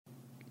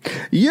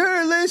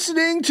You're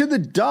listening to The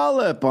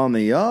Dollop on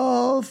the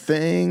All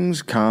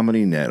Things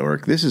Comedy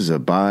Network. This is a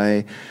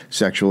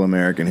bisexual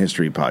American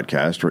history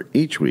podcast where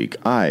each week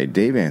I,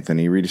 Dave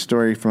Anthony, read a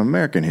story from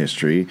American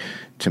history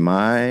to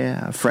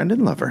my friend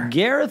and lover,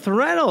 Gareth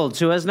Reynolds,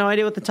 who has no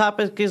idea what the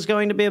topic is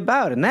going to be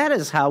about. And that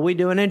is how we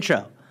do an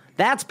intro.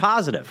 That's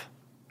positive.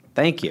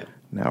 Thank you.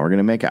 Now we're going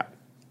to make out.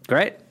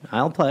 Great.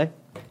 I'll play.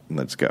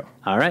 Let's go.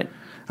 All right.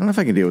 I don't know if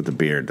I can deal with the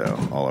beard, though,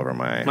 all over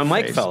my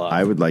mic face. fell off.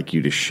 I would like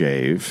you to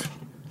shave.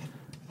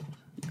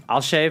 I'll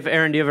shave.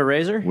 Aaron, do you have a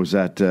razor? Was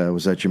that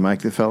your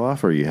mic that fell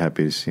off, or are you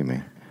happy to see me?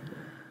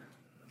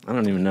 I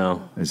don't even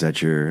know. Is that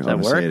your... Does that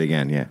I'm going to say it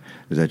again, yeah.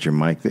 Is that your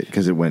mic?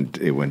 Because it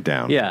went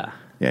down. Yeah.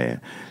 Yeah.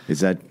 Is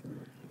that...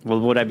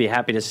 Well, would I be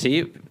happy to see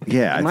you?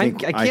 Yeah, I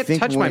can't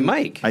touch my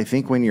mic. I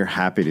think when you're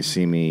happy to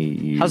see me...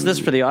 You How's this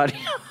for the audio?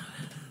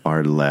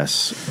 ...are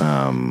less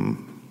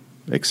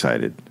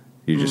excited.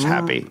 You're just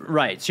happy.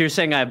 Right. So you're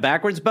saying I have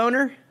backwards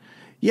boner?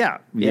 Yeah.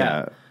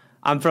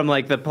 I'm from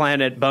like the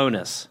planet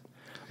Bonus,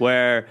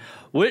 where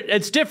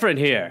it's different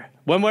here.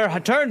 When we're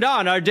turned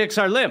on, our dicks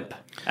are limp.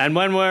 And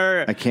when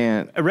we're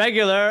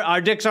regular,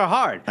 our dicks are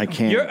hard. I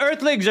can't. Your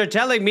earthlings are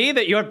telling me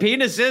that your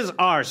penises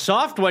are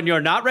soft when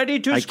you're not ready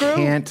to screw? I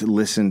can't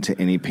listen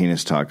to any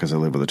penis talk because I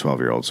live with a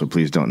 12-year-old, so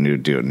please don't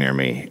do it near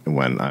me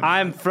when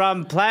I'm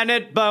from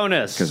planet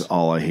Bonus. Because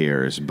all I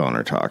hear is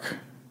boner talk.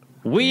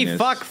 We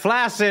fuck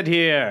flaccid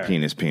here.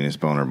 Penis,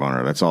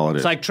 boner. That's all it is.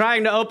 It's like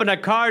trying to open a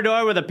car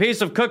door with a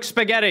piece of cooked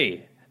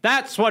spaghetti.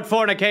 That's what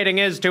fornicating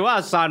is to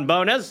us on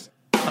Bonus.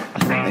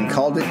 And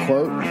called it,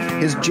 quote,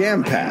 his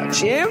jam pad.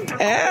 Jam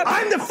pad?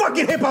 I'm the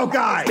fucking hippo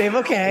guy! Dave,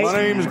 okay.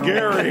 My name's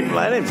Gary.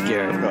 My name's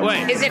Gary.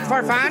 Wait. Is it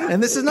for fun?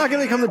 And this is not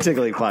going to become the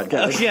Tiggly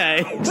podcast.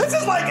 Okay. This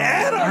is like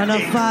anarchy! On a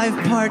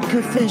 5-part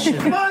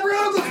coefficient. My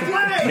rules of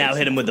play! Now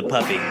hit him with the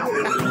puppy.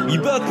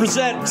 You both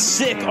present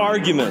sick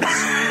arguments.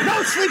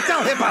 No sleep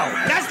till hippo!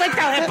 No sleep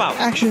till hippo.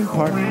 Action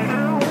part.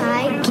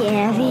 Hi,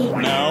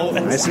 Gary. No.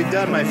 Nicely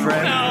done, my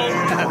friend.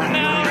 No.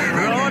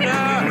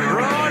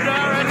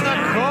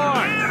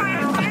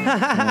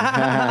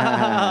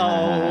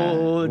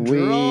 We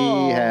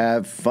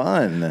have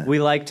fun. We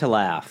like to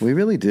laugh. We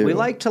really do. We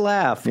like to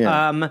laugh.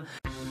 Yeah.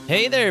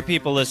 Hey there,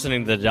 people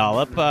listening to The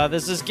Dollop.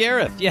 This is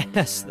Gareth.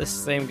 Yes, this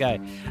same guy.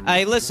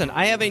 Listen,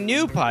 I have a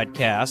new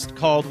podcast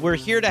called We're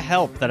Here to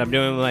Help that I'm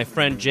doing with my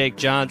friend Jake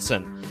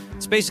Johnson.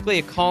 It's basically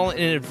a call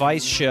and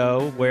advice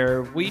show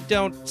where we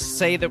don't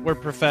say that we're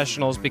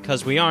professionals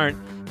because we aren't,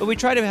 but we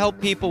try to help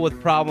people with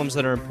problems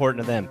that are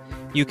important to them.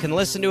 You can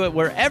listen to it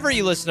wherever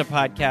you listen to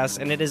podcasts,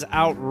 and it is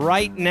out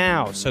right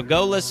now. So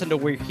go listen to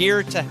We're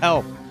Here to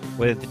Help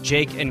with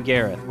Jake and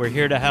Gareth. We're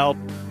Here to Help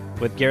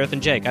with Gareth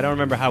and Jake. I don't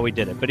remember how we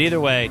did it, but either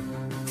way,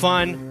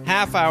 fun,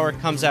 half hour,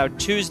 comes out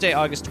Tuesday,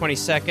 August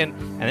 22nd,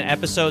 and the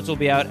episodes will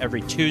be out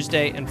every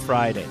Tuesday and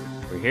Friday.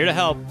 We're here to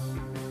help.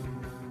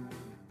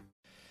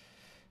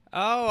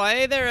 Oh,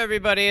 hey there,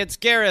 everybody. It's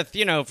Gareth,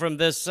 from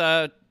this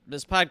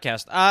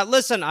podcast.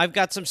 Listen, I've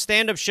got some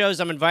stand-up shows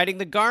I'm inviting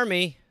the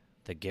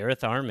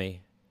Gareth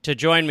Army, to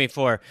join me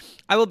for.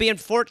 I will be in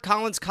Fort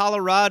Collins,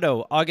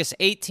 Colorado, August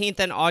 18th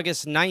and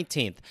August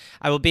 19th.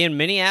 I will be in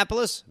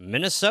Minneapolis,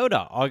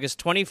 Minnesota,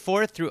 August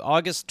 24th through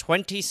August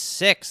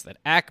 26th at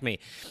Acme.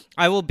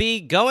 I will be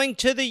going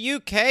to the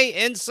UK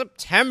in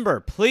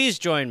September. Please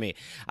join me.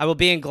 I will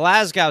be in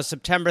Glasgow,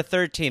 September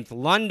 13th,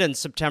 London,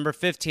 September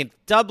 15th,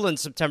 Dublin,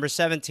 September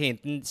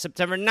 17th, and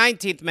September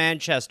 19th,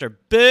 Manchester,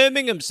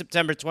 Birmingham,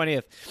 September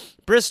 20th,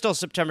 Bristol,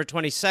 September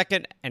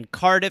 22nd, and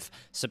Cardiff,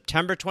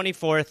 September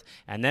 24th.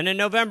 And then in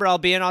November, I'll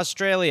be in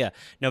Australia.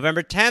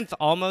 November 10th,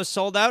 almost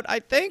sold out, I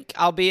think.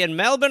 I'll be in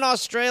Melbourne,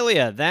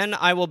 Australia. Then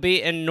I will be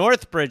in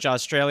Northbridge,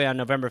 Australia on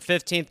November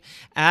 15th.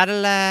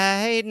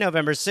 Adelaide,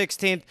 November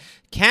 16th.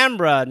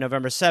 Canberra,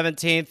 November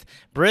 17th.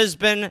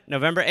 Brisbane,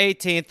 November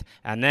 18th.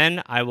 And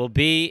then I will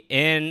be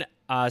in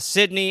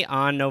Sydney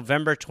on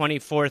November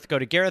 24th. Go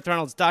to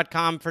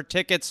GarethReynolds.com for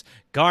tickets.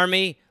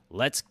 Garmy,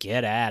 let's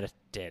get at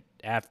it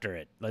after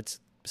it. Let's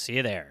see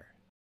you there.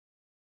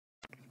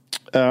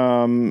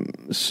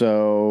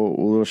 So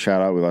a little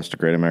shout out. We lost a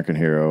great American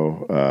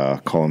hero,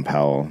 Colin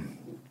Powell.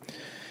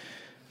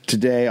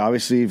 Today,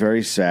 obviously,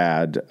 very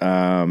sad.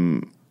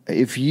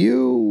 If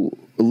you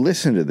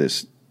listen to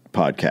this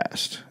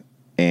podcast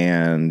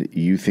and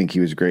you think he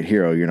was a great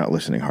hero, you're not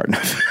listening hard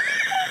enough.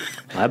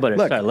 I better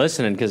start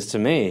listening, because to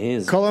me,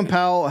 he's... Colin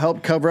Powell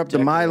helped cover up the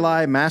My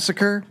Lai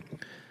massacre.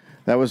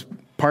 That was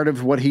part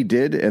of what he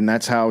did, and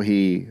that's how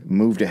he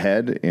moved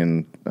ahead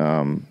in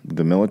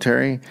the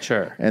military.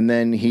 Sure. And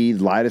then he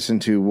lied us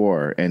into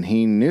war, and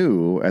he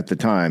knew at the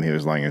time he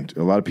was lying.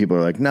 A lot of people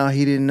are like, no,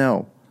 he didn't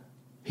know.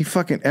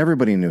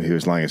 Everybody knew he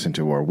was lying us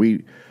into war.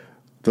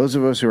 Those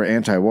of us who are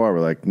anti-war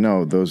were like,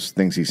 no, those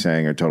things he's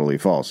saying are totally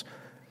false.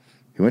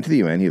 He went to the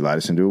UN, he lied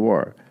us into a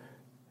war.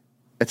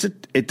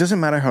 It doesn't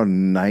matter how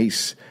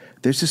nice.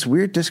 There's this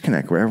weird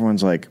disconnect where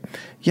everyone's like,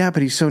 yeah,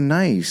 but he's so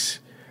nice.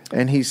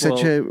 And he's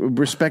such a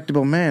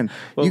respectable man.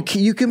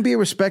 You can be a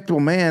respectable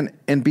man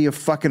and be a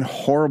fucking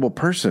horrible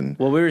person.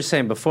 What we were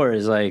saying before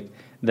is like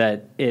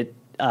that it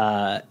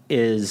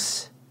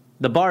is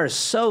The bar is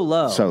so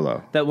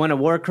low. That when a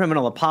war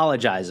criminal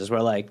apologizes,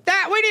 we're like,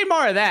 we need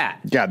more of that.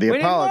 Yeah, we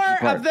apology need more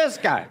part. of this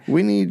guy.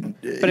 We need...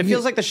 But it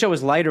feels like the show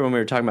was lighter when we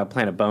were talking about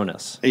Planet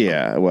Bonus.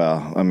 Yeah,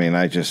 well, I mean,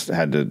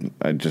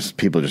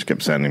 people just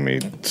kept sending me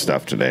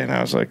stuff today, and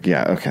I was like,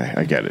 yeah, okay,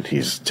 I get it.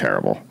 He's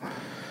terrible.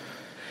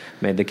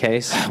 Made the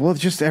case? Well,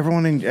 just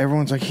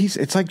everyone's like,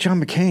 it's like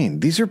John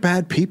McCain. These are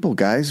bad people,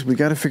 guys. We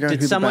got to figure out who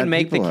the bad people are. Did someone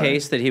make the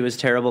case that he was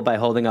terrible by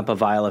holding up a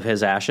vial of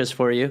his ashes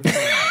for you?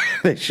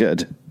 They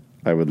should.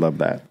 I would love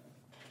that.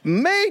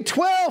 May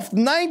 12th,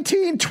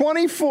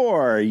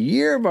 1924,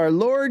 year of our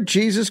Lord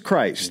Jesus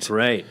Christ.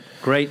 Great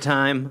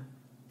time.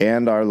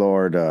 And our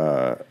Lord,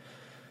 oh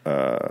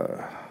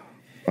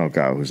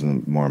God, who's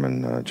the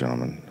Mormon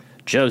gentleman?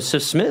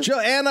 Joseph Smith.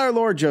 And our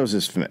Lord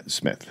Joseph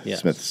Smith.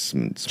 Yes.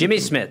 Smith. Jimmy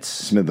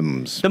Smiths.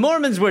 Smithums. The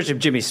Mormons worship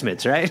Jimmy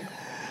Smiths, right?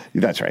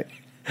 That's right.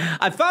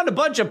 I found a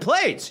bunch of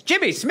plates.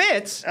 Jimmy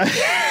Smiths.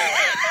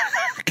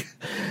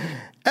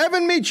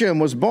 Evan Mecham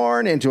was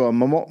born into a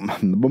Mormon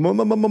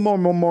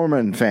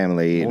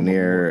family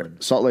near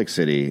Salt Lake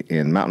City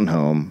in Mountain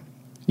Home,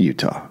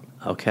 Utah.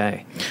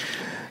 Okay.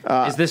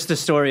 Is this the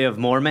story of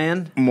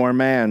Morman?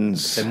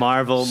 Mormans. The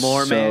Marvel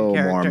Morman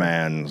character?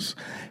 Mormans.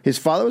 His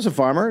father was a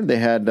farmer. They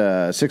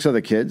had 6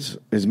 other kids.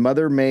 His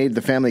mother made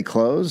the family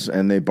clothes,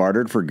 and they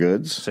bartered for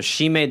goods. So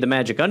she made the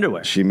magic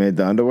underwear. She made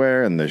the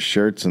underwear and the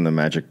shirts and the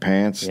magic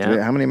pants.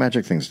 Yeah. How many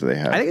magic things do they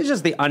have? I think it's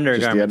just the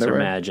undergarments are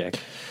magic.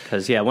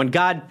 Because, when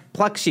God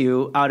plucks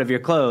you out of your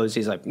clothes,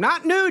 he's like,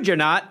 not nude, you're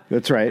not.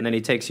 That's right. And then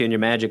he takes you in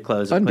your magic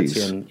clothes and Undies.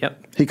 puts you in.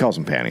 Yep. He calls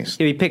them panties.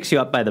 He picks you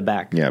up by the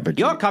back. Yeah, but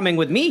you're coming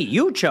with me.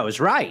 You chose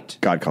right.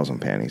 God calls them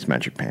panties,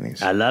 magic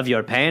panties. I love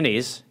your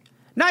panties.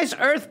 Nice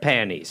earth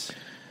panties.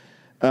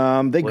 What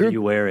are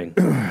you wearing?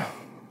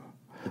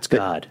 It's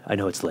God. I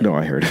know it's late. No,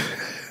 I heard.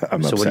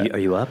 I'm so upset. are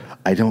you up?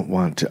 I don't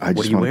want to.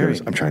 What are you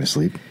wearing? I'm trying to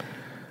sleep.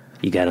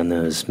 You got on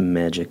those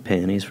magic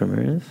panties from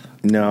Earth?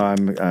 No,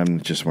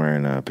 I'm just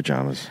wearing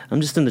pajamas. I'm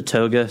just in the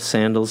toga,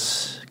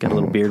 sandals, got a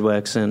little beard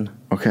wax in.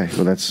 Okay,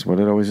 well that's what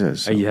it always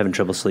is. Are you having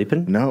trouble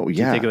sleeping? No, Do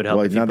you think it would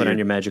help if you put on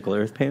your magical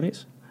Earth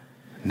panties?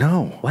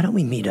 No. Why don't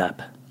we meet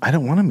up? I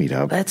don't want to meet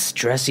up. Let's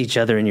dress each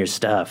other in your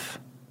stuff.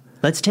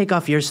 Let's take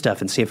off your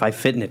stuff and see if I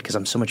fit in it because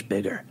I'm so much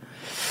bigger.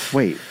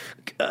 Wait.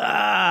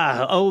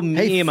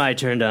 Me am I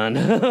turned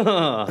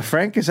on.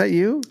 Frank, is that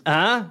you?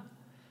 Huh?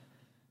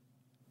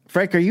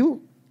 Frank, are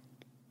you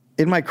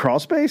in my crawl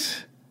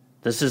space?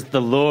 This is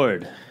the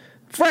Lord.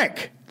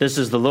 Frank! This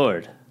is the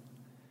Lord.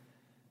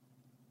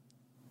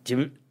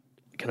 Can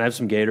I have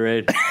some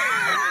Gatorade?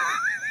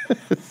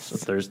 So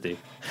thirsty.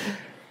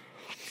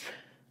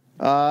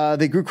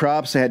 They grew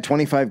crops. They had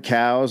 25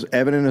 cows.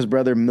 Evan and his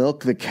brother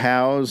milked the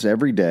cows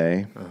every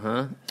day.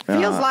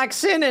 Feels like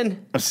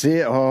sinning.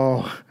 She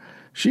loved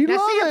it.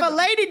 If a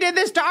lady did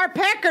this to our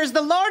peckers,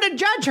 the Lord would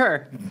judge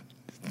her.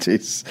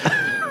 Jeez.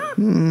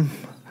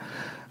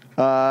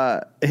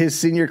 His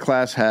senior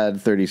class had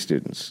 30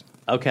 students.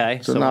 Okay,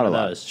 so not one a of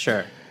lot. those.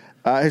 Sure.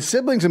 His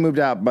siblings had moved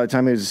out by the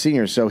time he was a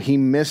senior, so he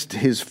missed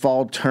his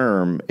fall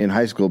term in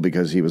high school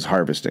because he was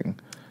harvesting.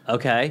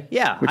 Okay.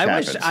 Yeah. Which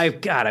happens.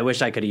 I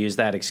wish I could have used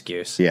that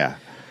excuse. Yeah.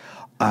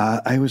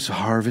 I was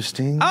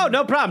harvesting. Oh,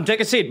 no problem.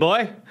 Take a seat,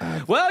 boy.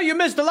 Well, you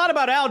missed a lot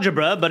about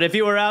algebra, but if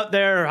you were out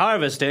there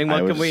harvesting,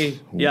 what can we...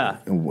 Yeah.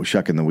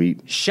 Shucking the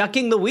wheat.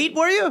 Shucking the wheat,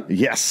 were you?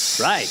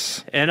 Yes.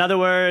 Right. In other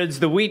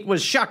words, the wheat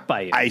was shucked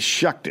by you. I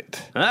shucked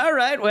it. All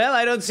right. Well,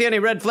 I don't see any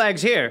red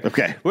flags here.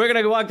 Okay. We're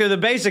going to walk through the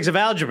basics of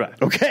algebra.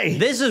 Okay.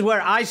 This is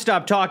where I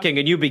stop talking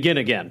and you begin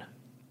again.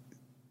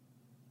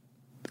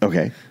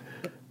 Okay.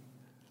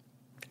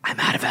 I'm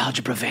out of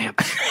algebra,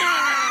 vamp.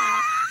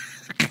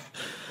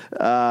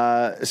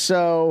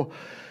 So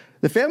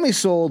the family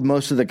sold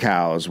most of the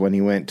cows when he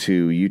went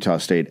to Utah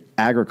State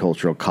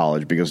Agricultural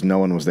College because no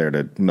one was there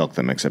to milk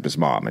them except his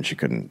mom, and she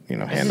couldn't,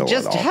 handle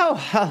it all.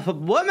 A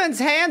woman's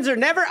hands are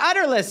never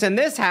udderless in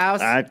this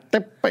house.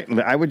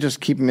 I would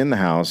just keep him in the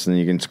house, and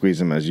you can squeeze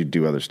him as you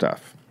do other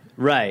stuff.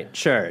 Right,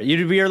 sure.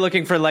 You're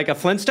looking for like a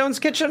Flintstones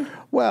kitchen?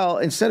 Well,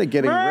 instead of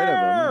getting rid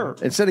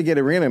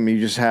of him, you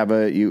just have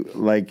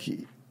like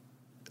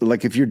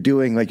if you're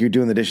doing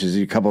the dishes,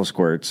 you couple of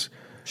squirts.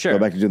 Sure. Go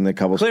back to doing the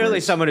couple Clearly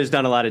squirts. someone who's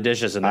done a lot of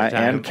dishes in their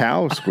time. And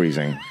cow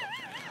squeezing.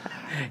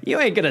 You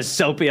ain't going to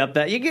soapy up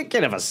that. You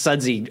can't have a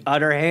sudsy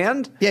udder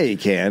hand. Yeah, you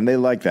can. They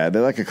like that. They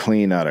like a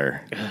clean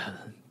udder.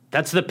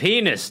 That's the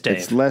penis, Dave.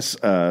 It's less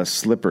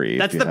slippery.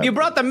 You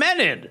brought the men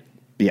in.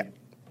 Yeah.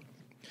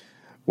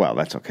 Well,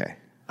 that's okay.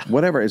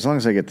 Whatever, as long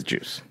as I get the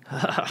juice.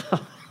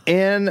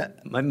 In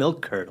my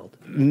milk curdled.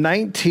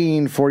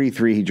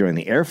 1943, he joined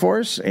the Air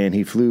Force, and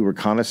he flew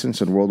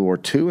reconnaissance in World War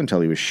II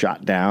until he was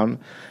shot down,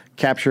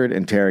 captured,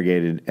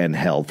 interrogated, and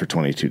held for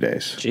 22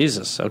 days.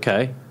 Jesus,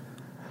 okay.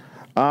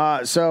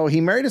 So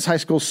he married his high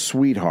school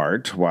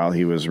sweetheart while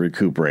he was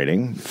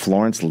recuperating,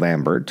 Florence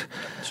Lambert.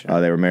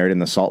 Sure. They were married in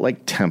the Salt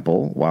Lake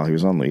Temple while he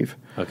was on leave.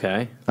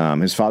 Okay.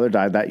 His father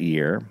died that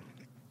year.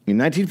 In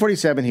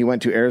 1947, he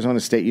went to Arizona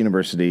State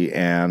University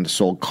and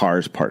sold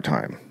cars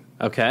part-time.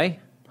 Okay.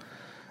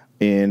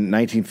 In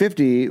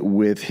 1950,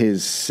 with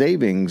his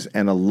savings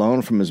and a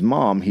loan from his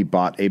mom, he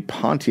bought a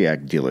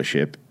Pontiac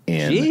dealership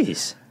in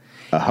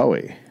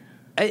Ahoy.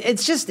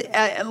 It's just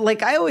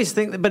like I always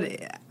think, but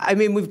I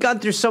mean, we've gone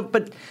through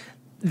but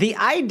the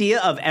idea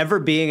of ever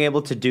being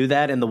able to do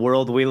that in the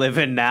world we live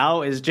in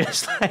now is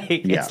just like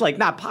it's like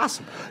not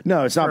possible.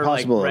 No, it's not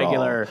possible like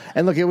regular. At all.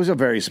 And look, it was a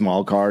very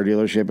small car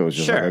dealership. It was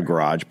just like a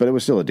garage, but it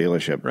was still a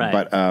dealership. Right.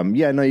 But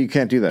no, you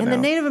can't do that. And now.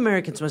 the Native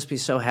Americans must be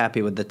so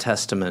happy with the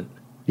testament.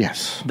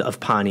 Yes. Of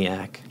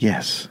Pontiac.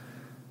 Yes.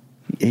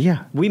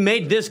 Yeah. We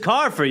made this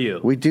car for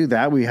you. We do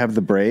that. We have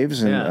the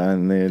Braves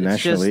and the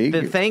National League.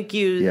 The thank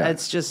you. Yeah.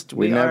 It's just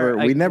we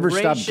never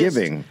stop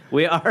giving.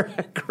 We are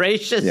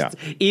gracious,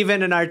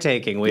 even in our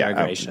taking. We are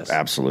gracious.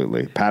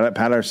 Absolutely. Pat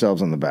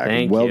ourselves on the back.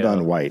 Thank well you.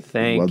 done, White.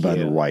 Thank well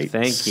you. done, White.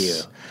 Thank you.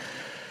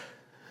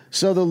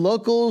 So the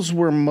locals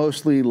were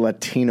mostly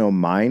Latino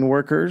mine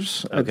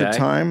workers at the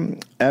time.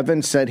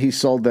 Evan said he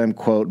sold them,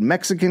 quote,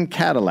 Mexican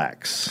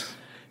Cadillacs.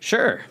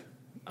 Sure.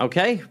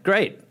 Okay,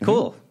 great,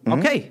 cool. Mm-hmm.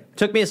 Okay,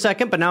 took me a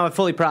second, but now I've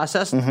fully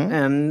processed,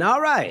 and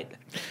all right.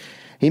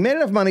 He made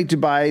enough money to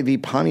buy the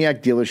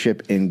Pontiac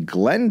dealership in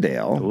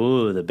Glendale.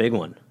 Ooh, the big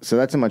one. So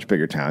that's a much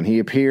bigger town. He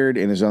appeared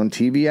in his own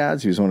TV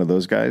ads. He was one of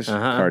those guys,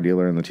 car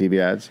dealer in the TV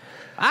ads.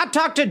 I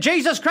talked to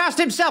Jesus Christ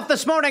himself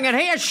this morning, and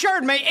he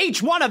assured me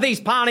each one of these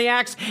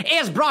Pontiacs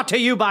is brought to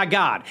you by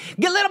God.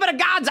 Get a little bit of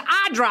God's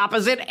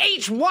eyedroppers in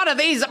each one of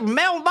these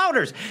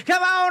motors.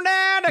 Come on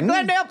down to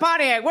Glendale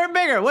Pontiac. We're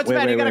bigger. What's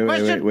that? You got a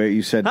question? Wait.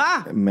 You said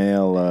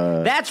male.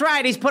 That's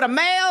right. He's put a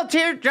male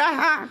tear.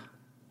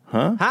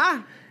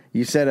 Huh?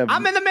 You said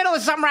I'm in the middle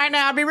of something right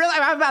now. I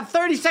have about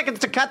 30 seconds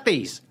to cut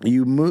these.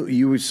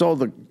 You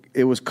sold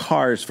it was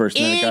cars first.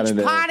 And then it got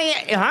into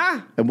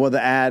Pontiac, And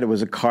the ad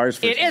was a cars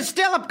first. It is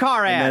still a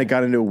car ad. And then it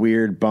got into a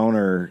weird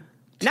boner.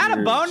 Not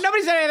a bone.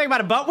 Nobody said anything about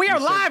a bone. We are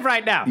live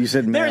right now. You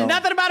said there is male.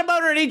 nothing about a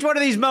boner in each one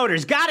of these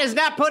motors. God has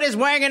not put his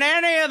wang in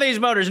any of these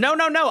motors. No.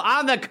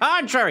 On the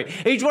contrary,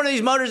 each one of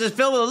these motors is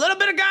filled with a little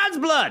bit of God's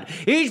blood.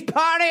 Each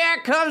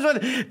Pontiac comes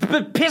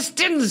with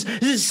pistons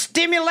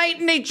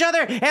stimulating each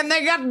other, and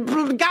they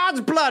got God's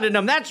blood in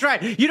them. That's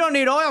right. You don't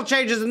need oil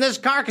changes in this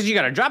car because you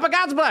got a drop of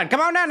God's blood. Come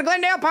on down to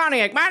Glendale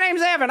Pontiac. My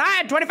name's Evan. I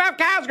had 25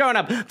 cows growing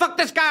up. Fuck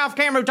this guy off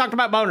camera who talked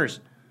about boners.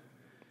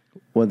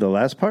 What, the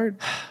last part?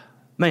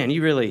 Man,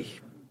 you really...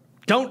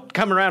 Don't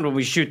come around when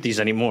we shoot these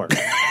anymore.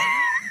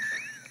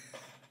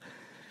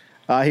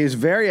 He was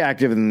very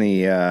active in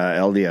the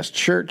LDS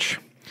Church.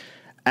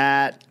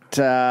 At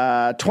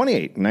 28,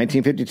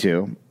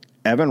 1952,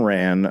 Evan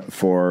ran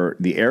for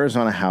the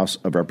Arizona House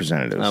of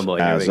Representatives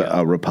as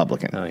a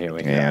Republican. Oh, here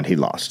we go. And he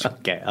lost.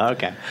 Okay.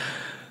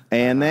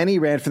 And then he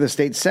ran for the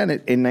state Senate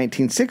in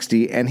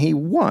 1960, and he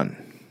won.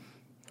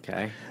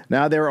 Okay.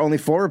 Now, there were only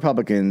 4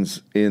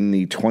 Republicans in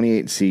the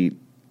 28-seat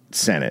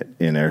Senate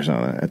in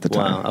Arizona at the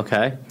time. Wow,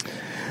 okay.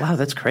 Wow,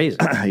 that's crazy.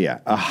 Yeah.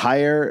 A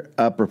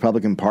higher-up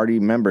Republican Party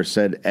member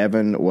said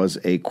Evan was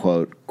a,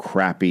 quote,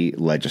 crappy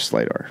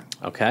legislator.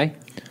 Okay.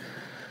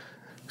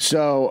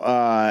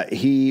 So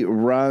he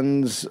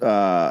runs...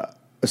 so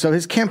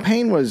his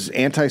campaign was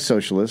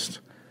anti-socialist,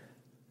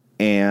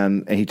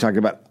 and he talked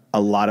a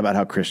lot about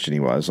how Christian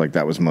he was. Like,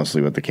 that was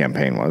mostly what the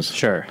campaign was.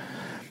 Sure.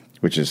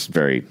 Which is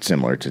very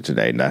similar to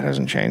today, and that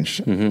hasn't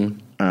changed. Mm-hmm.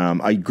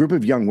 A group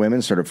of young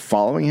women started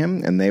following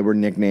him, and they were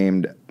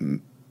nicknamed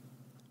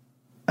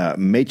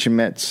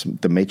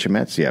Mechamettes. The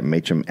Mechamettes? Yeah,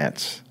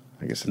 Mechamettes.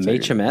 I guess it's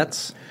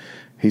Mechamettes?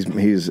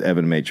 He's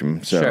Evan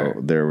Mecham, so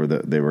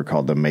sure. they were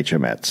called the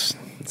Mechamettes.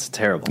 It's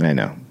terrible. I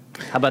know.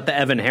 How about the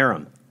Evan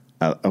Harem?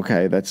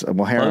 Okay,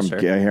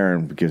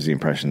 Harem gives the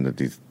impression that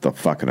they're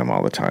fucking him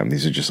all the time.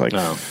 These are just like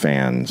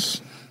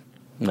fans.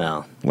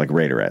 No. Like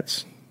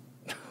Raiderettes.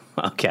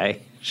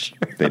 Okay, sure.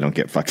 They don't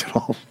get fucked at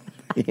all.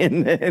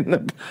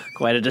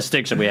 Quite a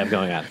distinction we have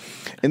going on.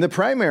 In the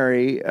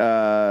primary,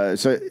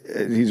 so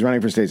he's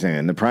running for state senate.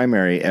 In the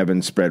primary,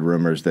 Evan spread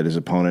rumors that his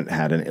opponent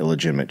had an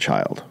illegitimate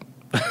child.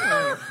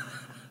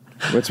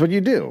 That's what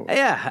you do.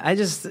 Yeah,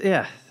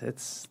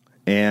 it's...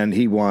 And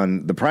he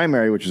won the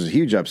primary, which was a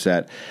huge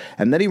upset.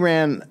 And then he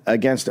ran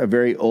against a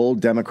very old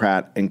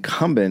Democrat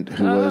incumbent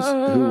who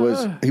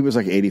was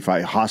like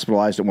 85,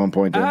 hospitalized at one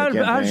point during the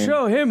campaign. I'll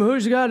show him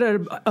who's got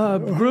a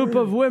group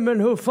of women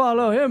who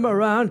follow him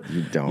around.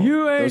 You don't.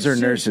 Those are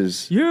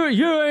nurses. You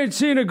ain't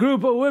seen a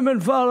group of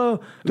women follow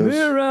me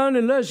around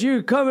unless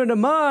you come into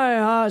my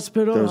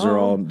hospital.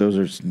 Those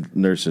are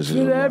nurses.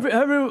 They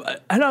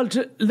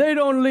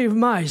don't leave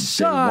my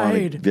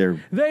side.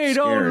 They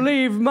don't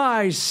leave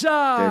my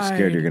side. They're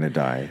scared you're going to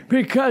die.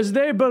 Because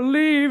they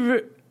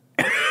believe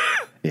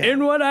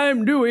in what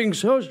I'm doing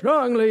so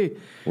strongly.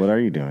 What are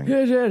you doing?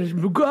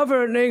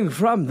 Governing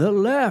from the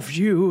left,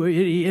 you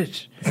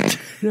idiot.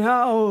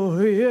 Now,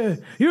 you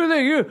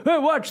think,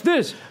 watch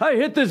this. I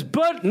hit this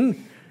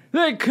button.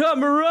 They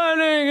come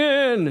running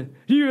in.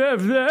 Do you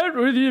have that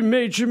with your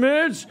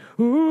Mechamettes?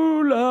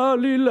 Ooh, la,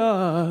 li,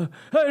 la.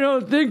 I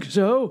don't think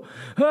so.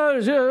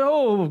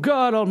 Oh,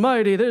 God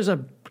almighty, there's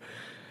a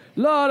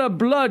lot of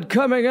blood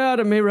coming out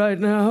of me right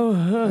now.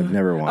 I've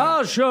never wanted.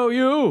 I'll show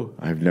you.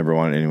 I've never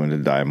wanted anyone to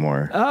die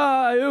more.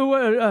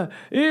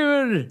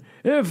 Even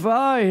if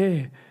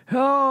I'm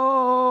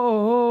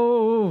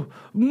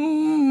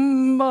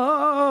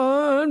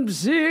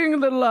seeing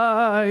the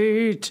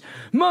light,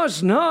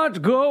 must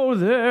not go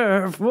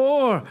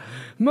therefore,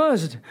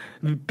 must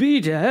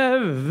beat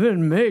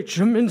Evan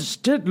Mecham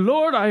instead.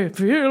 Lord, I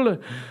feel,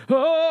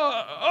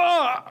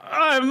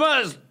 I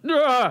must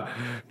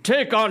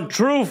take on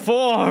true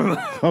form.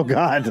 Oh,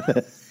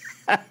 God.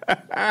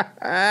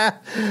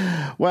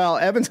 Well,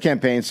 Evan's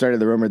campaign started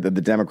the rumor that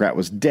the Democrat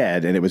was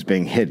dead and it was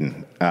being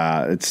hidden.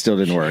 It still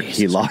didn't work.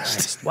 He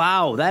lost.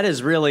 Wow, that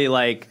is really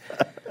like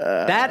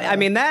that. I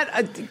mean,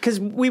 that because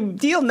we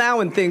deal now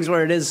in things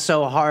where it is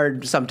so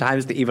hard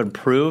sometimes to even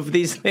prove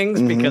these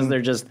things because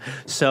they're just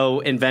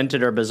so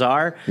invented or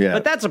bizarre. Yeah.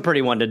 But that's a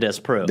pretty one to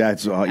disprove.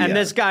 And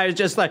this guy is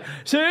just like,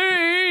 see,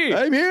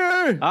 I'm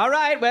here. All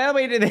right, well,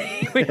 we know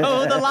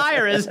who the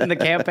liar is in the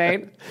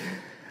campaign.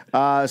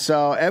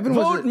 So Evan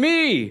was Vote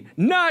me,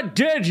 not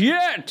dead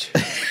yet.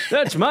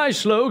 That's my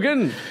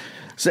slogan.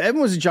 So Evan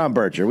was a John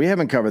Bircher. We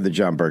haven't covered the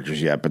John Birchers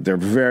yet, but they're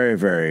very,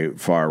 very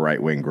far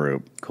right-wing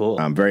group. Cool.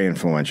 Very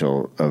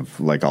influential of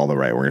like all the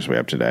right-wingers we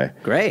have today.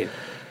 Great.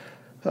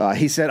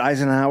 He said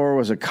Eisenhower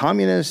was a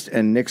communist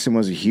and Nixon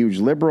was a huge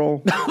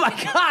liberal. Oh, my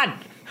God.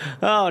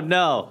 Oh,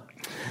 no.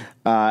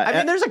 I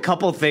mean, there's a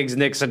couple things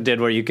Nixon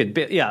did where you could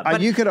be,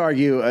 but you could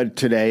argue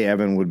today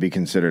Evan would be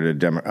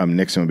considered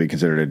Nixon would be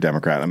considered a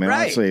Democrat. I mean,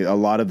 Right. honestly, a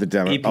lot of the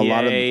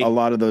EPA. a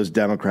lot of those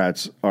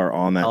Democrats are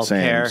on that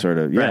same Healthcare. sort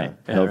of Right.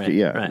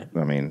 Yeah, right.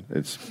 I mean,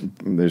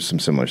 there's some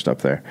similar stuff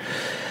there.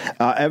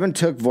 Evan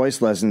took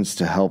voice lessons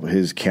to help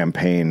his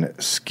campaign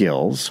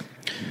skills.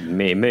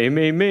 Me.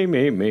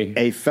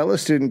 A fellow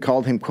student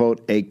called him, quote,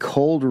 a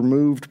cold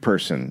removed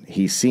person.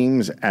 He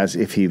seems as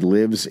if he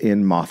lives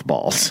in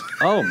mothballs.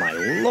 Oh, my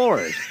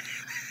Lord.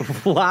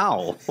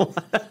 Wow.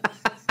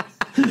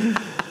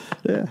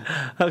 Yeah.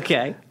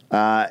 Okay.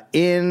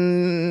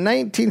 In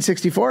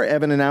 1964,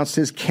 Evan announced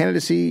his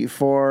candidacy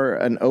for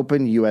an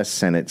open U.S.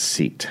 Senate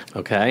seat.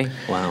 Okay.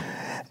 Wow.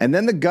 And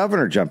then the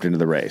governor jumped into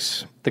the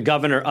race. The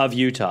governor of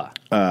Utah.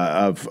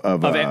 Of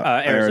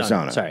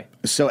Arizona. Sorry.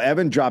 So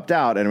Evan dropped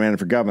out and ran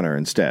for governor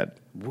instead.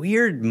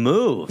 Weird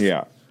move.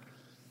 Yeah.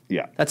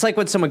 That's like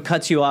when someone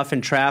cuts you off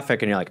in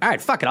traffic and you're like, all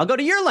right, fuck it, I'll go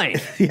to your lane.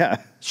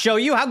 Yeah. Show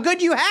you how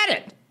good you had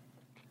it.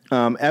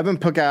 Evan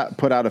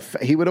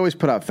he would always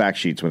put out fact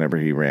sheets whenever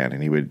he ran,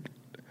 and he would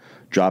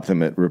drop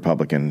them at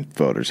Republican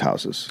voters'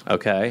 houses.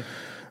 Okay.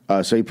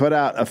 So he put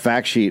out a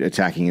fact sheet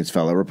attacking his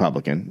fellow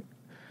Republican.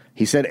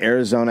 He said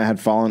Arizona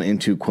had fallen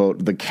into,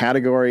 quote, the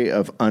category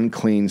of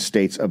unclean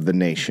states of the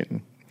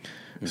nation.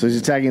 So he's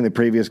attacking the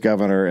previous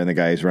governor and the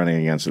guy he's running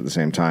against at the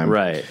same time.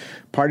 Right.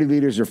 Party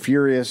leaders are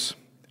furious.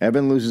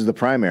 Evan loses the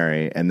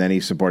primary, and then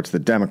he supports the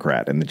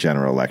Democrat in the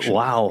general election.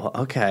 Wow.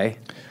 Okay.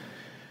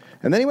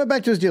 And then he went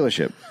back to his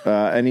dealership,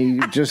 and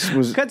he just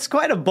was... That's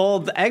quite a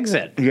bold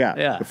exit.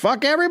 Yeah.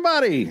 Fuck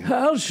everybody.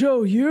 I'll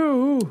show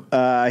you.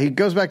 He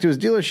goes back to his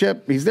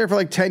dealership. He's there for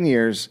like 10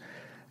 years.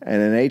 And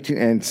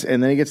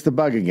then he gets the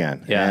bug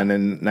again. Yeah. And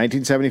in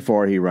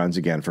 1974, he runs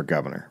again for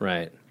governor.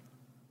 Right.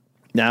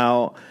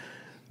 Now,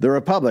 the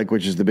Republic,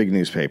 which is the big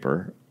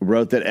newspaper,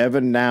 wrote that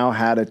Evan now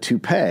had a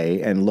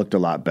toupee and looked a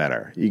lot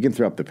better. You can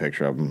throw up the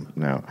picture of him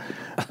now.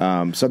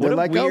 So they're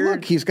like, oh,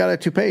 look, he's got a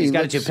toupee. He's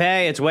got a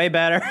toupee. It's way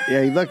better.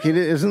 Yeah, he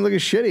doesn't look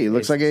as shitty. He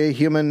looks like a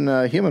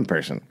human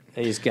person.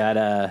 He's got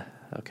a...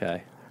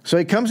 Okay. So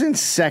he comes in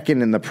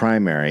second in the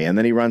primary, and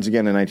then he runs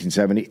again in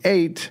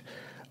 1978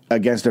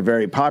 against a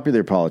very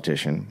popular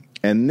politician.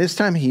 And this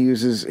time he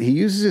uses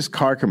his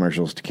car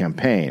commercials to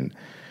campaign.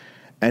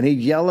 And he'd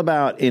yell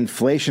about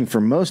inflation for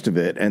most of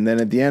it, and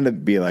then at the end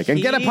it'd be like, and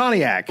get a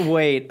Pontiac.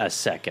 Wait a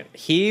second.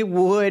 He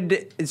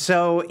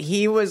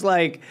was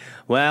like,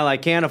 well, I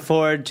can't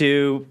afford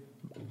to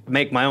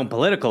make my own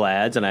political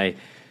ads, and I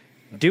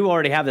do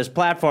already have this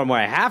platform where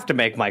I have to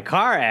make my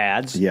car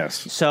ads. Yes.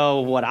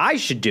 So what I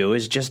should do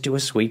is just do a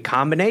sweet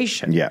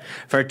combination. Yeah.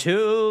 For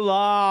too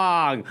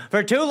long,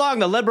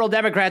 the liberal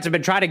Democrats have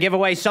been trying to give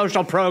away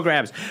social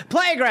programs,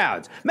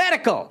 playgrounds,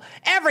 medical,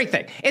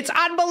 everything. It's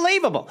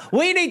unbelievable.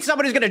 We need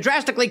somebody who's going to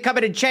drastically come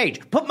in and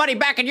change. Put money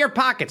back in your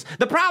pockets.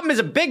 The problem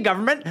isn't big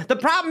government. The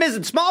problem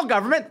isn't small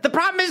government. The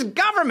problem is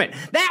government.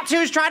 That's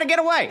who's trying to get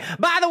away.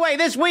 By the way,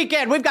 this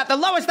weekend, we've got the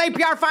lowest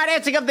APR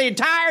financing of the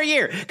entire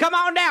year. Come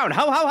on down.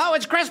 Ho, ho, ho.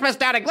 It's Christmas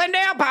down at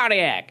Glendale,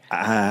 Pontiac.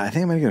 I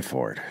think I'm going to get a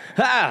Ford.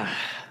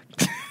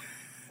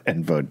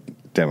 And vote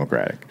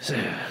Democratic.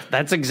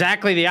 That's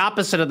exactly the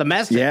opposite of the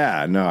message.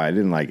 Yeah, no, I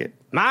didn't like it.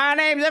 My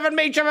name's Evan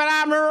Mecham, and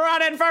I'm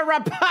running for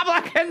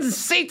Republican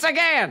seats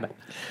again.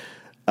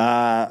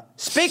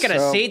 Speaking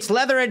of seats,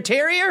 leather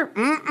interior?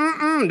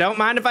 Don't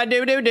mind if I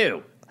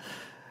do.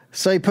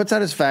 So he puts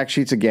out his fact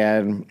sheets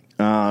again.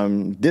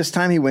 This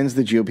time he wins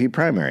the GOP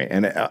primary.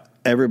 And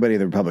everybody in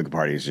the Republican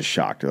Party is just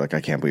shocked. They're like,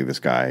 I can't believe this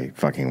guy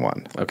fucking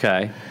won.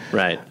 Okay,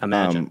 right.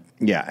 Imagine.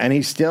 Yeah, and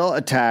he still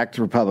attacked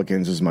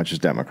Republicans as much as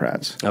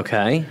Democrats.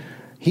 Okay.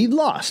 He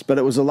lost, but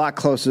it was a lot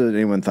closer than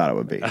anyone thought it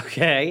would be.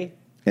 Okay.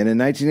 And in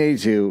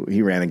 1982,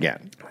 he ran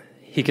again.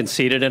 He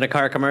conceded in a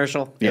car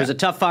commercial. It Yeah. was a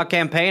tough fought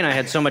campaign. I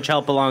had so much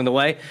help along the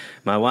way.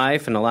 My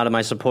wife and a lot of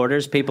my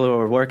supporters, people who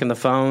were working the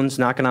phones,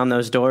 knocking on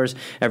those doors,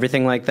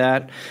 everything like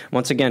that.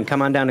 Once again,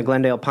 come on down to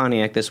Glendale,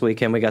 Pontiac this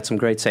weekend. We got some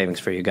great savings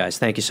for you guys.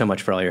 Thank you so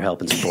much for all your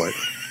help and support.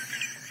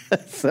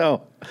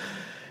 So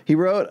he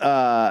wrote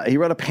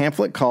a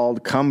pamphlet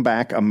called "Come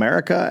Back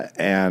America"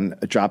 and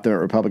dropped it at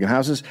Republican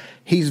houses.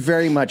 He's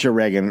very much a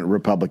Reagan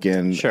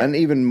Republican, Sure. and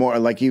even more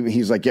like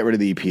he's like, get rid of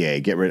the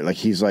EPA, get rid, like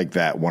he's like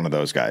that, one of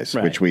those guys,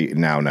 Right. which we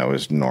now know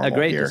is normal. A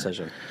great here.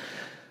 decision.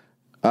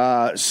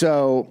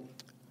 So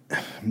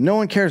no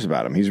one cares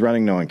about him. He's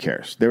running. No one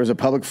cares. There was a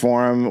public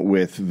forum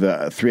with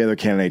the 3 other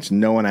candidates.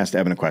 No one asked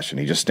Evan a question.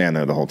 He just stand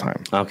there the whole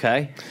time.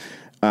 Okay.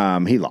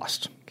 He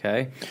lost.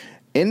 Okay.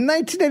 In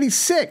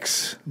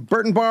 1986,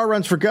 Burton Barr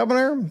runs for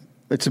governor.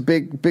 It's a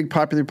big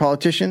popular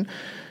politician.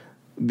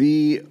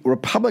 The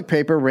Republic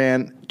paper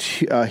ran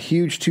a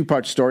huge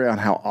 2-part story on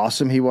how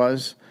awesome he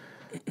was,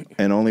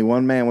 and only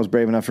one man was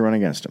brave enough to run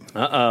against him.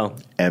 Uh-oh.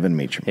 Evan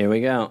Mecham. Here we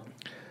go.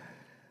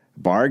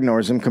 Barr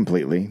ignores him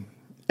completely.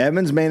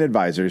 Evan's main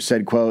advisor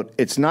said, quote,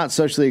 "It's not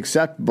socially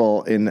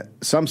acceptable in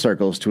some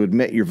circles to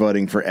admit you're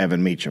voting for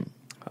Evan Mecham."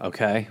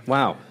 Okay.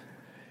 Wow.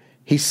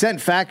 He sent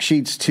fact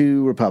sheets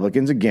to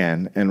Republicans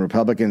again, and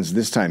Republicans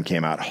this time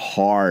came out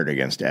hard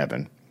against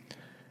Evan.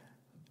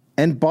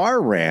 And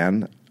Barr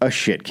ran a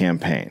shit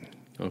campaign.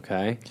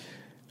 Okay.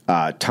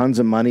 Tons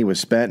of money was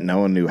spent. No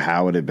one knew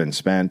how it had been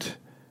spent,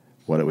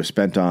 what it was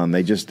spent on.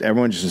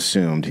 Everyone just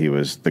assumed he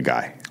was the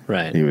guy.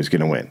 Right. He was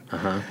going to win.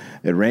 Uh-huh.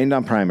 It rained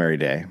on primary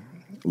day.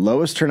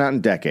 Lowest turnout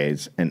in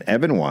decades, and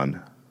Evan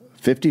won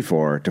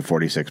 54 to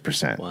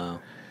 46%. Wow.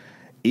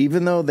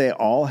 Even though they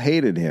all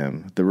hated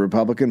him, the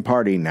Republican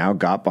Party now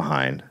got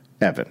behind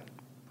Evan.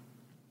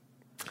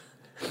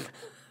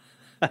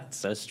 That's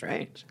so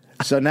strange.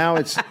 So now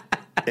it's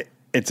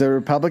a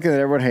Republican that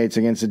everyone hates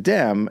against a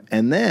Dem,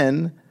 and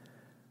then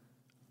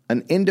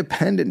an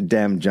independent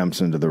Dem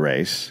jumps into the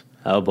race.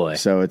 Oh, boy.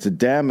 So it's a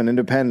Dem, an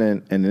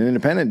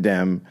independent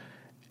Dem,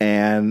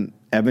 and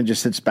Evan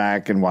just sits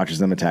back and watches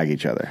them attack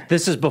each other.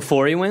 This is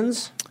before he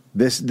wins?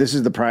 This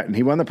is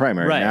he won the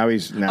primary. Right. Now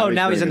he's now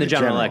he's in the running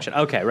general election.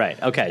 Okay,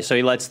 right. Okay, so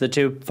he lets the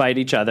two fight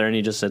each other, and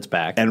he just sits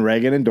back. And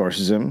Reagan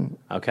endorses him.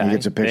 Okay. He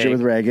gets a picture Big.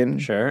 with Reagan.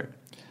 Sure.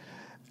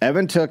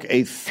 Evan took a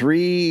I'm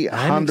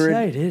 300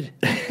 excited.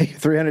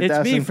 300,000.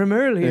 It's me from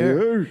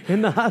earlier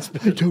in the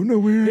hospital. I don't know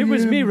where it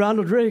was me,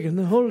 Ronald Reagan,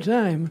 the whole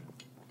time.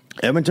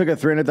 Evan took a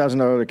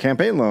 $300,000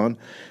 campaign loan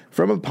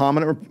from a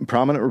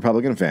prominent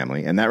Republican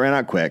family, and that ran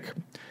out quick.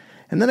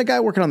 And then a guy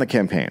working on the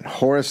campaign,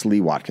 Horace Lee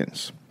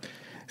Watkins,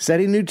 said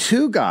he knew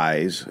 2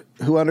 guys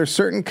who, under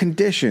certain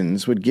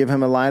conditions, would give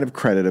him a line of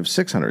credit of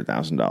 $600,000.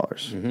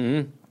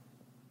 Mm-hmm.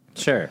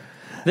 Sure.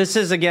 This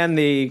is, again,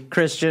 the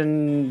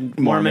Christian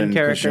Mormon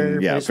character.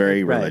 Christian, yeah, basically?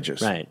 very Right,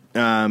 religious. Right.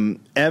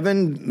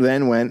 Evan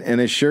then went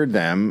and assured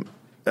them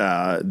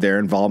their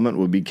involvement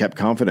would be kept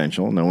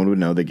confidential. No one would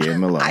know they gave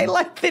him a loan. I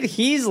like that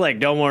he's like,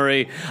 don't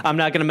worry, I'm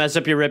not going to mess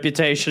up your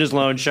reputation as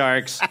loan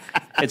sharks.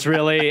 It's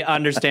really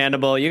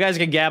understandable. You guys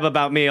can gab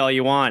about me all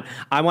you want.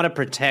 I want to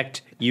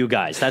protect you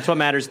guys. That's what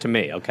matters to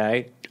me,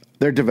 okay?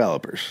 They're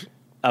developers.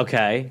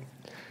 Okay.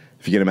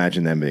 If you can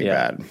imagine them being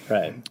Yeah, bad.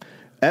 right.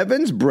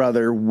 Evan's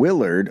brother,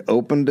 Willard,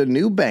 opened a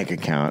new bank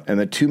account, and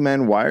the 2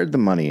 men wired the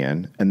money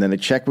in, and then a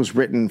check was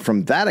written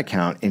from that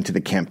account into the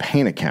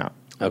campaign account.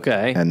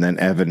 Okay. And then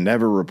Evan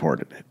never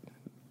reported it.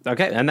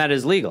 Okay, and that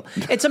is legal.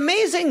 It's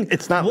amazing.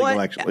 It's not legal,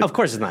 actually. Of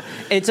course it's not.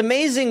 It's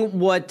amazing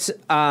what,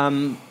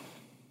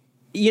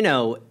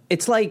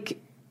 it's like,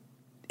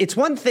 it's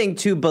one thing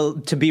to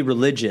be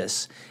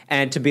religious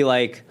and to be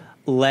like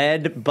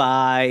led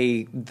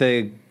by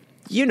the,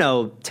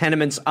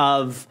 tenements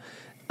of,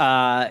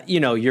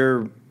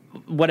 your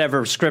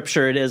whatever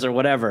scripture it is or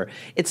whatever.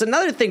 It's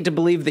another thing to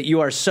believe that you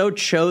are so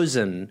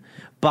chosen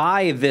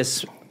by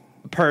this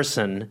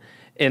person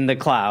in the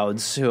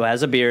clouds who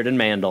has a beard and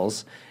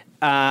mandals,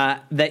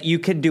 that you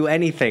can do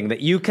anything,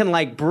 that you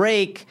can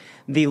break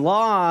the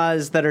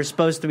laws that are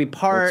supposed to be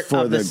part for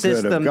of the the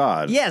system. good of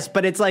God. Yes,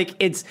 but it's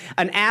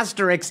an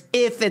asterisk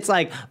if it's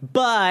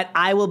but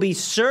I will be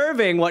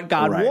serving what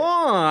God Right.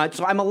 wants,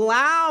 so I'm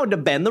allowed to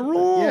bend the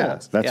rules.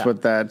 Yes, that's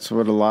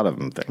what a lot of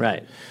them think.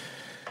 Right.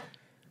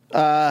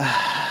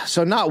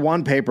 So not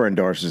one paper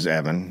endorses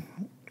Evan.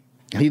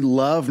 He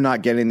loved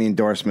not getting the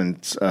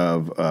endorsements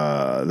of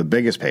the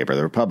biggest paper,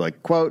 the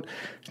Republic. Quote,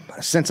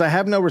 "Since I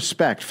have no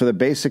respect for the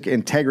basic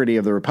integrity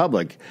of the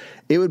Republic,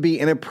 it would be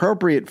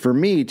inappropriate for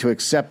me to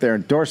accept their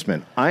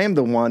endorsement. I am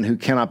the one who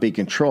cannot be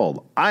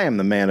controlled. I am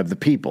the man of the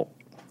people."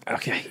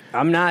 Okay.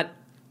 I'm not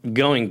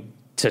going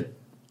to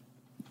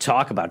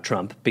talk about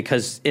Trump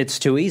because it's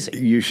too easy.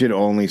 You should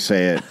only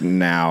say it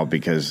now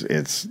because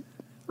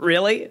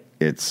Really?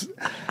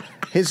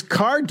 his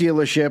car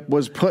dealership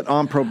was put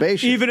on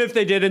probation. Even if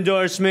they did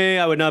endorse me,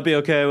 I would not be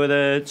okay with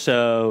it,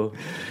 so...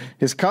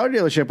 His car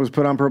dealership was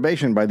put on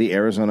probation by the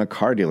Arizona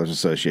Car Dealers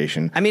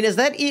Association. I mean, is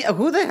that...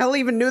 who the hell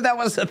even knew that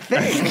was a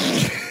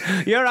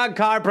thing? You're on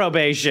car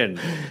probation.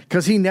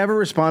 Because he never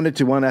responded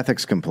to one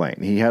ethics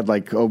complaint. He had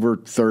like over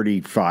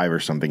 35 or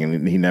something,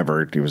 and he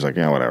was like,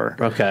 yeah, whatever.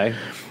 Okay.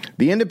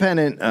 The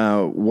Independent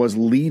was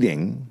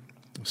leading,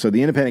 so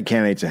the Independent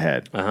candidate's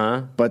ahead.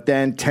 But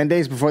then 10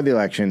 days before the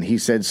election, he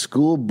said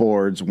school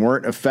boards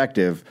weren't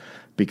effective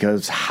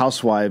because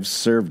housewives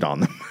served on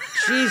them.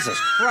 Jesus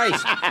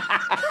Christ.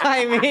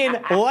 I mean,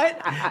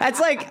 what? That's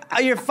like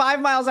you're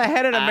 5 miles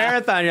ahead in a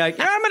marathon. You're like,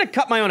 I'm going to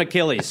cut my own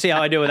Achilles, see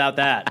how I do without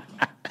that.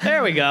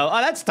 There we go. Oh,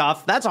 that's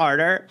tough. That's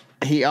harder.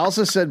 He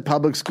also said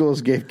public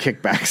schools gave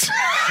kickbacks.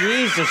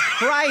 Jesus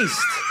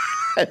Christ.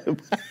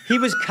 He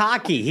was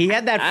cocky. He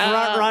had that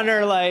front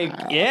runner like,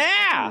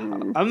 yeah,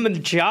 I'm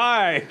in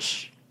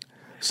charge.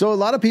 So a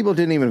lot of people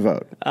didn't even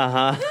vote.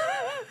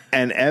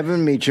 And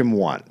Evan Mecham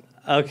won.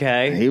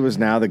 Okay. He was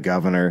now the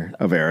governor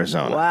of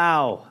Arizona.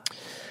 Wow.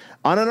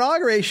 On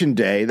Inauguration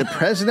Day, the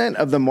president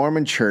of the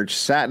Mormon Church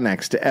sat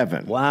next to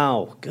Evan.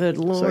 Wow. Good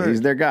Lord. So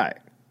he's their guy.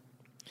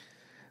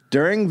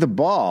 During the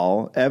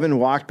ball, Evan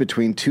walked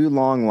between two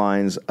long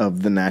lines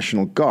of the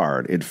National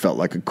Guard. It felt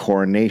like a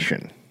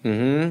coronation.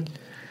 Mm-hmm.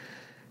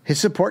 His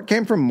support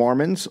came from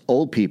Mormons,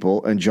 old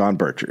people, and John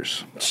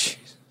Birchers.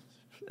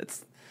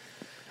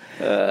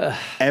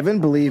 Evan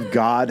believed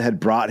God had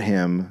brought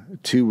him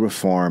to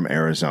reform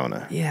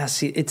Arizona. Yeah,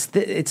 see,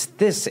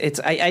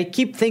 I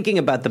keep thinking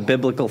about the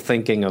biblical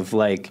thinking of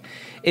like,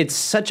 it's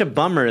such a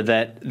bummer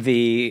that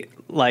the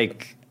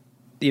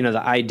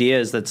idea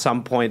is that at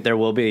some point there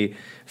will be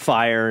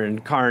fire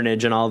and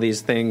carnage and all these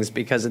things,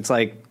 because it's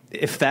like,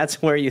 if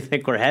that's where you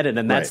think we're headed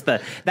and that's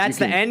the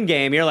end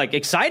game, you're like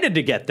excited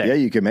to get there. Yeah,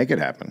 you can make it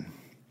happen.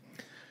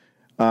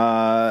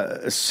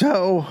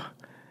 So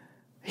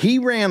he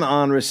ran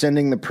on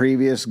rescinding the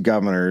previous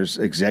governor's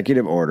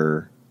executive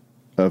order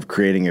of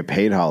creating a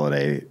paid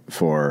holiday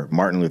for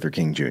Martin Luther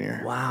King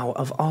Jr. Wow,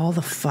 of all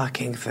the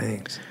fucking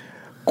things.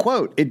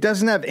 Quote, it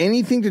doesn't have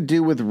anything to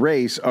do with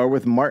race or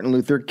with Martin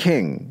Luther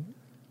King.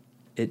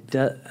 It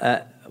does.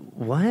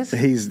 What?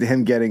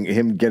 Him getting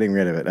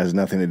rid of it has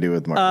nothing to do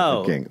with Martin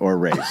Luther King or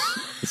race.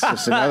 It's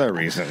just another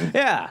reason.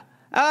 Yeah.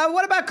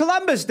 What about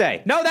Columbus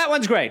Day? No, that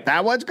one's great.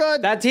 That one's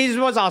good. That tease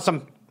was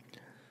awesome.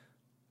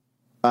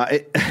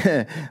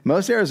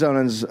 Most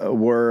Arizonans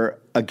were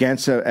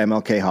against a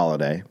MLK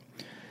holiday,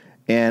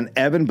 and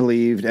Evan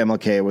believed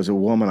MLK was a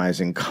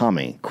womanizing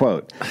commie.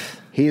 Quote,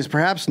 he is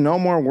perhaps no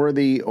more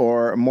worthy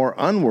or more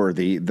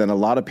unworthy than a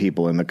lot of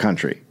people in the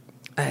country.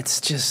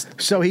 It's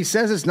just... So he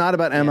says it's not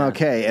about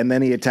MLK, and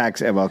then he attacks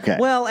MLK.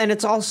 Well, and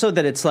it's also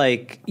that it's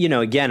like,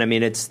 again, I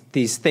mean, it's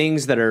these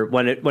things that are,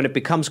 when it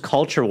becomes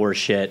culture war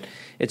shit,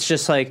 it's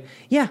just like,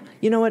 yeah,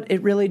 you know what?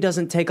 It really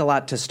doesn't take a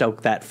lot to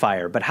stoke that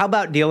fire. But how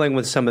about dealing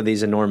with some of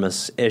these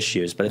enormous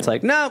issues? But it's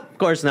like, no, of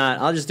course not.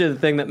 I'll just do the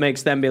thing that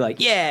makes them be like,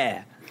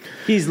 yeah.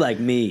 He's like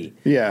me.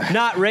 Yeah.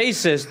 Not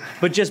racist,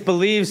 but just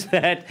believes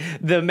that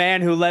the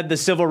man who led the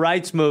civil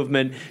rights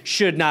movement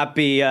should not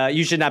be,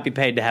 you should not be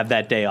paid to have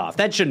that day off.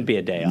 That shouldn't be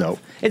a day off. Nope.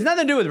 It's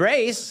nothing to do with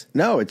race.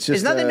 No, it's just...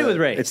 It's nothing to do with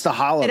race. It's the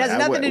holiday. It has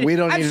nothing to do... We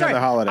don't need another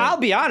holiday. I'll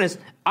be honest.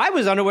 I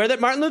was unaware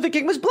that Martin Luther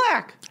King was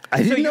black.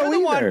 I didn't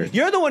know either.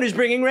 You're the one who's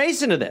bringing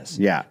race into this.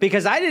 Yeah.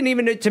 Because I didn't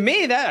even... To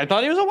me, I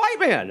thought he was a white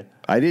man.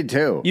 I did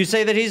too. You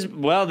say that he's...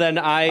 Well, then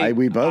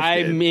we both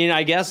I did. mean,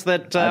 I guess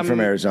that... I'm from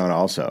Arizona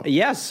also.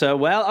 Yes.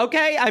 Well,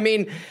 okay. I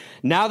mean,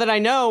 now that I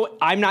know,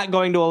 I'm not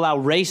going to allow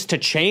race to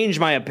change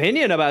my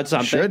opinion about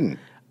something. Shouldn't.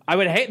 I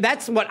would hate...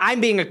 That's what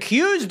I'm being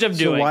accused of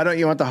doing. So why don't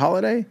you want the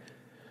holiday?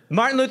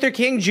 Martin Luther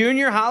King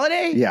Jr.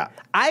 holiday? Yeah.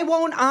 I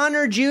won't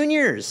honor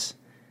juniors.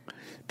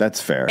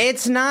 That's fair.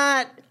 It's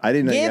not... I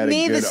didn't know you Give had a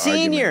me good the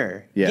senior.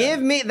 argument. Yeah.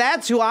 Give me...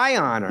 That's who I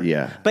honor.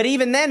 Yeah. But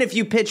even then, if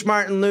you pitch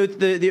Martin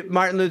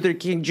Luther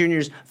King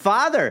Jr.'s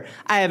father,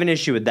 I have an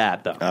issue with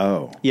that, though.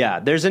 Oh. Yeah,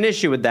 there's an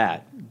issue with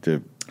that.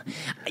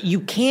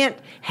 You can't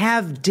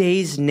have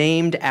days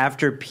named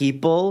after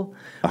people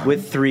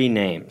with three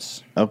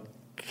names.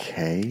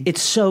 Okay.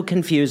 It's so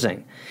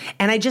confusing.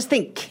 And I just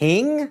think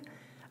king...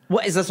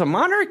 What, is this a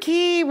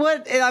monarchy?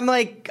 What? I'm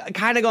like,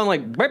 kind of going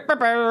like, burr, burr,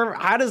 burr.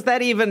 How does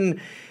that even...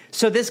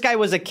 So this guy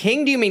was a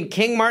king? Do you mean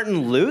King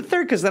Martin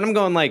Luther? Because then I'm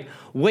going like,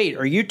 wait,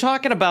 are you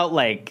talking about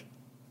like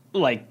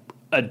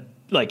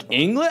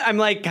England? I'm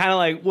like kind of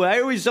like, why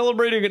are we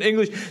celebrating in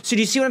English? So do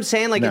you see what I'm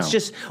saying? Like, It's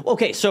just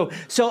okay. So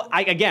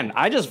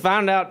I just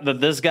found out that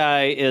this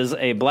guy is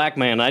a black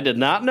man. I did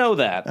not know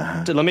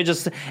that. Let me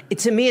just.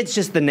 To me, it's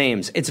just the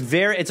names. He was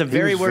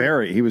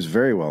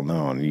very well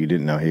known. You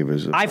didn't know he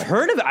was. I've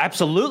heard of it.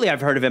 Absolutely,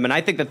 I've heard of him, and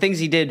I think the things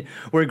he did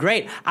were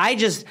great.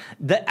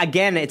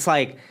 Again, it's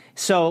like.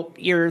 So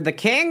you're the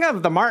king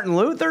of the Martin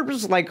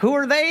Luthers? Like, who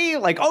are they?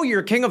 Like, oh,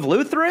 you're king of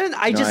Lutheran?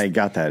 I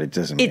got that. It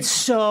doesn't. It's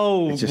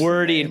so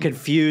wordy and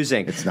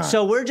confusing. It's not.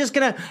 So we're just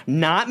gonna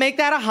not make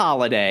that a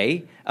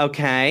holiday,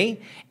 okay?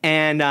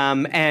 And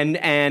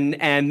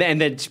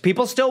that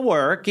people still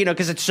work,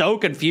 because it's so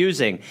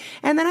confusing.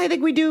 And then I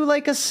think we do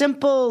like a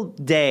simple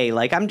day.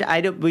 Like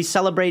we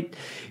celebrate,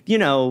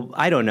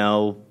 I don't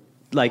know,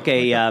 like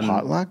a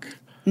potluck.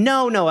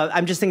 No,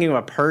 I'm just thinking of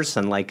a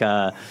person, like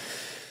a.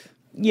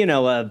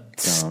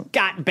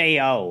 Scott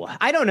Baio.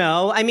 I don't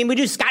know. I mean, we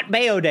do Scott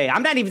Baio Day.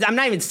 I'm not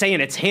even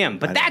saying it's him,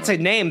 but that's a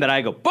name that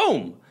I go,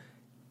 boom.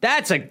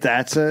 That's a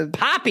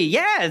Poppy.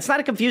 Yeah, it's not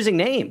a confusing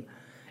name.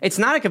 It's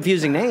not a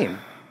confusing name.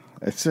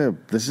 This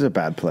is a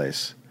bad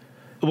place.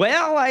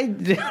 Well, I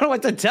don't know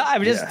what to tell.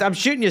 I'm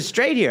shooting you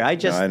straight here. I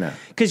know.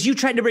 Because you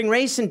tried to bring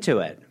race into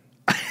it.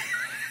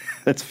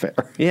 That's fair.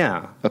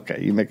 Yeah.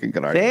 Okay, you make a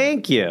good argument.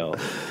 Thank you.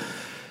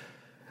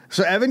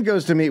 So Evan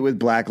goes to meet with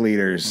black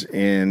leaders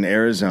in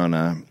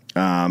Arizona.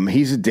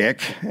 He's a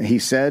dick. He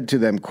said to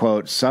them,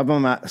 quote, some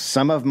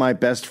of my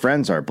best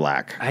friends are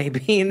black. I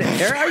mean,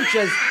 there are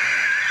just...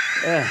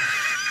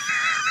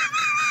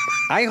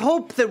 I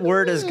hope that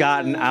word has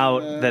gotten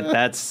out that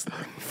that's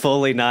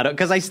fully not...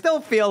 Because I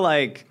still feel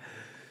like...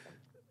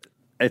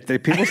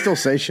 People still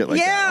say shit like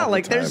that. Yeah, all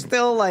like the time. there's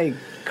still like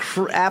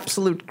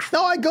absolute...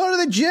 No, I go to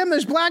the gym.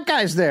 There's black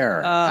guys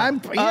there. I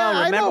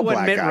know remember when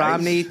black Mitt guys.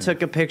 Romney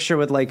took a picture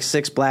with like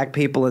 6 black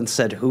people and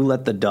said, "Who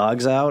let the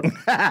dogs out?" It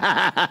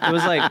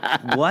was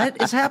like,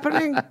 what is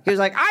happening? He was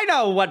like, I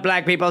know what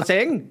black people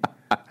sing.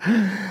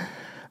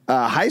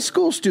 High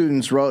school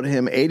students wrote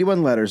him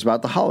 81 letters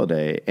about the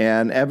holiday,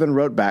 and Evan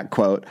wrote back,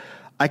 quote,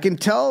 I can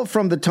tell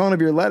from the tone of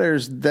your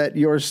letters that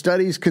your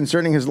studies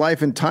concerning his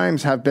life and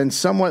times have been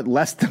somewhat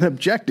less than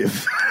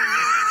objective.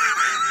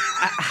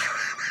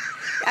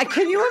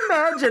 Can you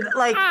imagine?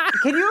 Like,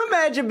 can you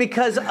imagine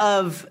because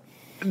of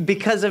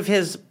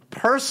his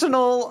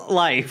personal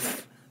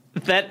life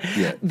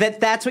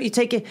that's what you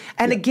take it?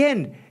 And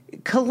again,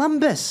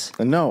 Columbus.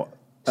 No.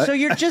 So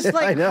you're just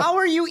like, I know. how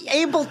are you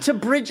able to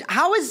bridge?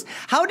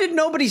 How did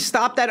nobody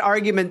stop that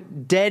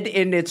argument dead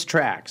in its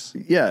tracks?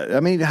 Yeah, I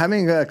mean,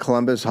 having a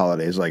Columbus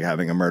holiday is like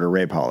having a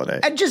murder-rape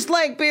holiday. And just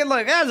like being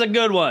like, that's a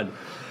good one.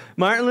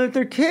 Martin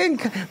Luther King.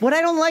 What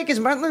I don't like is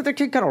Martin Luther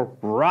King kind of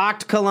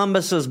rocked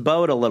Columbus's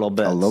boat a little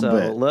bit. A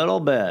little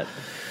bit.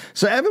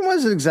 So Evan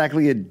wasn't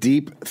exactly a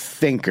deep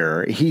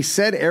thinker. He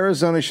said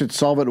Arizona should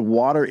solve its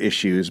water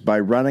issues by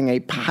running a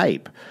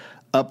pipe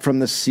up from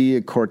the Sea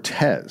of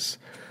Cortez,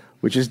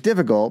 which is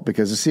difficult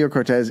because the Sea of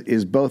Cortez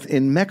is both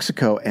in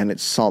Mexico and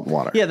it's salt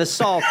water. Yeah, the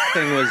salt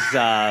thing was,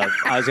 I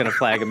was going to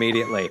flag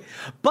immediately.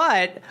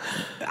 But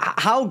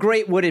how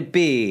great would it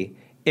be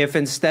if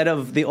instead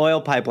of the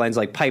oil pipelines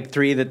like Pipe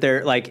 3, that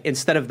they're like,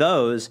 instead of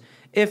those,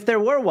 if there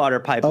were water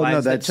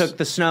pipelines that took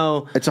the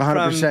snow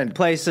from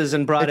places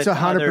and brought it to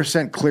other... It's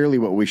 100% clearly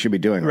what we should be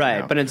doing right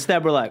now. But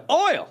instead we're like,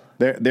 oil!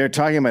 They're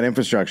talking about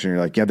infrastructure, and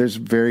you're like, yeah, there's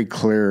very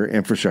clear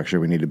infrastructure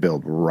we need to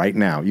build right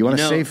now. You want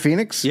to save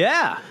Phoenix?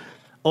 Yeah.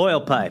 Oil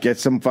pipe. Get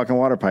some fucking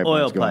water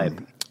pipelines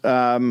going.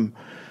 Oil pipe.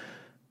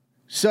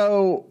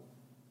 So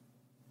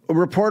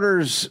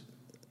reporters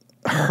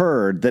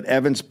heard that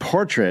Evan's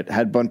portrait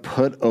had been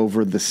put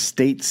over the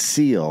state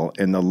seal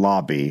in the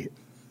lobby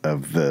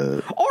of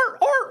the...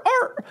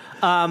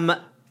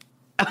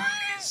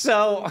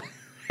 So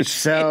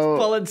it's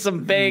pulling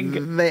some big...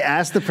 They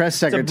asked the press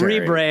secretary...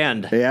 It's a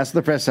rebrand. They asked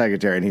the press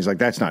secretary, and he's like,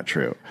 that's not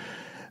true.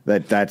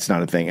 That's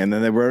not a thing. And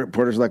then the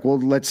reporters were like, well,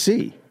 let's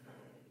see.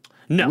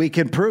 No. We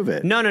can prove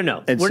it. No.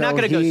 And we're not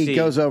going to go see. He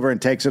goes over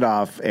and takes it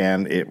off,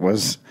 and it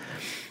was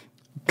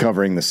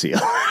covering the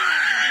seal.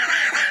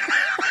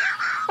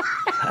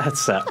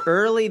 That's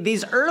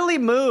these early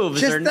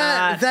moves just are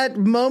not... that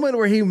moment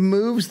where he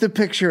moves the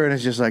picture, and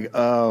it's just like,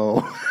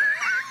 oh.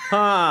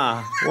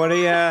 Huh. What do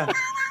you...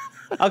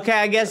 Okay,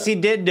 I guess he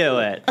did do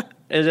it.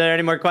 Is there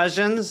any more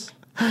questions?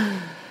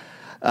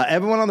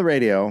 Evan went on the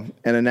radio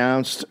and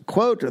announced,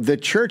 quote, the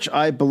church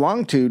I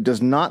belong to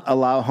does not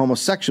allow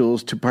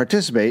homosexuals to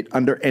participate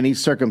under any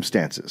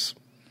circumstances.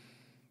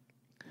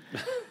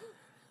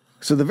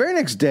 So the very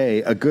next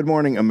day, a Good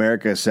Morning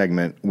America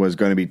segment was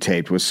going to be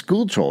taped with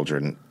school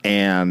children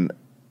and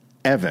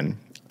Evan,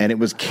 and it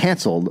was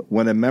canceled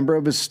when a member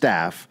of his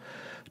staff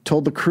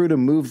told the crew to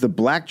move the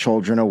black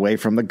children away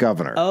from the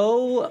governor.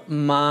 Oh,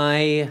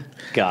 my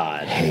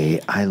God.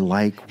 Hey,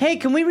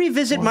 can we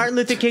revisit Martin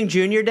Luther King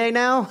Jr. Day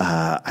now?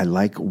 I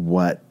like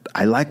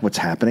what's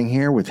happening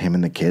here with him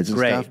and the kids and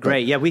stuff.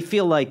 Great. Yeah, we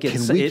feel like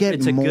it's Can we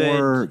get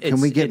more?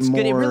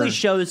 It really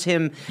shows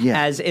him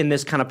as in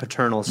this kind of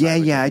paternal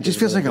side. Yeah. It just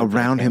feels like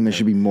around him there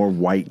should be more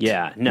white.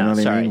 Yeah, no,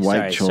 you know what I mean?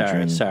 White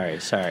children. Sorry.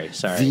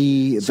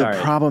 The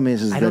problem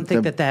is I don't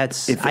think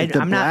that's.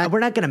 We're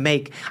not going to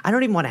make. I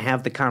don't even want to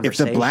have the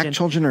conversation. If the black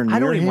children are near I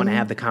don't even him, want to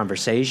have the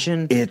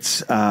conversation.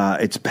 It's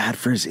bad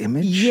for his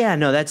image. Yeah,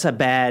 no, that's a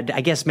bad.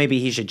 I guess maybe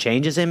he should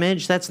change his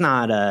image. That's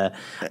not a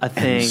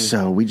thing. And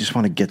so we just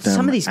want to get them.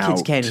 Some of these out.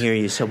 Kids can't hear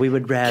you, so we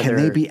would rather. Can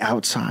they be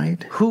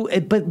outside?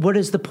 But what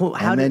is the point?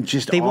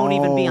 They won't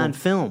even be on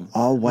film.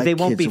 All white They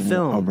won't be kids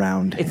filmed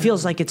around him. It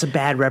feels like it's a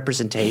bad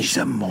representation. He's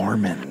a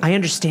Mormon. I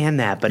understand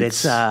that, but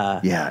it's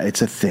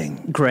it's a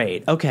thing.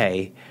 Great.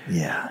 Okay.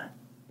 Yeah.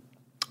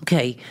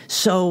 Okay.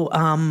 So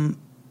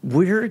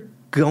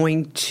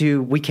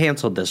we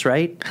canceled this,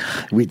 right?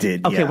 We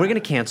did. Okay, yeah. we're going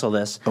to cancel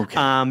this.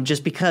 Okay.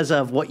 Just because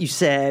of what you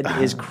said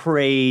is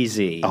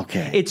crazy.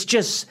 Okay. It's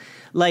just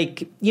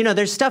like,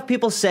 there's stuff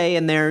people say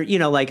and they're,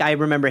 like I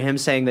remember him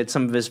saying that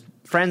some of his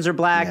friends are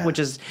black, Yeah. which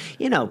is,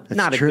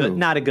 not true.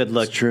 not a good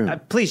look. It's true.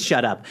 Please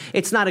shut up.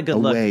 It's not a good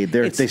look. Away.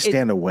 They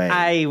stand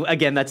away.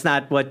 Again, that's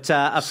not what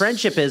a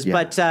friendship is.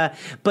 Yeah.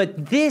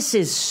 But this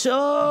is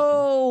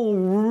so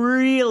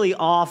really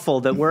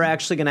awful that we're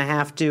actually going to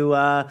have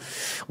to.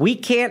 We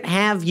can't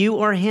have you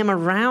or him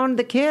around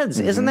the kids.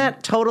 Mm-hmm. Isn't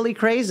that totally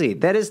crazy?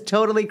 That is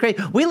totally crazy.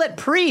 We let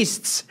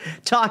priests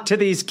talk to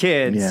these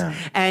kids, Yeah.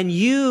 and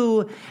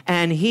you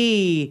and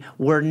he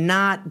were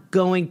not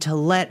going to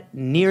let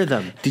near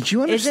them. Did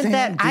you understand? Isn't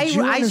that? Did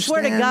you I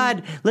swear to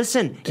understand- God.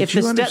 Listen, Did if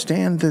you the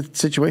understand the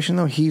situation,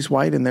 though? He's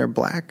white and they're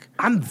black.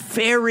 I'm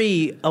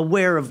very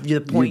aware of the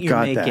point You you're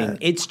got making. that.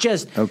 It's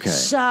just Okay.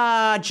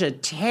 such a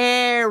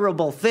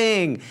terrible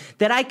thing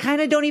that I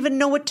kind of don't even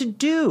know what to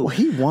do. Well,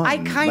 he won. I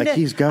kind of, Like,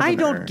 he's governor. I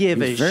don't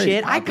give He's a very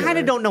shit. I popular. kind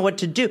of don't know what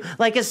to do.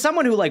 Like, as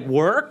someone who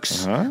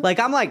works,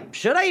 I'm like,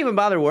 should I even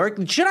bother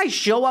working? Should I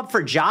show up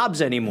for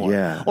jobs anymore?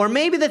 Yeah. Or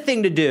maybe the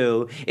thing to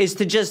do is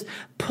to just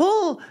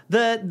pull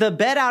the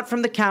bed out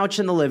from the couch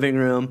in the living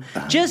room,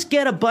 just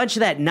get a bunch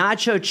of that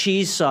nacho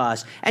cheese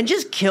sauce, and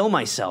just kill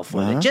myself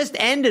with it. Just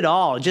end it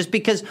all. Just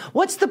because,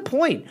 what's the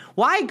point?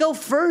 Why go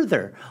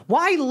further?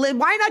 Why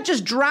not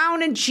just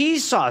drown in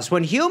cheese sauce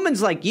when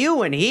humans like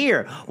you and he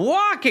are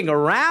walking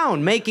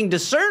around making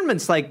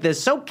discernments like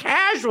this so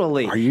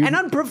casually and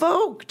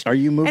unprovoked? Are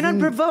you moving? And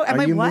unprovoked?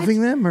 Are you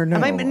moving them or no?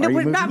 Am I, Are no, you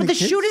we're moving not. the The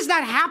kids? shoot is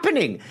not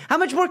happening. How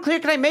much more clear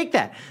can I make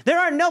that? There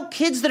are no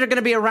kids that are going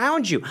to be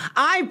around you.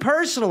 I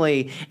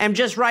personally am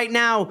just right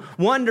now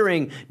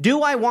wondering,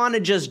 do I want to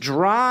just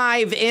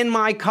drive in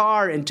my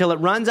car until it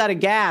runs out of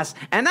gas,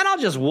 and then I'll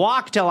just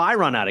walk till I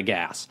run out of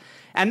gas?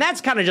 And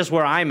that's kind of just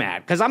where I'm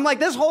at. Because I'm like,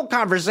 this whole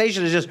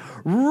conversation has just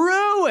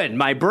ruined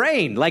my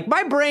brain. Like,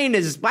 my brain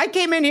is, I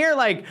came in here,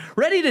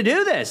 ready to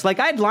do this. Like,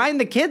 I'd line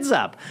the kids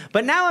up.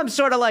 But now I'm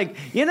sort of like,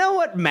 you know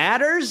what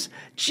matters?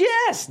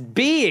 Just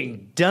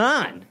being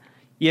done.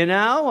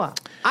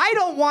 I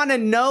don't want to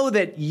know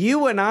that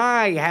you and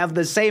I have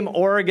the same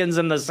organs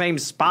in the same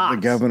spots.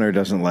 The governor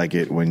doesn't like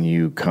it when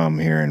you come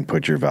here and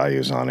put your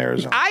values on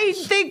Arizona. I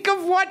think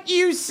of what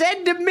you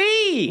said to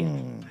me.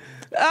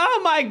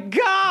 Oh, my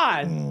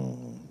God.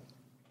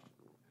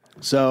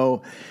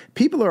 So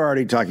people are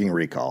already talking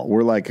recall.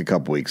 We're like a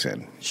couple weeks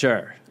in.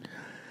 Sure.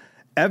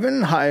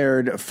 Evan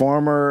hired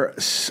former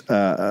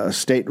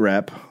state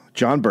rep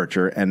John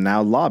Bircher and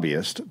now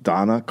lobbyist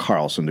Donna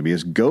Carlson to be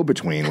his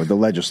go-between with the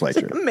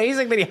legislature. It's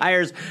amazing that he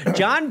hires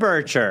John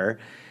Bircher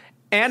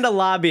and a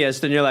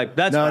lobbyist, and you're like,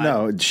 that's fine.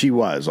 No, she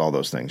was all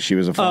those things. She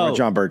was a former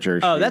John Bircher.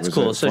 Oh, She that's was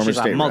cool. So former she's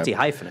a state rep.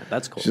 multi-hyphenate.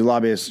 That's cool. She's a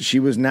lobbyist. She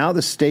was now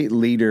the state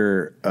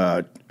leader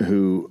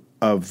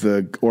of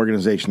the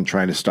organization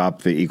trying to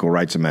stop the Equal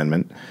Rights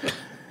Amendment.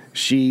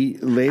 She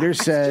later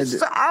said...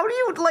 How do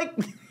you,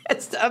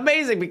 it's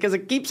amazing because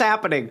it keeps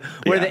happening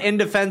where the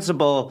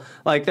indefensible,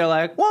 they're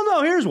like, well,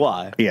 no, here's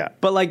why. Yeah.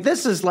 But,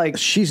 this is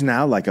She's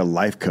now like a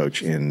life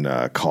coach in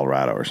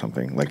Colorado or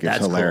something. It's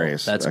That's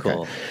hilarious. Cool. That's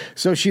cool.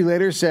 So she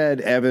later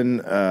said Evan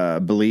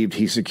believed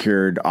he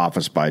secured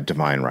office by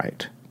divine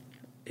right.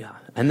 Yeah.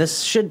 And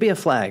this should be a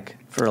flag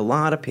for a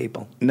lot of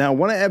people. Now,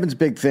 one of Evan's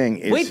big thing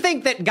is... We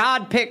think that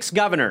God picks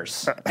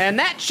governors, and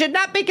that should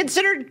not be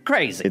considered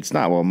crazy. It's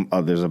not.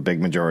 Well, there's a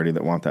big majority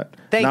that want that.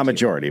 Thank not you.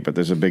 Majority, but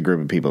there's a big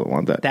group of people that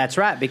want that. That's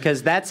right,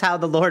 because that's how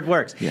the Lord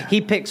works. Yeah.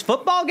 He picks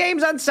football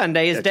games on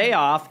Sunday, his day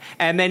off,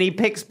 and then he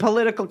picks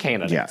political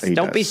candidates. Yeah, he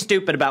Don't be does.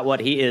 stupid about what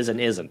he is and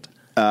isn't.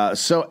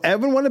 So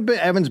one of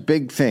Evan's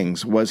big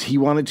things was he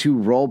wanted to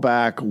roll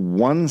back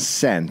 1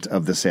 cent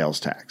of the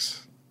sales tax,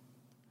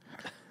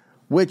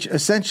 which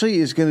essentially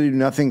is going to do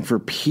nothing for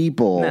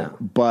people,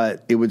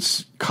 but it would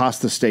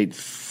cost the state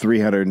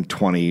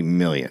 $320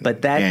 million.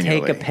 But that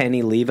annually. take a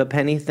penny, leave a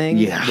penny thing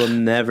will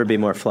never be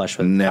more flush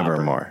with Never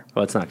copper. more.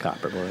 Well, it's not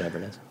copper, but whatever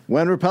it is.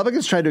 When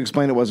Republicans tried to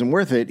explain it wasn't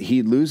worth it,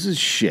 he'd lose his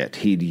shit.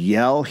 He'd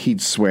yell,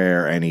 he'd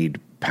swear, and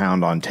he'd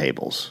pound on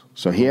tables.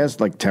 So he has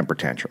temper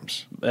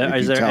tantrums.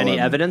 Is there any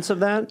evidence of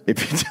that?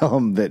 If you tell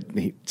him that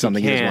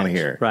something he doesn't want to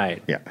hear.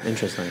 Right. Yeah.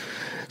 Interesting.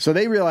 So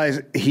they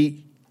realized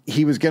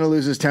he was going to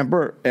lose his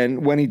temper,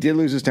 and when he did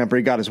lose his temper,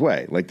 he got his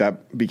way.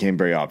 That became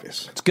very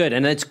obvious. It's good,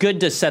 and it's good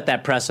to set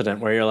that precedent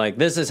where you're like,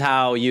 this is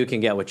how you can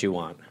get what you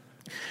want.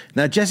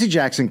 Now, Jesse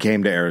Jackson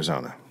came to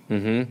Arizona.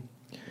 Mm-hmm.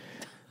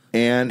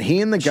 And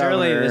he and the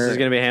governor... Surely this is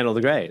going to be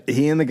handled great.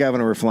 He and the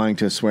governor were flying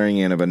to a swearing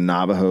in of a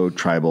Navajo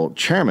tribal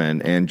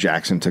chairman, and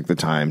Jackson took the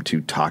time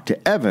to talk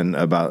to Evan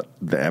about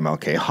the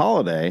MLK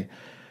holiday.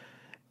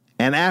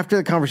 And after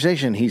the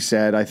conversation, he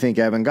said, I think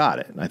Evan got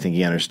it. I think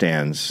he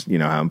understands,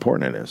 how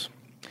important it is.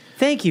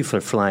 Thank you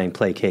for flying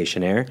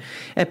Placation Air.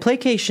 At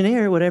Placation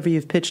Air, whatever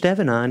you've pitched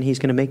Evan on, he's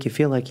going to make you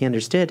feel like he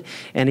understood,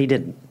 and he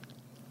didn't.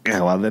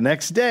 Yeah, well, the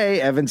next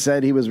day, Evan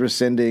said he was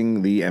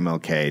rescinding the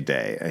MLK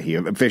Day. He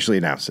officially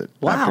announced it.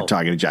 Wow. After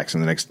talking to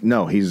Jackson the next...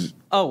 No, he's...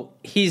 Oh,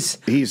 he's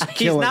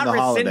killing not the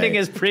holiday. rescinding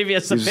his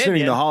previous He's opinion.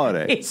 rescinding the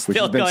holiday, He's which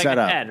still has been going set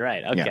up. ahead.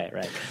 Right. Okay.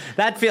 Yeah.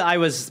 Right. I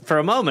was for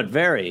a moment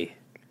very.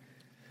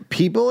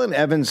 People in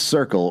Evan's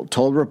circle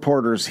told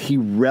reporters he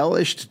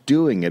relished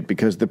doing it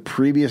because the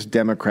previous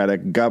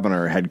Democratic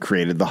governor had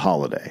created the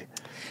holiday.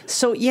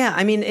 So yeah,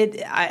 I mean,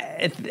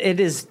 it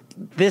is.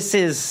 This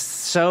is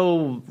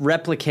so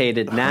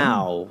replicated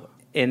now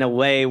in a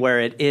way where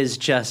it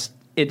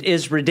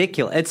is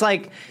ridiculous. It's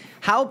like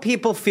how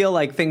people feel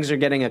like things are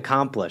getting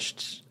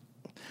accomplished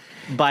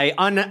by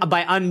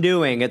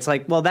undoing. It's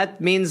like, well,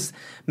 that means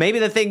maybe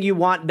the thing you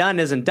want done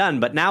isn't done,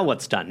 but now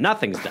what's done?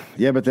 Nothing's done.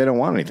 Yeah, but they don't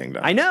want anything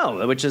done. I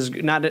know, which is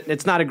not.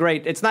 It's not a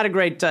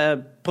great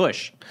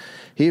push.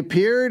 He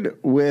appeared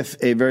with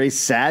a very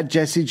sad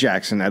Jesse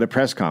Jackson at a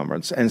press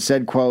conference and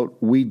said, quote,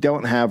 "We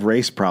don't have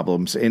race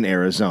problems in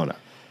Arizona."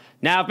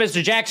 Now, if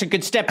Mr. Jackson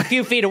could step a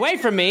few feet away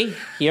from me,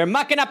 you're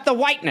mucking up the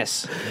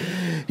whiteness.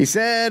 He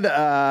said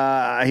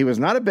he was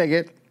not a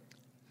bigot.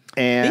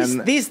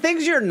 And these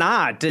things you're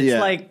not. It's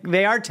like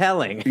they are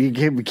telling.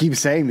 You keep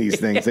saying these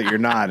things that you're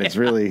not. It's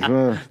really...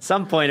 At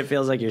some point, it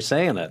feels like you're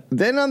saying it.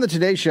 Then on the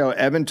Today Show,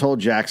 Evan told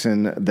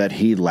Jackson that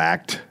he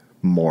lacked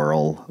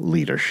moral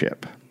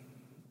leadership.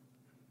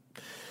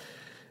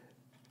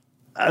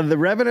 The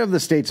revenue of the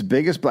state's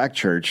biggest black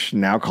church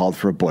now called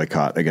for a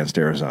boycott against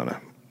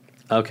Arizona.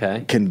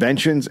 Okay.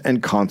 Conventions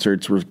and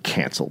concerts were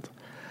canceled.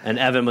 And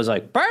Evan was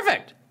like,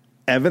 perfect.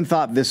 Evan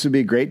thought this would be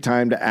a great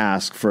time to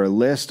ask for a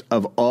list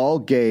of all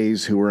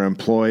gays who were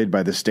employed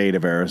by the state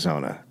of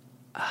Arizona.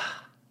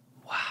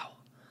 Wow.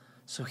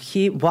 So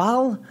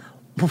the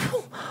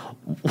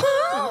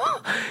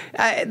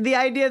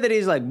idea that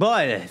he's like,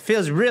 boy, it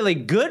feels really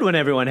good when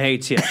everyone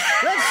hates you.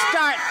 Let's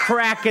start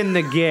cracking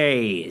the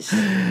gays.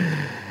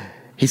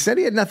 He said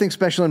he had nothing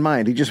special in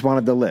mind. He just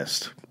wanted the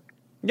list.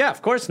 Yeah,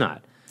 of course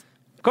not.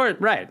 Of course,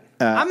 right.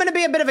 I'm going to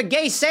be a bit of a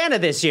gay Santa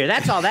this year.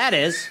 That's all that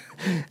is.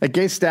 A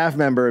gay staff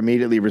member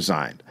immediately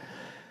resigned.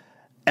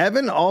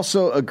 Evan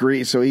also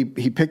agreed. So he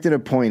picked an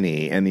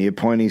appointee, and the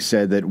appointee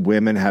said that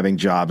women having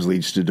jobs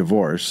leads to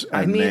divorce.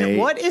 And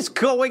what is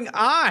going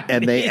on?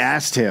 And they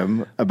asked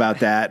him about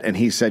that, and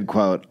he said,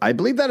 quote, "I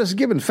believe that is a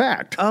given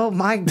fact." Oh,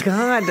 my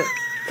God.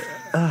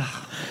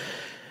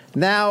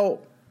 Now,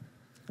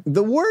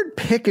 the word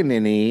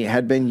pickaninny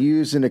had been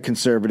used in a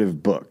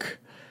conservative book,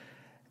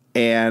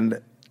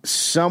 and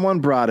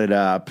someone brought it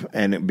up,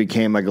 and it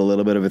became like a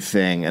little bit of a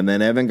thing, and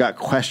then Evan got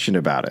questioned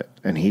about it,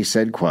 and he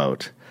said,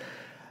 quote,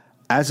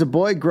 "As a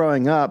boy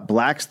growing up,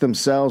 blacks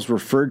themselves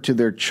referred to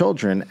their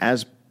children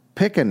as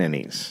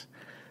pickaninnies.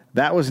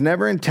 That was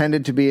never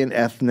intended to be an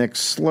ethnic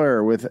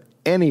slur with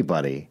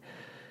anybody."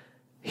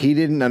 He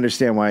didn't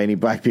understand why any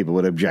black people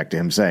would object to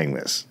him saying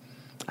this.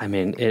 I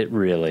mean,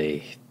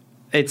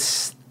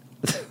 it's...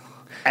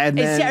 And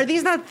then, are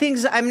these not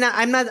things?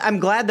 I'm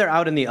glad they're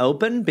out in the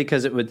open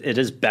because it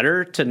is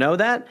better to know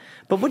that.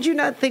 But would you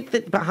not think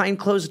that behind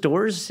closed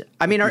doors?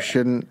 I mean,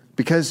 shouldn't,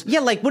 because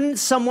wouldn't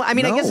someone? I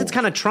mean, I guess it's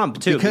kind of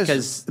Trump too,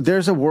 because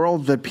there's a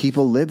world that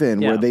people live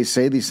in where they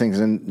say these things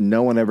and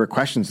no one ever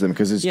questions them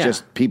because it's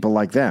just people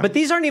like them. But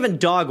these aren't even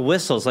dog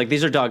whistles; like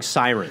these are dog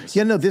sirens.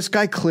 Yeah, no, this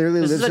guy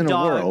clearly lives in a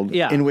world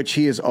in which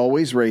he is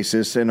always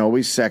racist and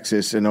always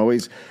sexist and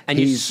always. And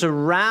you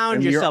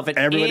surround yourself and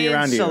everybody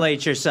around you.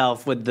 Insulate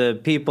yourself with the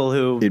people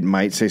who. It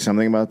might say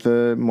something about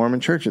the Mormon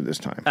Church at this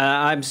time.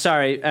 I'm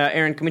sorry,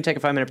 Aaron. Can we take a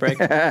 5-minute break?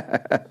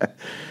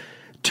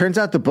 Turns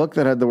out the book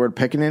that had the word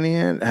pickaninny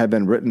in it had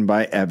been written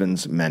by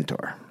Evan's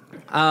mentor.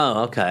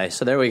 Oh, okay.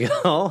 So there we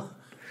go.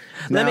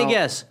 Let me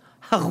guess.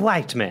 A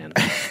white man.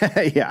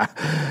 Yeah.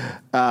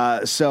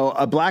 So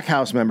a black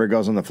house member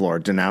goes on the floor,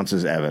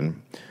 denounces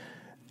Evan.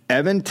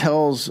 Evan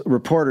tells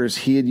reporters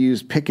he had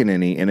used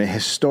pickaninny in a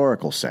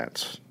historical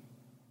sense.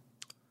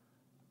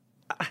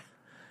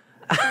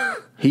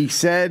 He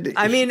said...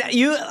 I mean,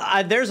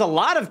 there's a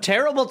lot of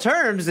terrible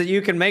terms that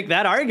you can make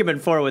that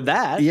argument for with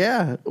that.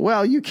 Yeah.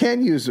 Well, you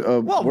can use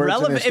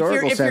words in a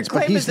historical sense,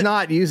 but he's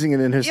not using it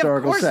in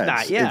historical sense. Of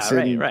course not.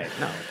 Yeah, right.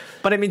 No.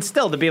 But I mean,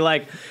 still, to be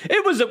like,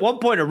 it was at one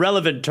point a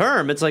relevant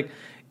term. It's like,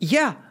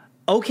 yeah,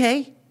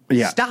 okay,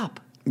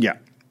 stop. Yeah.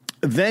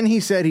 Then he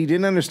said he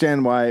didn't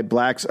understand why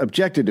blacks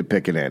objected to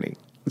pickaninny.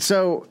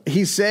 So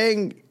he's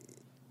saying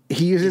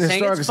he used it in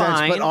historical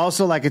sense, but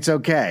also like it's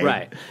okay.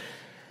 Right.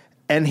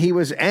 And he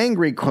was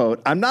angry,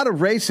 quote, "I'm not a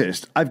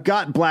racist. I've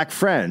got black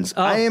friends.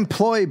 I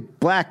employ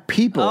black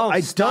people.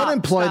 I don't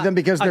employ them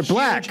because they're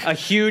black." A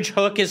huge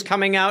hook is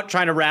coming out,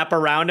 trying to wrap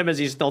around him as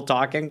he's still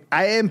talking.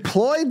 "I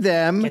employed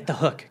them Get the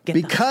hook.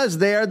 because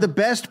they are the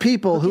best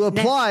people who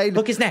applied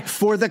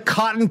for the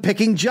cotton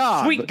picking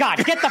job." Sweet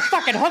God, get the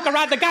fucking hook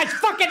around the guy's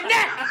fucking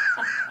neck!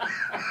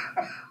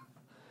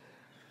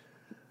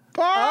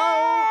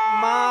 Oh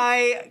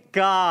my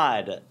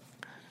God.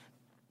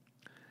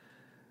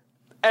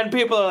 And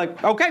people are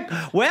like, okay,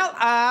 well,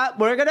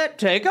 we're going to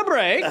take a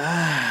break.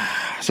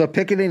 So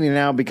pickaninny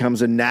now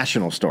becomes a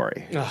national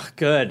story. Oh,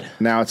 good.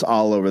 Now it's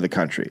all over the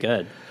country.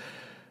 Good.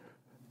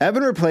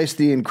 Evan replaced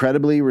the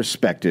incredibly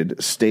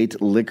respected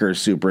state liquor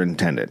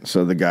superintendent.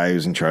 So the guy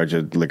who's in charge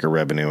of liquor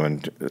revenue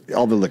and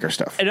all the liquor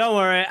stuff. And don't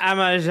worry, I'm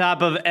on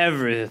top of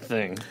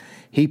everything.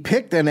 He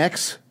picked an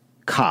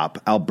ex-cop,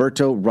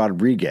 Alberto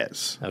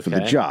Rodriguez, for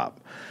the job.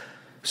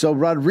 So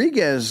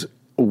Rodriguez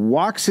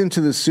walks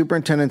into the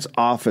superintendent's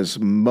office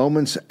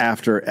moments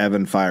after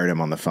Evan fired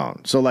him on the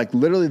phone. So, like,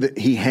 literally,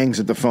 he hangs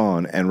at the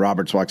phone, and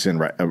Roberts walks in.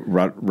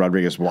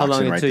 Rodriguez walks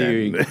in right until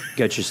then. you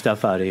get your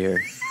stuff out of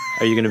here?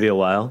 Are you going to be a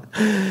while?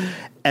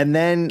 And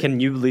then Can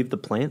you leave the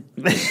plant?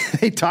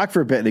 they talk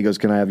for a bit, and he goes,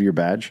 "Can I have your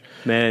badge?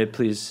 May I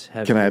please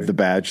have? Can I have the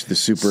badge? The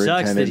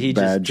superintendent Sucks that he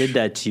badge." just did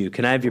that to you.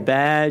 Can I have your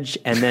badge?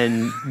 And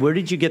then where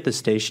did you get the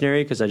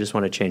stationery? Because I just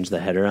want to change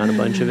the header on a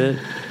bunch of it.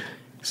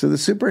 So the Who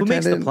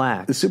superintendent, makes the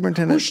plaques? the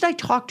superintendent. Who should I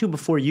talk to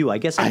before you? I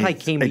guess I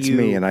came to it's you.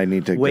 me, and I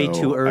need to way go.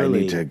 too early.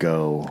 I need to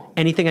go.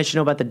 Anything I should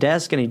know about the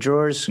desk? Any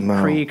drawers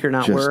No, creak or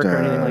not just, work or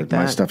anything like that?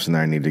 My stuff's in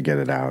there. I need to get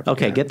it out.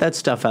 Okay, Yeah. get that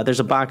stuff out. There's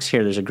a box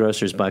here. There's a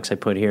grocer's box I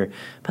put here.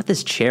 About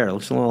this chair, it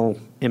looks a little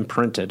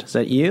imprinted. Is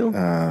that you?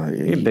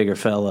 You're a bigger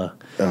fella.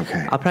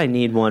 Okay. I'll probably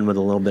need one with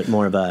a little bit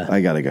more of a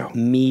I gotta go.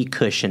 me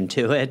cushion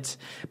to it.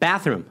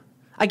 Bathroom.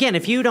 Again,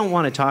 if you don't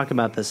want to talk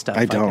about this stuff,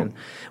 I don't.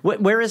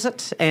 Where is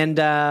it? And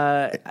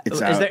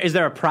It's out. is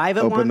there a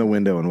private Open one? the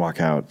window and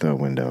walk out the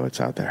window. It's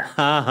out there.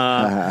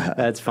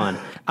 That's fun.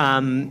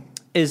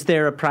 Is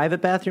there a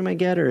private bathroom I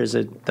get, or is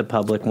it the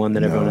public one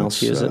that everyone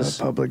else uses?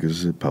 Public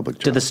is a public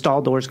job. Do the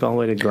stall doors go all the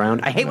way to the ground?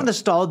 I hate when the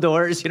stall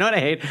doors, you know what I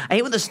hate? I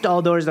hate when the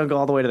stall doors don't go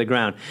all the way to the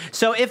ground.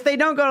 So if they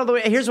don't go all the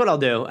way, here's what I'll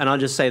do, and I'll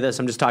just say this.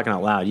 I'm just talking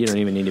out loud. You don't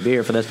even need to be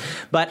here for this.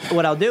 But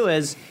what I'll do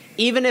is,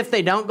 even if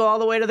they don't go all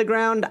the way to the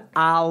ground,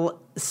 I'll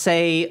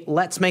say,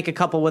 let's make a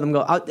couple with them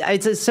go.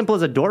 It's as simple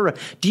as a door.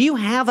 Do you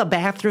have a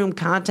bathroom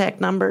contact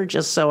number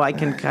just so I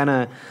can kind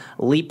of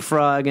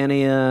leapfrog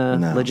any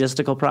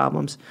logistical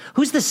problems?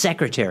 Who's the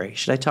secretary?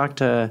 Should I talk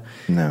to?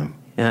 No.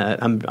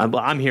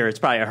 I'm here. It's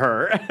probably a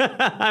her.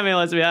 I mean,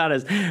 let's be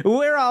honest.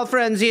 We're all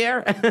friends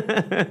here.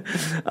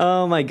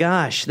 Oh my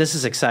gosh, this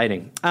is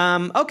exciting.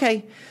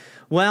 Okay,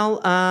 well,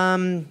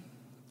 can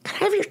I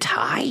have your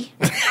tie?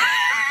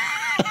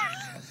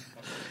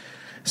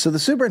 So the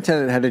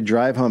superintendent had to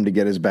drive home to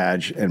get his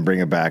badge and bring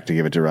it back to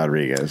give it to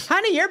Rodriguez.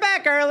 Honey, you're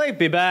back early.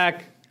 Be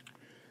back.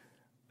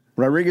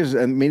 Rodriguez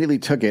immediately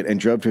took it and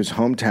drove to his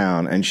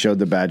hometown and showed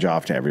the badge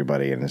off to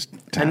everybody in his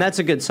town. And that's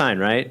a good sign,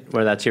 right?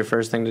 Where that's your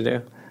first thing to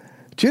do.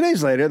 2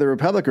 days later, the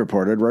Republic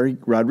reported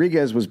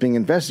Rodriguez was being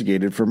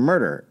investigated for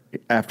murder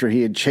after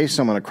he had chased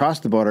someone across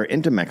the border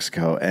into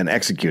Mexico and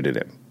executed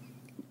him.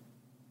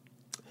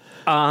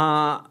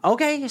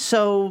 Okay,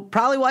 so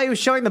probably why he was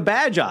showing the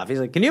badge off. He's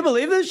like, can you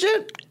believe this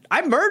shit?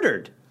 I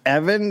murdered.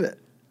 Evan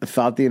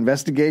thought the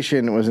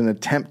investigation was an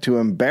attempt to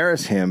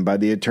embarrass him by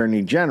the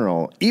attorney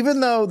general, even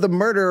though the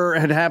murder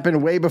had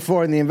happened way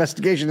before and the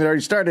investigation had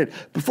already started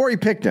before he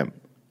picked him.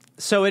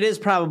 So it is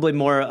probably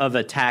more of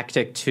a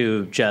tactic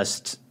to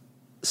just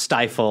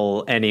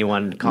stifle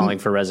anyone calling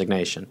for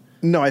resignation.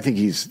 No, I think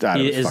he's out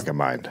of his fucking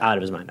mind. Out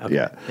of his mind. Okay.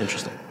 Yeah.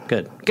 Interesting.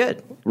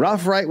 Good.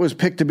 Ralph Wright was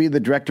picked to be the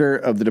director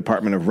of the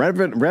Department of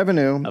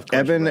Revenue. Of course,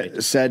 Evan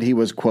right. said he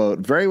was, quote,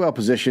 very well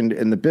positioned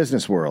in the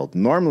business world.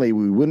 Normally,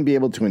 we wouldn't be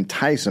able to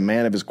entice a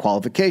man of his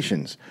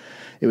qualifications.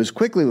 It was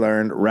quickly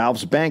learned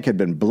Ralph's bank had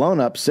been blown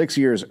up 6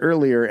 years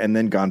earlier and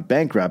then gone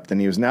bankrupt, and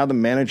he was now the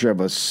manager of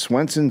a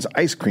Swenson's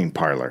ice cream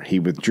parlor. He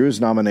withdrew his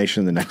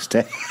nomination the next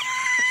day.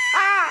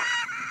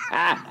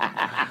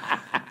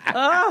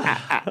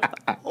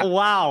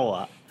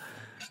 Wow.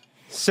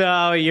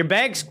 So your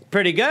bank's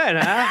pretty good,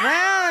 huh?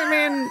 Well, I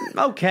mean,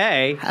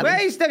 okay.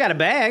 Well, you still got a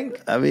bank.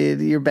 I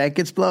mean, your bank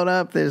gets blown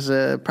up. There's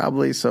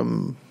probably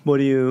some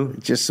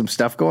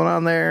stuff going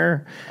on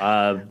there.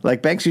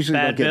 Like banks usually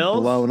don't get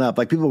blown up.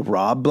 Like people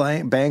rob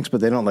banks, but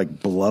they don't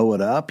like blow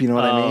it up. You know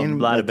what I mean?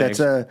 A lot of banks.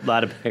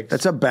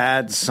 That's a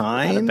bad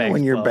sign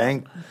when your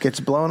bank gets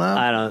blown up.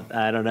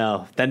 I don't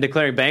know. Then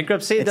declaring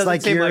bankruptcy, it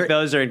doesn't seem like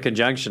those are in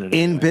conjunction.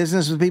 In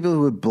business with people who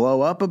would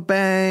blow up a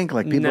bank,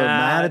 like people are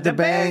mad at the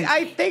bank.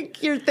 I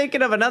think you're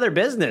thinking of another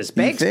business.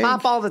 Banks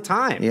pop all the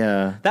time.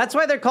 Yeah. That's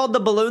why they're called the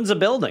balloons of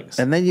buildings.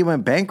 And then you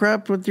went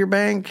bankrupt with your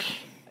bank?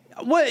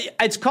 Well,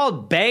 it's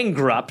called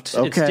bankrupt.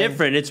 Okay. It's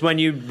different. It's when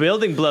your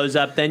building blows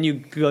up, then you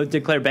go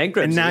declare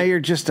bankruptcy. And now you're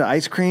just an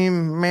ice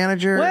cream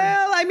manager?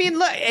 Well, I mean,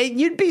 look,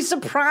 you'd be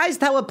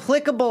surprised how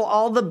applicable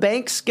all the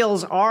bank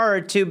skills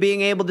are to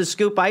being able to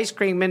scoop ice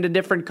cream into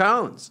different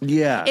cones.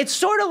 Yeah. It's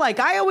sort of like,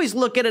 I always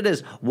look at it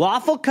as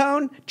waffle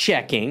cone,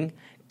 checking,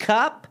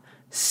 cup,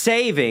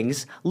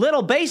 savings,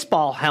 little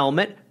baseball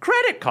helmet,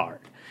 credit card.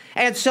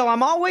 And so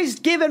I'm always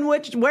given where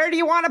do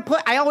you want to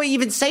put? I always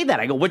even say that.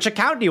 I go, which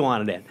account do you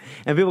want it in?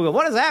 And people go,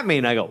 what does that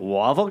mean? I go,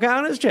 waffle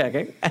account is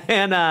checking.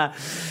 And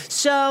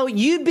so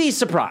you'd be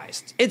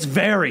surprised. It's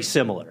very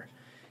similar.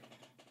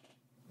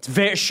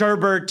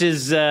 Sherbert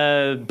is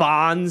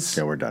bonds.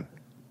 Yeah, we're done.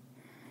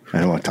 I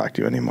don't want to talk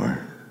to you anymore.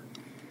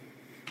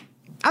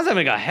 I was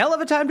having a hell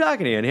of a time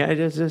talking to you. And yeah,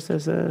 it's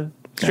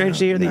strange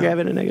to hear that you're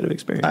having a negative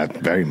experience.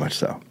 Very much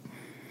so.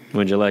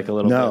 Would you like a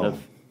little bit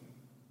of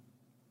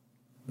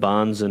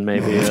bonds and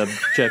maybe a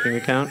checking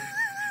account?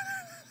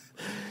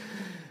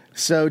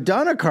 So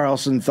Donna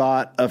Carlson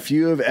thought a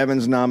few of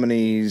Evan's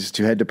nominees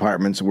to head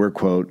departments were,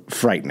 quote,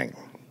 frightening.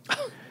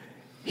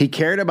 He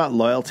cared about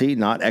loyalty,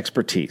 not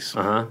expertise.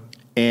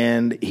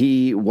 And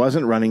he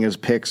wasn't running his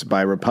picks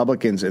by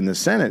Republicans in the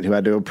Senate who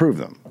had to approve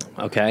them.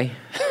 Okay.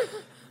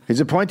 His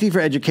appointee for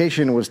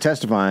education was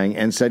testifying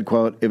and said,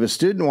 quote, if a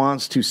student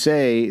wants to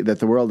say that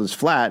the world is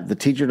flat, the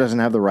teacher doesn't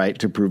have the right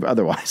to prove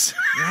otherwise.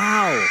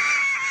 Wow.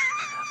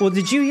 Well,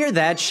 did you hear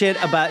that shit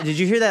about? Did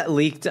you hear that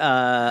leaked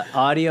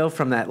audio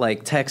from that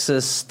like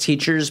Texas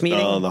teachers meeting?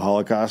 Oh, the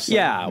Holocaust?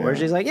 Yeah, where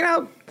she's like,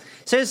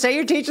 so say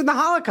you're teaching the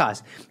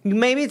Holocaust.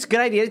 Maybe it's a good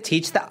idea to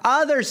teach the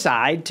other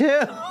side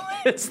too.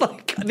 It's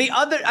like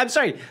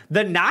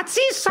the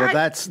Nazi side.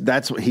 Well,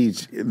 that's what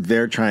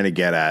they're trying to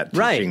get at,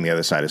 teaching the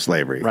other side of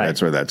slavery. Right.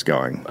 That's where that's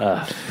going.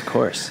 Of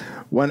course.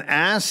 When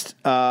asked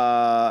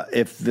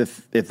if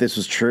this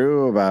was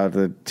true about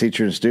the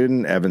teacher and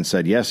student, Evan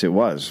said yes, it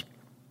was.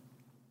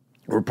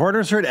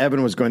 Reporters heard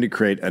Evan was going to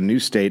create a new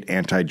state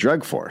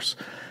anti-drug force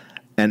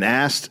and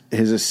asked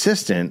his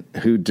assistant,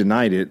 who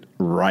denied it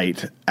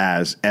right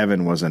as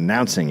Evan was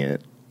announcing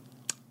it.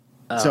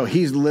 So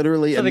he's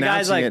literally announcing it. So the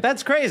guy's like,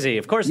 that's crazy.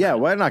 Of course not. not.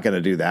 We're not going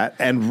to do that.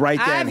 And right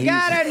then I've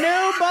got a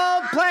new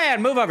bold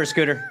plan. Move over,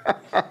 Scooter.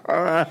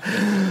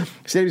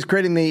 He said he was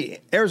creating the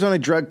Arizona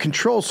Drug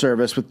Control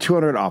Service with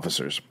 200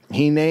 officers.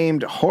 He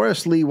named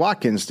Horace Lee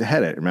Watkins to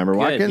head it. Remember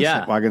Watkins?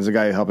 Yeah. Watkins, the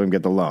guy who helped him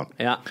get the loan.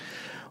 Yeah.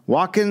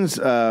 Watkins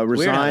resigned.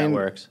 Weird how that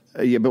works.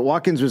 Yeah, but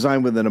Watkins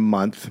resigned within a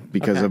month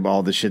because of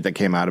all the shit that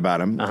came out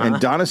about him. And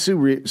Donna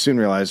soon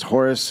realized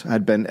Horace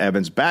had been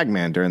Evan's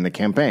bagman during the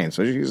campaign.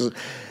 So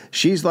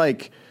she's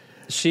like,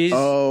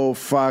 oh,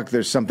 fuck,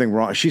 there's something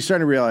wrong. She's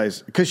starting to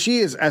realize, because she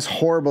is as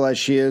horrible as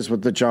she is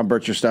with the John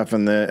Bircher stuff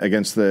and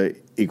against the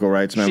equal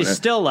rights movement. She's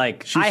still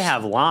like, I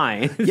have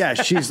lines. Yeah,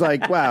 she's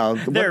like, well,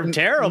 they're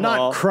terrible.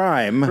 Not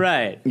crime.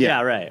 Right.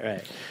 Yeah,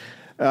 right.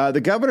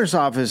 The governor's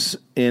office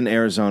in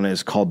Arizona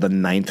is called the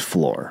 9th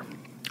floor.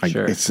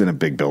 Sure. It's in a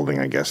big building,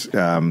 I guess.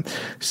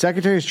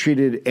 Secretaries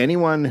treated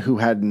anyone who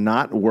had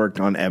not worked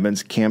on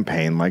Evan's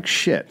campaign like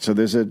shit. So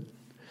there's a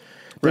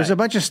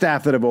bunch of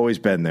staff that have always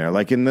been there,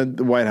 like in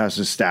the White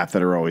House's staff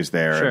that are always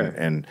there. Sure.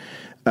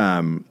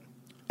 And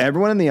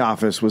everyone in the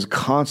office was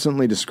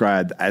constantly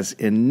described as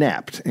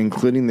inept,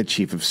 including the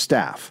chief of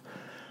staff.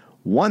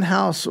 One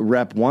House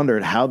rep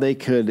wondered how they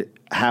could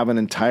have an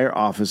entire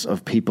office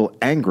of people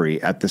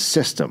angry at the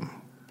system.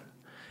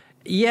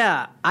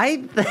 Yeah,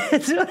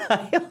 that's what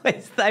I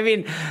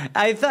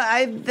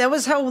thought that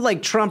was how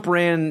like Trump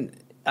ran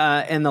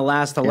in the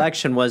last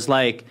election was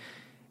like,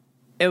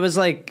 it was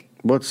like,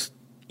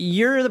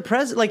 you're the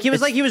president.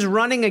 Like he was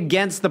running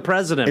against the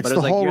president. It's but it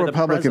was the whole you're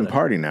Republican the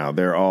Party now.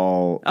 They're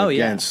all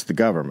against the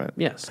government.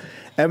 Yes.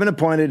 Evan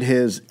appointed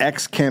his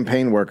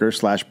ex-campaign worker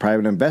 /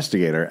 private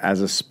investigator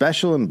as a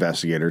special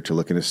investigator to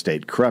look into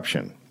state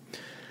corruption.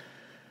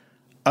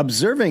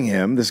 Observing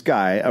him, this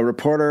guy, a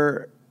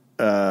reporter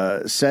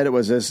said it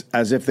was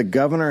as if the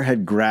governor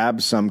had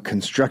grabbed some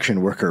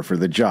construction worker for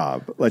the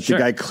job. Like the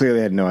guy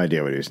clearly had no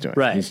idea what he was doing.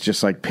 Right. He's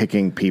just like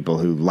picking people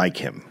who like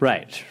him.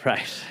 Right.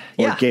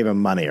 Or gave him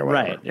money or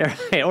whatever.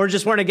 Right. Or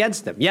just weren't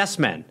against him. Yes,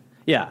 men.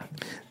 Yeah.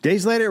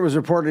 Days later, it was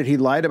reported he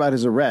lied about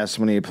his arrest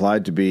when he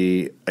applied to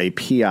be a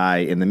PI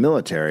in the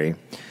military.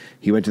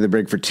 He went to the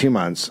brig for 2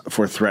 months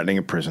for threatening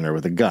a prisoner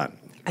with a gun.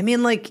 I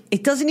mean, like,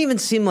 it doesn't even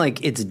seem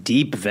like it's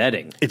deep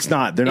vetting. It's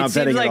not. They're not vetting at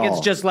all. It seems like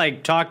it's just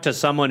like talk to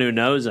someone who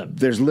knows him.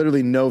 There's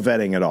literally no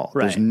vetting at all.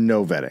 Right. There's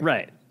no vetting.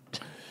 Right.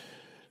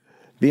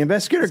 The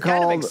investigator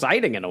kind of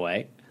exciting in a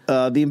way.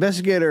 The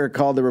investigator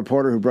called the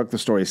reporter who broke the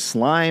story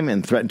slime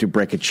and threatened to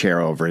break a chair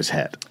over his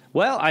head.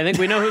 Well, I think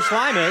we know who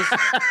Slime is.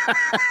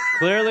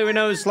 Clearly we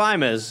know who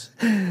Slime is.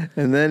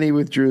 And then he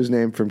withdrew his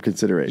name from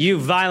consideration. You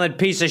violent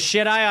piece of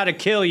shit, I ought to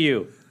kill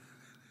you.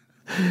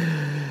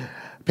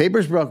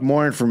 Papers broke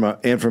more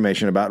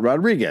information about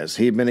Rodriguez.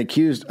 He had been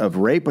accused of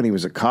rape when he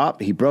was a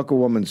cop. He broke a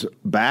woman's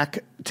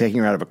back, taking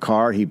her out of a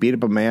car. He beat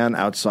up a man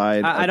outside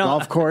a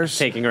golf course.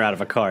 Taking her out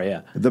of a car,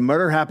 yeah. The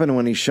murder happened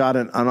when he shot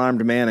an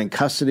unarmed man in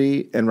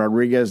custody, and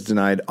Rodriguez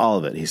denied all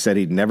of it. He said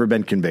he'd never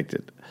been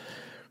convicted.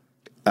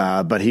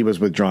 But he was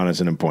withdrawn as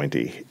an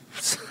appointee.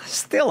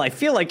 Still, I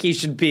feel like he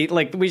should be,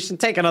 like, we should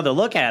take another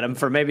look at him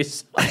for maybe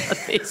some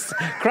of these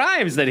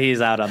crimes that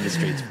he's out on the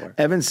streets for.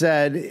 Evan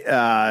said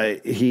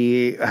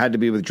he had to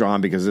be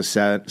withdrawn because the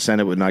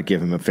Senate would not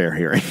give him a fair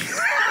hearing.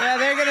 Yeah,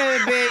 they're going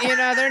to be,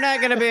 they're not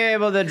going to be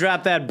able to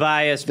drop that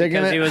bias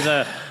because he was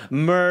a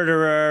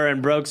murderer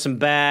and broke some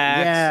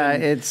backs. Yeah,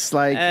 it's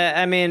like...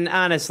 I mean,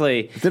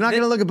 honestly... They're not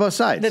going to look at both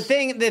sides.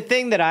 The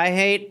thing that I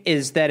hate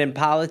is that in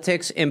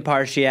politics,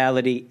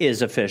 impartiality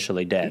is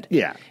officially dead.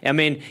 Yeah. I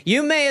mean,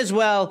 you may as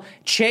well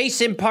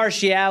chase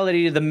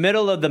impartiality to the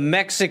middle of the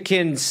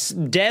Mexican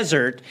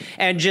desert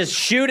and just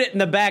shoot it in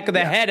the back of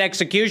the head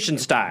execution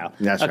style.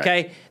 That's right.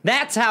 Okay?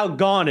 That's how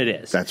gone it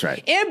is. That's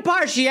right.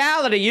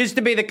 Impartiality used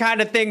to be the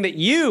kind of thing that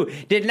you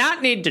did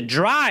not need to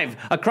drive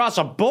across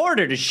a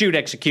border to shoot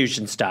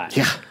execution style.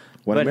 Yeah.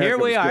 But here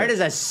we are. It is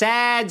a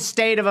sad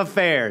state of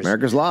affairs.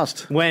 America's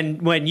lost.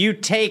 When you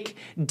take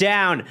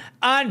down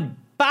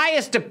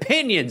unbiased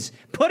opinions,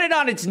 put it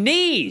on its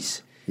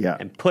knees,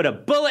 and put a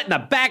bullet in the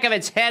back of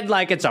its head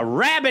like it's a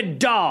rabid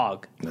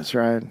dog. That's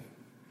right.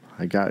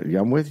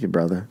 I'm with you,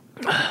 brother.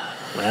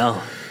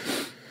 Well,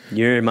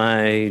 you're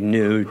my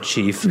new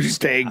chief.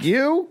 Thank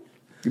you.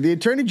 The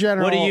Attorney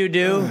General. What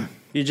do?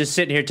 You're just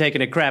sitting here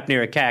taking a crap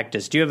near a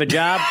cactus. Do you have a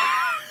job?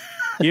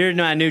 You're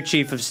my new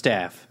chief of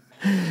staff.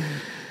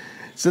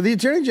 So the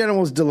Attorney General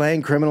was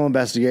delaying criminal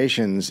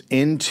investigations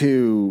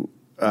into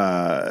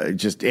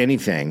just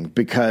anything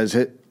because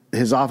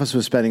his office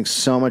was spending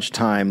so much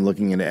time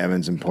looking into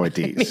Evan's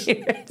appointees.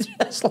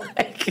 Just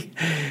like...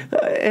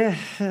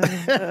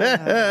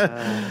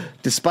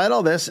 Despite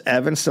all this,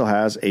 Evan still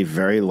has a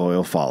very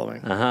loyal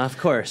following. Of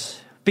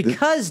course.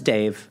 Because,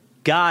 Dave,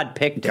 God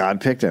picked him.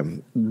 God picked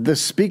him. The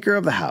Speaker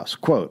of the House,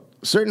 quote,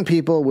 certain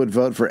people would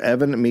vote for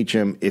Evan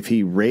Mecham if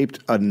he raped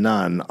a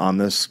nun on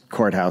this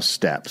courthouse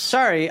steps.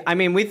 Sorry, I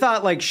mean, we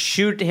thought, like,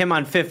 shoot him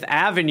on Fifth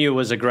Avenue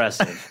was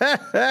aggressive.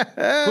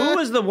 Who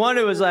was the one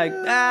who was like,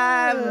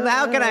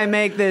 how can I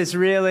make this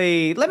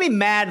really... Let me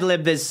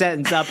mad-lib this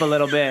sentence up a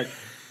little bit.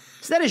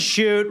 Instead of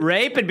shoot,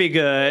 rape would be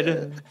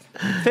good.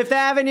 Fifth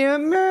Avenue,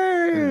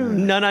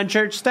 nun on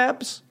church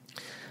steps.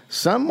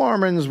 Some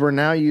Mormons were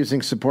now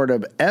using support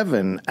of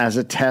Evan as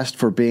a test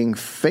for being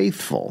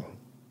faithful.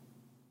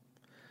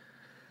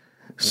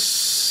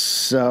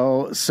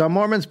 So some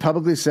Mormons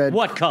publicly said...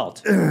 What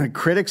cult?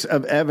 Critics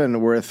of Evan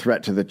were a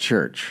threat to the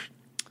church.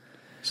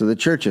 So the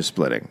church is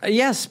splitting.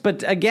 Yes,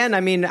 but again,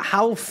 I mean,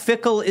 how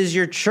fickle is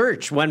your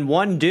church when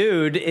one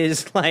dude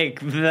is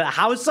like, the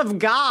house of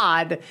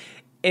God?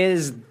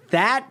 Is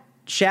that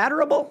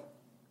shatterable?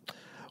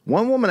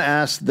 One woman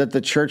asked that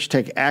the church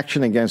take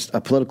action against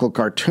a political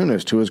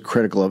cartoonist who was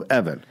critical of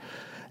Evan.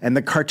 And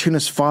the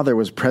cartoonist's father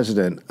was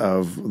president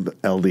of the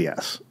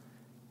LDS.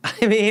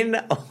 I mean,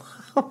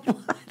 what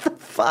the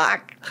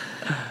fuck?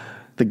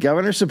 The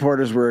governor's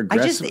supporters were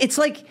aggressive. It's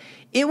like,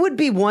 it would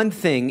be one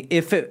thing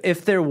if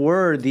there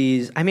were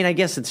these, I mean, I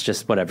guess it's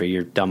just whatever,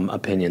 your dumb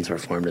opinions were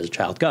formed as a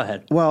child. Go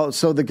ahead. Well,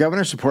 so the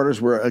governor's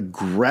supporters were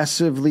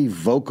aggressively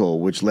vocal,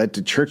 which led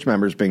to church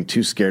members being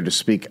too scared to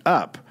speak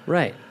up.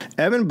 Right.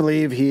 Evan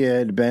believed he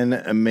had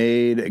been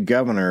made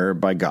governor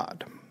by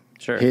God.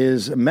 Sure.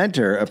 His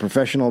mentor, a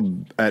professional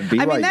at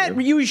BYU. I mean,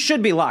 that you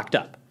should be locked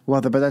up. Well,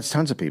 but that's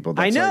tons of people.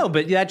 That's I know,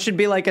 but that should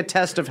be like a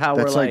test of how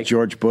we're that's like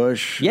George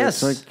Bush.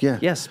 Yes, yeah.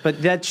 Yes,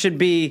 but that should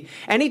be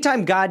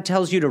anytime God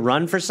tells you to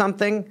run for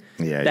something.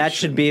 Yeah, that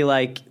should be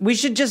like we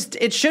should just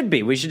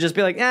be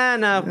like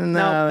no,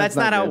 that's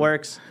not how it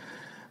works.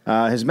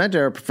 His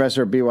mentor, a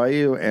professor at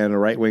BYU and a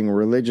right-wing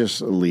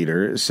religious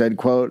leader, said,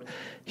 quote,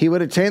 he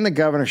would attain the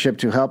governorship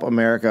to help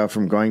America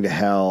from going to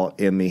hell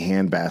in the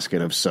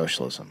handbasket of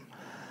socialism.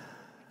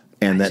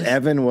 And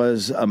Evan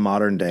was a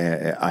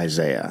modern-day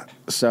Isaiah.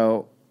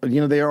 So,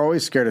 you know, they are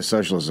always scared of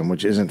socialism,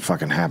 which isn't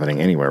fucking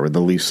happening anywhere. We're the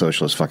least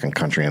socialist fucking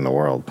country in the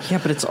world. Yeah,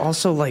 but it's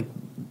also like,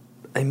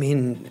 I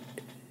mean,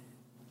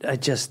 I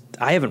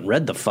haven't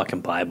read the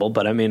fucking Bible,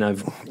 but I mean,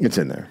 It's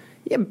in there.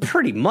 Yeah,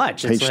 pretty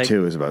much. Page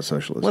 2 is about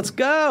socialism. Let's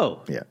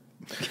go. Yeah.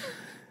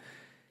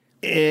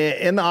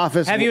 In the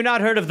office... Have you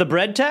not heard of the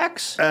bread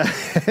tax?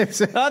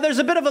 There's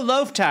a bit of a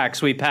loaf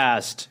tax we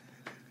passed.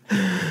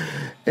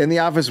 In the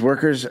office,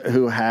 workers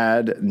who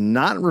had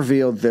not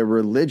revealed their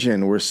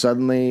religion were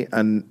suddenly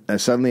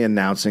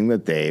announcing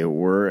that they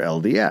were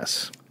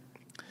LDS.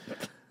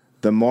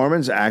 The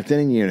Mormons acted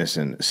in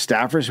unison.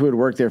 Staffers who had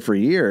worked there for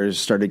years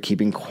started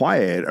keeping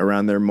quiet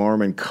around their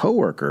Mormon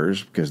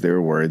coworkers because they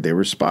were worried they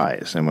were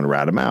spies and would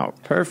rat them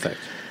out. Perfect.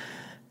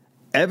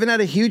 Evan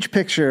had a huge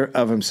picture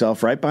of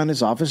himself right behind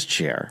his office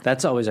chair.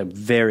 That's always a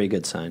very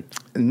good sign.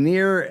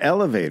 Near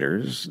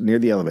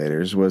the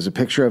elevators, was a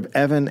picture of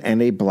Evan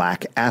and a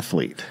black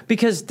athlete.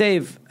 Because,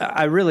 Dave,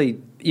 I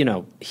really,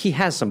 he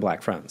has some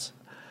black friends.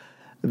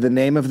 The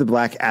name of the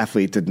black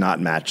athlete did not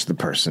match the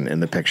person in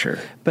the picture.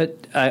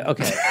 But, okay, I'm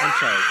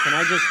sorry. Can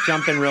I just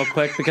jump in real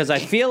quick? Because I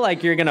feel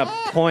like you're going to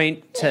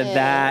point to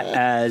that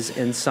as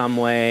in some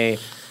way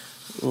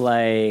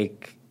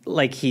like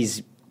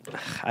he's...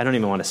 I don't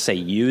even want to say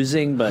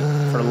using, but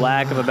for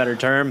lack of a better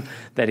term,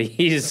 that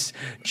he's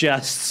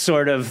just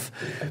sort of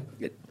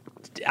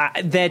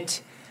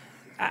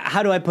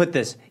how do I put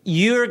this?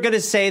 You're going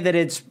to say that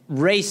it's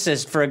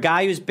racist for a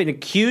guy who's been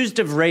accused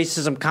of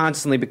racism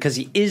constantly because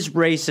he is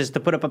racist to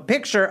put up a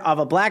picture of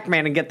a black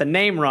man and get the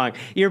name wrong.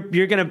 You're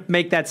going to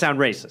make that sound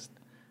racist.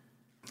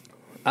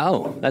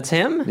 Oh, that's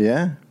him?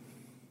 Yeah.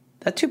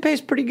 That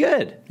toupee's pretty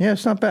good. Yeah,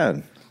 it's not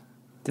bad.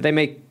 Did they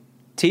make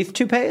teeth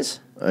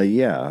toupees?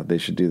 Yeah, they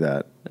should do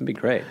that. That'd be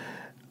great.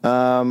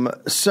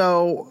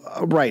 So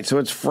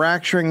it's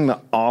fracturing the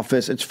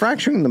office. It's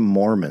fracturing the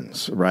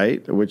Mormons,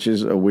 right? Which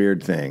is a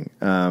weird thing.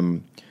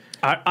 Our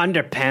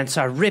underpants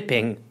are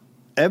ripping.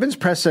 Evan's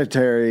press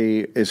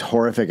secretary is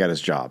horrific at his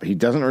job. He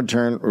doesn't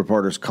return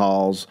reporters'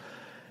 calls.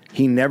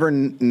 He never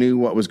knew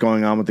what was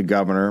going on with the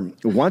governor.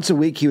 Once a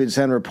week, he would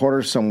send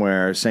reporters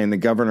somewhere saying the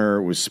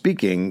governor was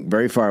speaking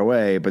very far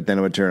away, but then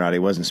it would turn out he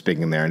wasn't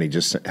speaking there, and he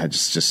just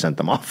sent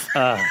them off.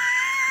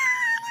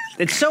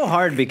 It's so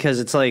hard because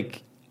it's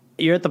like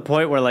you're at the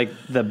point where like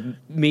the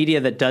media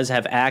that does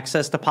have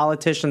access to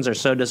politicians are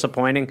so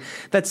disappointing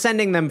that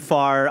sending them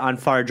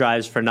far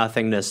drives for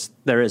nothingness,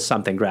 there is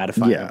something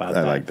gratifying about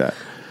that. I like that.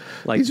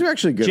 Like These are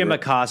actually good. Jim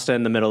Acosta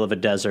in the middle of a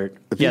desert.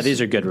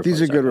 These are good reports.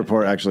 These are good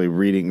reports. Actually,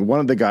 reading one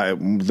of the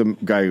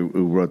guy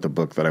who wrote the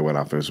book that I went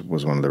off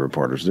was one of the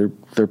reporters.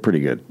 They're pretty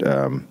good.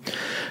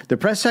 The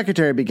press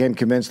secretary became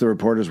convinced the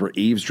reporters were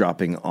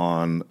eavesdropping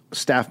on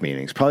staff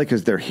meetings, probably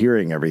because they're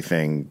hearing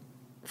everything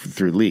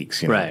through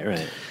leaks. You know?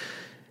 Right.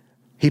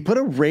 He put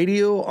a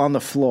radio on the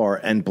floor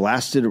and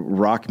blasted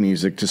rock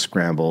music to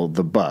scramble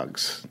the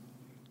bugs.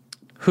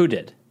 Who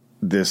did?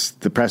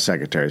 The press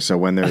secretary. So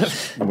when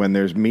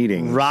there's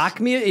meetings,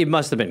 rock music. It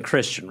must have been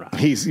Christian rock.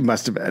 He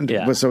must have been.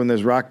 Yeah. So when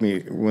there's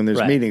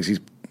meetings,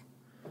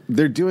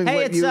 they're doing. Hey,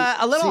 what it's you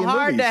a little see in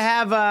hard movies. to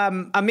have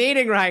a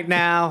meeting right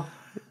now.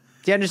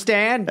 Do you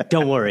understand?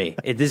 Don't worry.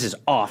 This is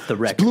off the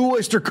record. Blue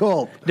Oyster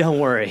Cult. Don't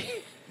worry.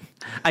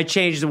 I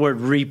changed the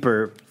word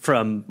reaper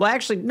from. Well,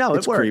 actually, no,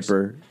 It's it works.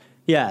 creeper.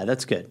 Yeah,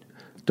 that's good.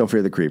 Don't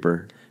fear the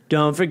creeper.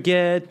 Don't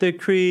forget the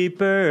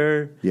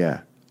creeper.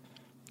 Yeah,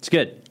 It's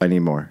good. I need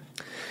more.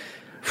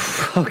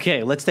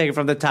 Okay, let's take it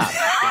from the top.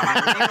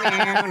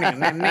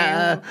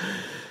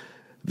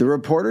 The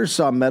reporter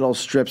saw metal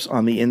strips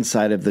on the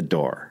inside of the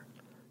door.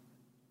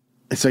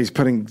 So he's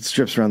putting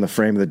strips around the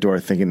frame of the door,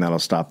 thinking that'll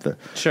stop the.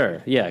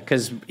 Sure, yeah,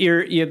 because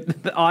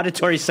the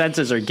auditory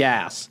senses are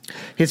gas.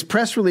 His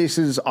press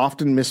releases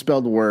often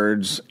misspelled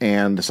words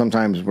and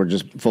sometimes were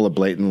just full of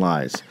blatant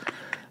lies.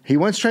 He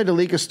once tried to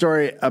leak a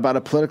story about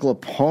a political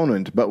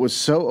opponent, but was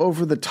so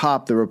over the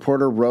top, the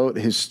reporter wrote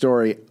his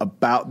story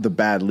about the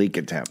bad leak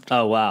attempt.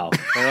 Oh, wow.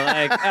 They're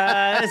like,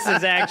 this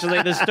is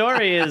actually, the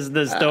story is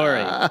the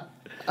story.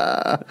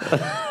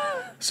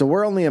 So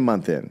we're only a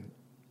month in.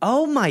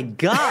 Oh, my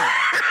God.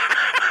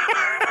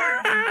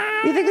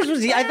 You think this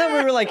was, I thought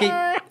we were like,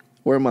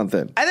 We're a month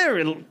in.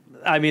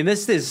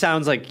 This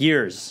sounds like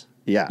years.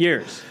 Yeah.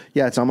 Years.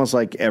 Yeah, it's almost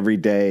like every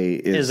day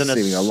is An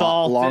seeming a lot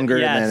assault. longer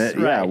Yes,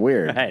 than it. right, Yeah,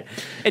 weird. Right.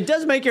 It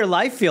does make your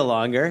life feel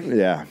longer.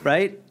 Yeah.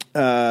 Right?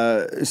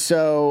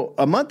 So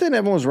a month in,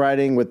 Evan was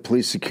riding with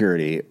police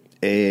security.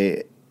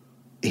 He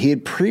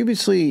had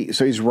previously,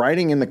 so he's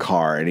riding in the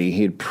car, and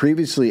he had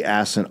previously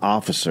asked an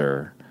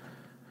officer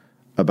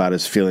about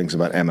his feelings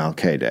about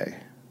MLK Day,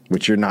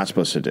 which you're not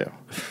supposed to do.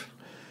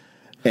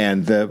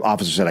 And the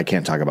officer said, I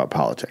can't talk about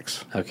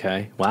politics.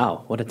 Okay.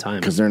 Wow. What a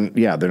time. Because they're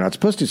not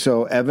supposed to.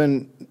 So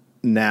Evan,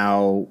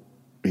 now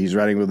he's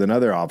riding with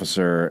another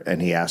officer,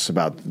 and he asks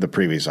about the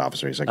previous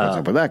officer. He's like, what's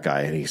up with that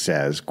guy? And he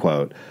says,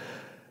 quote,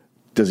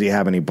 does he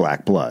have any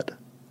black blood?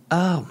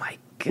 Oh, my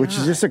God. Which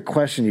is just a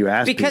question you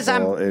ask because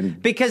people.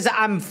 Because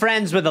I'm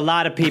friends with a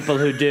lot of people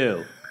who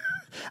do.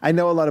 I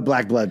know a lot of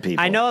black blood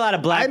people. I know a lot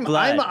of black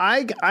blood.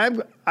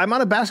 I'm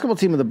on a basketball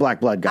team with a black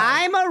blood guy.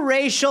 I'm a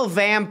racial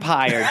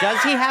vampire.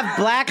 Does he have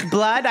black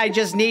blood? I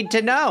just need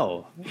to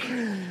know.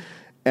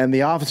 And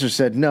the officer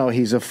said, no,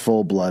 he's a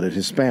full-blooded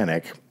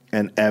Hispanic.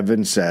 And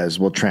Evan says,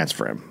 well,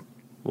 transfer him.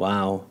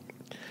 Wow.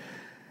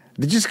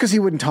 Just because he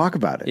wouldn't talk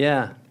about it.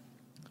 Yeah.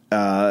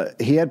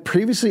 He had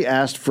previously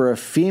asked for a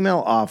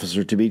female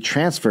officer to be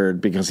transferred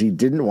because he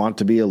didn't want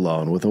to be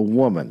alone with a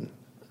woman.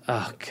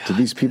 Oh, God. Do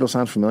these people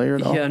sound familiar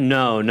at all? Yeah,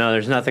 no,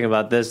 there's nothing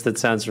about this that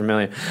sounds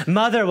familiar.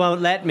 Mother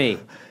won't let me.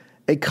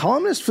 A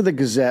columnist for the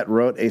Gazette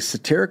wrote a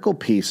satirical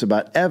piece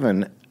about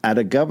Evan at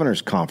a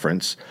governor's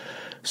conference,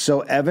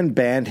 so Evan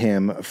banned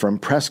him from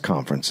press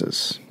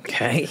conferences.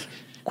 Okay.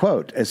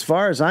 Quote, as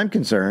far as I'm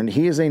concerned,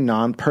 he is a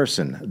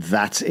non-person.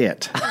 That's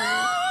it.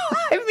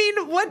 I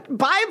mean, what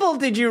Bible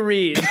did you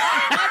read? What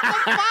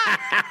the fuck?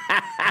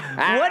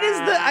 What is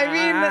the,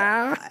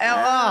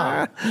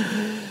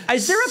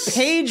 is there a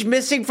page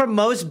missing from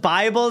most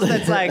Bibles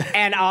that's like,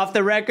 and off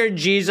the record,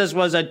 Jesus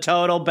was a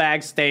total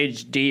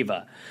backstage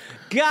diva.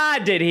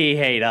 God, did he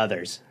hate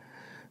others.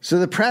 So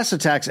the press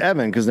attacks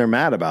Evan because they're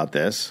mad about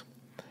this.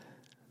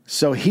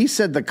 So he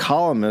said the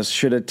columnist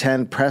should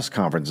attend press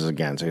conferences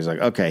again. So he's like,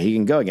 okay, he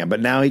can go again.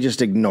 But now he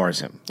just ignores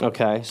him.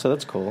 Okay, so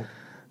that's cool.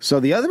 So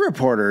the other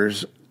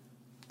reporters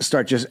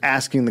start just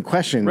asking the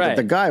question that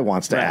the guy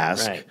wants to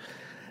ask. Right.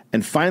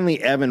 And finally,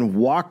 Evan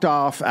walked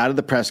off out of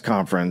the press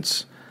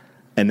conference,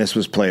 and this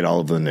was played all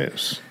over the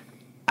news.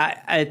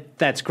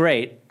 That's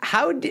great.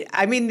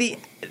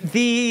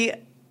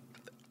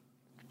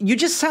 You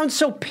just sound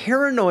so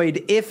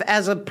paranoid if,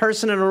 as a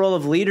person in a role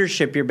of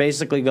leadership, you're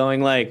basically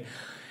going like,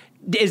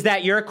 is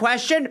that your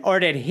question? Or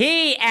did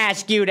he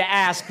ask you to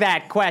ask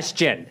that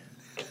question?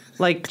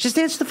 Like, just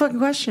answer the fucking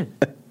question.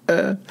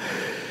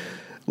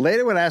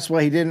 Later, when asked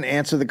why he didn't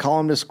answer the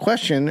columnist's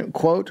question,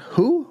 quote,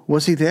 who?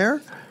 Was he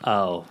there?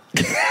 Oh.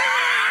 That's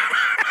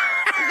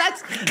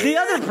the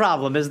other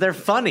problem is they're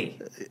funny.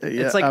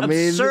 It's like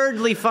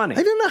absurdly funny.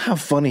 I don't know how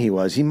funny he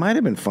was. He might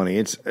have been funny.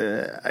 It's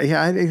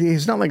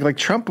he's not like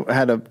Trump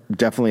had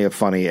definitely a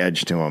funny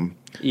edge to him.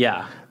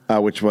 Yeah.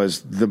 Which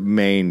was the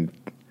main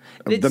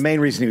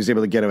reason he was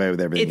able to get away with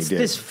everything he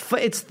did.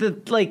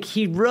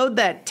 He rode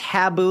that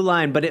taboo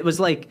line, but it was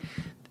like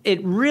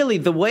it really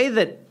the way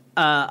that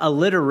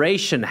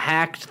alliteration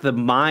hacked the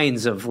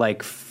minds of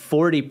like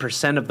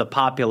 40% of the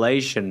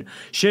population.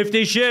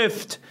 Shifty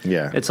shift.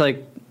 Yeah. It's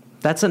like,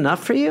 that's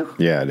enough for you?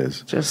 Yeah, it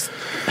is. Just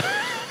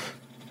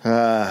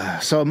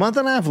So a month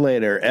and a half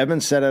later,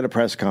 Evan said at a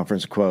press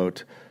conference,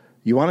 quote,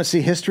 "You want to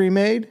see history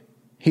made?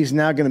 He's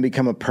now going to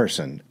become a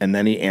person." And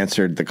then he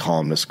answered the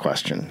columnist's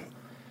question.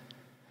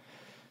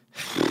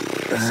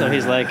 So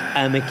he's like,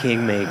 I'm a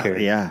kingmaker.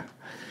 Yeah.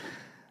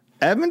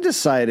 Evan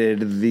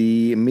decided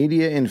the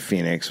media in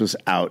Phoenix was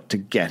out to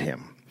get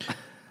him.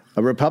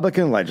 A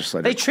Republican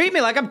legislator. They treat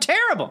me like I'm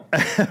terrible.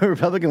 A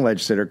Republican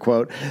legislator,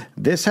 quote,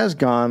 "This has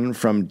gone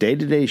from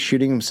day-to-day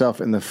shooting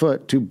himself in the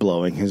foot to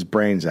blowing his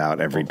brains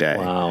out every day."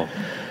 Wow.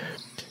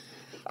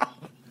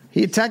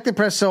 He attacked the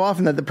press so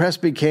often that the press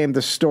became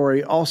the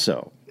story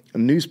also.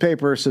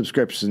 Newspaper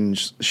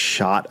subscriptions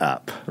shot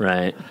up.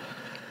 Right.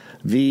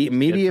 The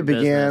media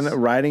began business.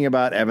 writing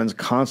about Evan's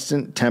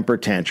constant temper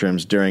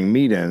tantrums during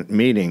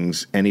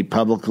meetings, and he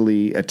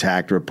publicly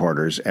attacked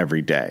reporters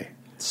every day.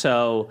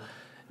 So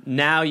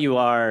now you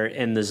are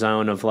in the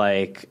zone of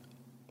like,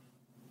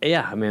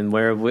 yeah, I mean,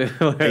 where A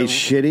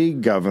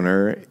shitty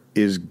governor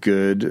is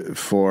good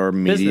for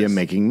media Business.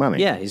 making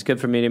money. Yeah, he's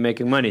good for media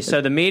making money. So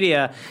the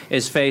media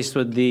is faced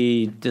with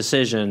the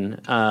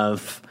decision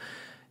of,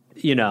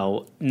 you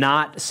know,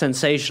 not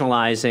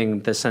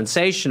sensationalizing the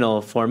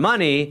sensational for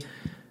money,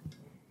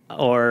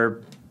 or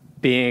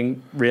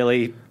being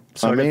really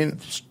sort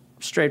of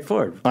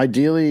straightforward.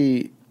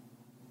 Ideally,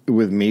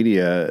 with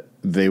media,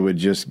 they would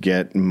just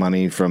get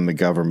money from the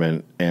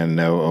government and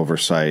no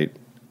oversight,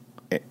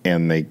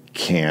 and they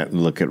can't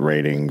look at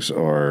ratings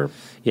or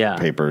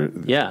paper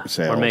sales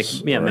or make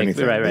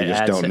anything. right. They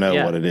just ads, don't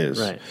know what it is.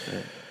 Right.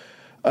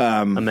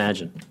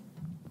 Imagine.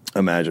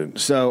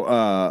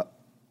 So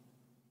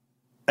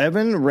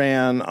Evan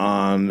ran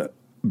on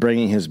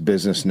bringing his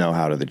business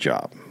know-how to the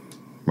job.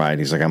 Right,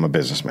 he's like, I'm a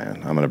businessman.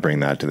 I'm going to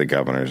bring that to the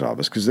governor's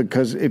office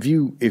because if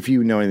you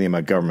know anything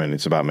about government,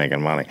 it's about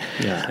making money.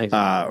 Yeah,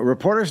 exactly.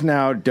 Reporters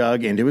now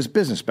dug into his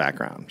business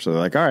background, so they're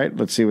like, all right,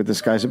 let's see what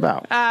this guy's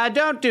about.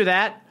 Don't do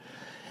that.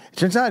 It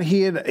turns out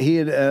he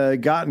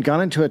had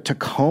gone into a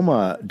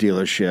Tacoma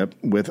dealership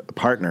with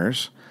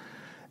partners,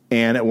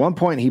 and at one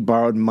point he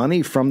borrowed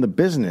money from the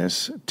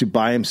business to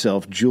buy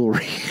himself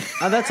jewelry.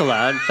 Oh, that's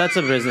allowed. That's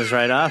a business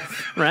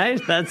write-off, right?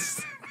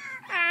 That's.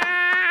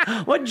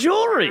 What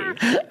jewelry?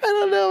 I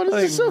don't know. It's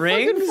like just so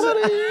rings? fucking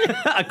funny.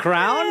 A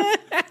crown?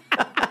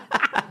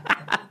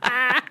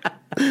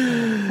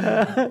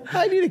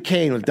 I need a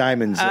cane with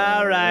diamonds.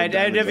 All right.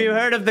 And have you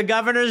heard of the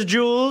governor's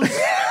jewels?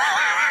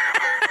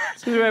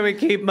 This is where we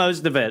keep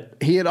most of it.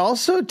 He had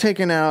also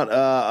taken out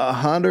a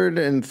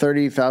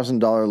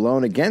 $130,000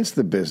 loan against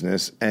the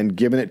business and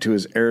given it to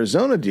his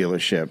Arizona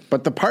dealership,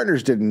 but the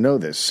partners didn't know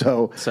this.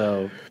 So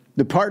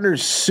the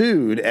partners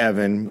sued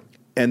Evan.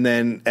 And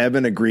then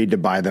Evan agreed to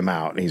buy them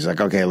out. He's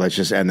like, okay, let's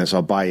just end this.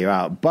 I'll buy you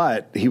out.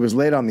 But he was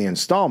late on the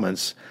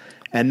installments.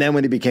 And then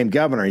when he became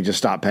governor, he just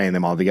stopped paying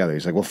them altogether.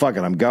 He's like, well, fuck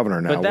it. I'm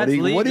governor now. But that's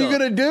legal. What are you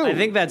going to do? I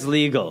think that's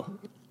legal.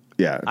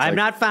 Yeah. I've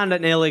not found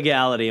an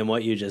illegality in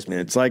what you just made.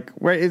 It's like,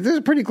 right, this is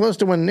pretty close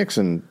to when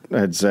Nixon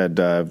had said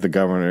if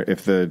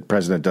the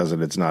president does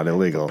it, it's not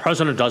illegal.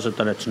 President does it,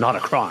 then it's not a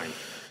crime.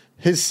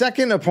 His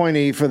second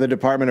appointee for the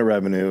Department of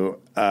Revenue,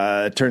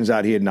 turns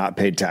out he had not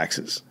paid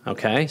taxes.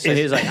 Okay. So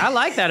he's like, I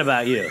like that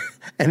about you.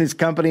 And his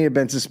company had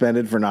been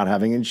suspended for not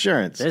having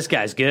insurance. This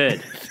guy's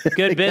good.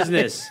 Good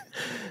business.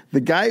 The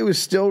guy who was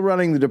still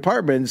running the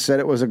department said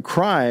it was a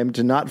crime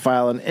to not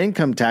file an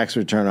income tax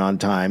return on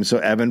time, so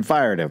Evan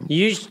fired him.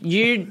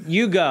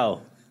 You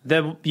go.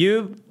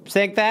 You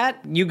think that?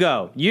 You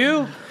go.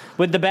 You,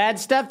 with the bad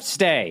stuff,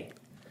 stay.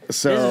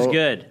 So, this is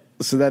good.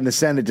 So then the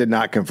Senate did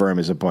not confirm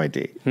his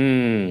appointee.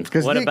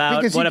 What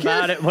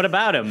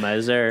about him?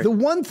 Is there the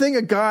one thing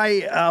a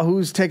guy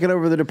who's taken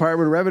over the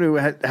Department of Revenue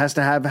has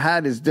to have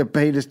had is to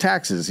pay his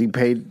taxes. He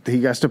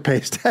has to pay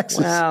his taxes.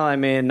 Well, I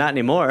mean, not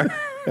anymore.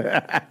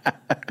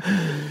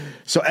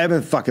 So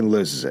Evan fucking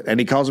loses it, and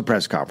he calls a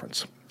press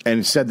conference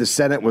and said the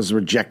Senate was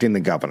rejecting the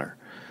governor.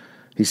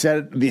 He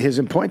said his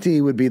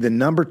appointee would be the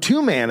number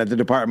 2 man at the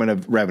Department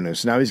of Revenue.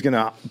 So now he's going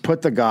to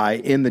put the guy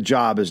in the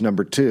job as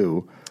number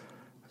 2.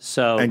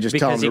 So and just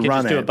because tell him he to can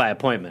run just do it it by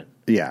appointment.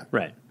 Yeah.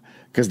 Right.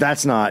 Because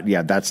that's not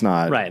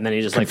right. And then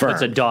he just like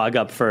puts a dog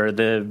up for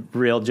the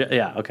real.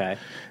 Yeah. Okay.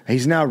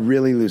 He's now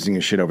really losing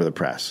his shit over the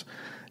press.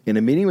 In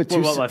a meeting with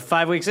two,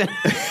 5 weeks in?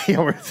 Yeah,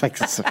 we're like,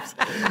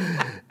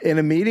 in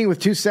a meeting with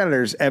 2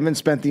 senators, Evan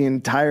spent the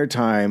entire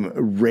time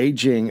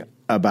raging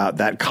about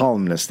that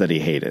columnist that he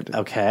hated.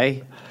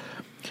 Okay.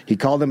 He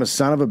called him a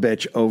son of a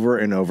bitch over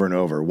and over and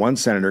over. One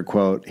senator,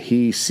 quote,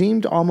 he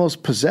seemed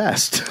almost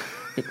possessed.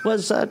 It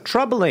was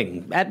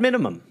troubling, at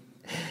minimum.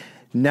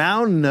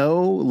 Now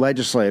no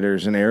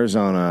legislators in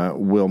Arizona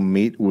will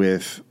meet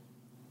with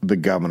the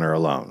governor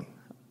alone.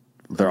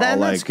 They're all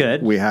like, that's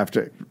good. We have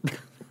to...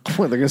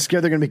 What, they're going to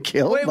scare they're going to be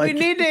killed? Wait, we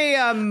need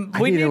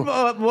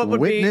what would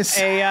witness?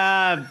 be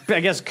a, I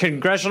guess,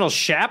 congressional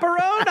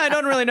chaperone? I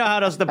don't really know how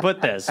else to put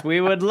this.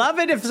 We would love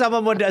it if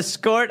someone would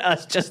escort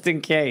us just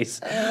in case.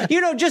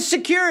 Just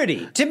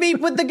security to meet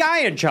with the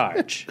guy in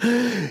charge.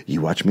 You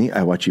watch me,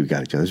 I watch you. We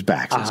got each other's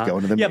backs. Let's go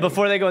into the meeting.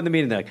 Before they go in the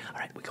meeting, they're like, all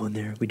right, we go in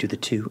there, we do the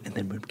 2, and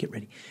then we get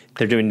ready.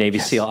 They're doing Navy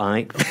SEAL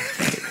eye.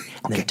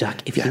 And then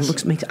Duck, if he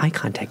makes eye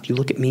contact, you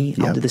look at me,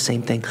 I'll do the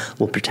same thing.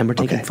 We'll pretend we're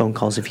taking phone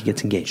calls if he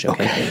gets engaged,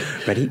 okay?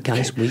 Ready?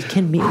 Guys, we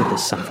can meet with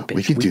this son of a bitch.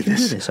 We can do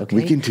this, okay?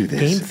 We can do this.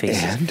 Game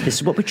faces. And this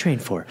is what we train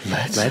for.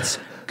 Let's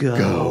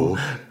go.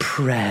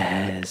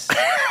 Press.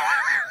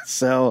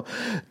 So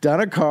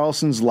Donna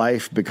Carlson's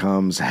life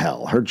becomes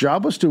hell. Her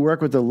job was to work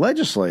with the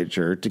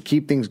legislature to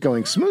keep things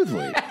going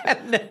smoothly.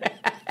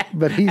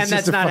 But he's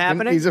he's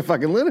a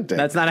fucking lunatic.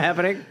 That's not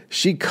happening?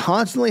 She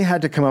constantly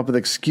had to come up with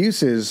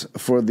excuses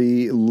for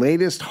the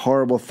latest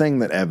horrible thing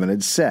that Evan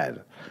had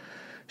said.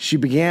 She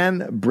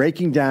began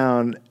breaking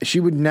down. She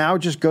would now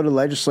just go to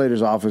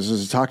legislators'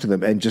 offices to talk to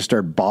them and just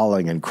start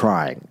bawling and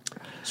crying.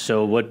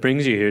 So what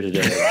brings you here today?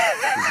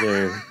 Is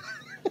there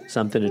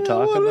something to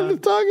talk about? I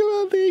wanted to talk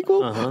about the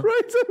Equal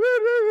Rights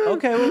Amendment.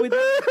 Okay, well, we'd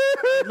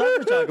love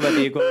to talk about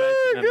the Equal Rights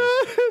Amendment.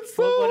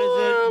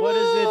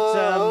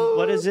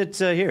 What is it?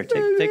 Here,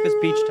 take this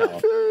beach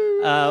towel.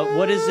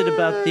 What is it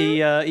about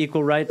the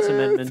Equal Rights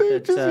Amendment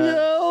that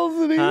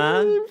yells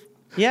and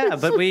yeah,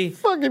 but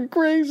fucking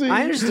crazy.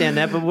 I understand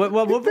that, but what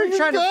we're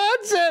trying to. God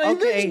said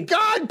it.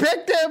 God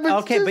picked him.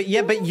 Okay, but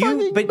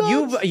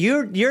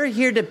you're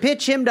here to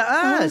pitch him to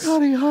us. I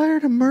thought he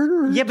hired a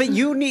murderer. Yeah, but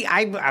you need.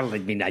 I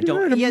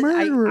don't. Yes,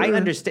 I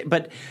understand.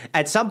 But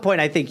at some point,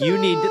 I think you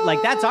need.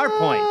 That's our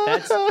point.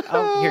 That's.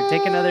 Here,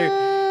 take another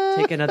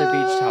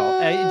beach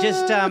towel.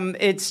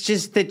 It's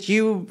just that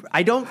you.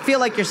 I don't feel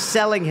like you're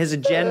selling his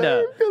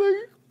agenda. I'm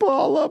gonna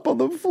ball up on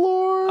the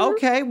floor.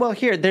 Okay, well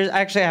here, there's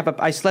actually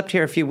I slept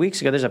here a few weeks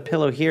ago. There's a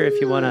pillow here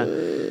if you want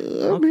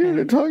to. I'm here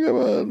to talk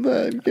about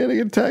that. Getting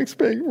a tax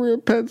break for a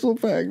pencil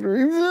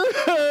factory. Your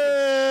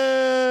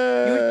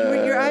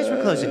eyes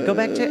were closing. Go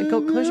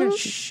close your.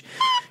 Shh.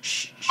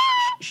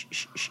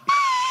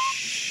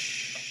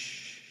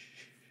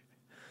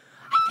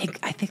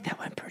 I think that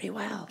went pretty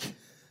well.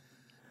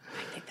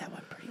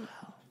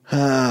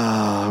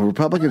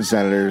 Republican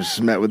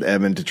senators met with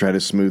Evan to try to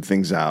smooth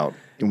things out.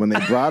 And when they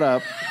brought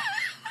up...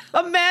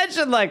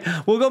 Imagine,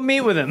 we'll go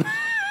meet with him.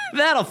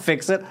 That'll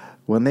fix it.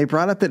 When they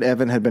brought up that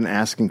Evan had been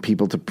asking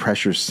people to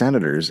pressure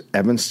senators,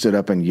 Evan stood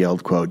up and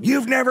yelled, quote,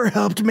 "You've never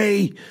helped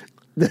me."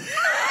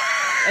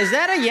 Is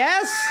that a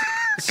yes,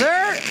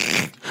 sir?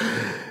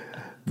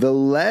 The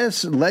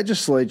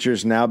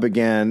legislatures now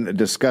began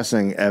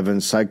discussing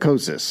Evan's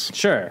psychosis.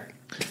 Sure.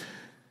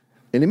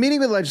 In a meeting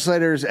with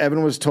legislators,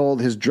 Evan was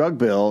told his drug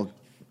bill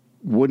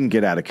wouldn't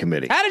get out of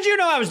committee. How did you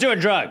know I was doing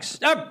drugs?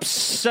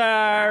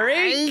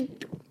 Sorry.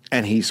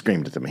 And he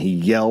screamed at them. He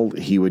yelled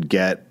he would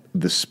get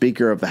the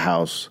Speaker of the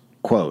House,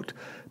 quote,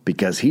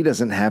 "because he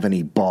doesn't have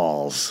any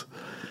balls."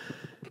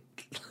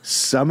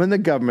 Some in the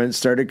government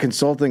started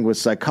consulting with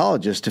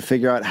psychologists to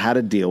figure out how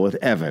to deal with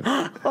Evan.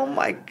 Oh,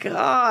 my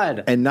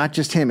God. And not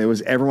just him. It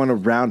was everyone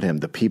around him,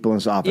 the people in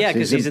his office. Yeah,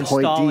 because he's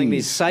installing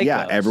these psychos.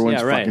 Yeah,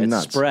 everyone's fucking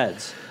nuts. It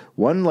spreads.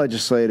 One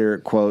legislator,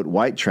 quote,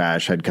 "white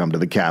trash," had come to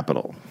the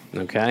Capitol.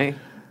 Okay.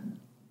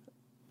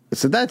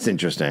 So that's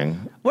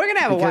interesting. We're going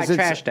to have a white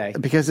trash day.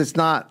 Because it's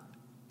not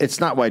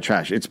white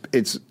trash.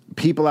 It's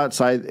people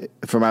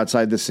from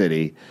outside the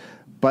city,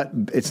 but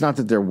it's not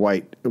that they're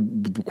white,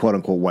 quote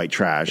unquote, white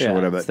trash or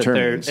whatever that term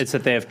means. It's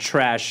that they have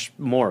trash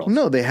morals.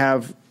 No, they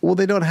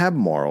don't have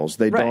morals.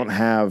 They don't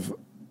have,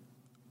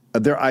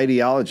 their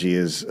ideology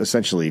is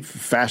essentially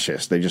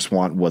fascist. They just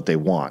want what they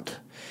want.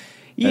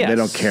 Yes. And they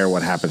don't care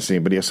what happens to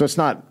anybody else. So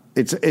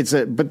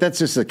but that's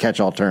just a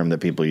catch-all term that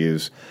people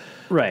use.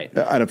 Right.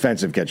 An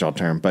offensive catch-all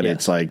term, but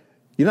it's like,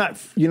 you're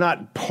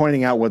not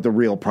pointing out what the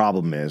real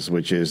problem is,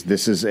 which is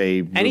this is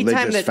a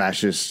religious,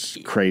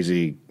 fascist,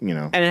 crazy,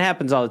 And it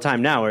happens all the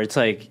time now where it's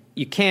like,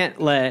 you can't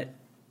let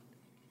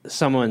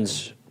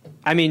just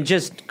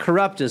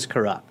corrupt is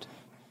corrupt.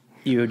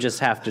 You just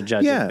have to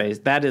judge it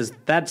based.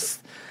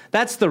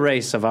 That's the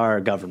race of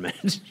our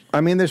government. I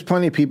mean, there's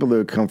plenty of people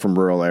who come from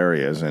rural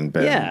areas and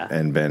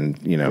been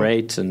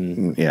great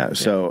and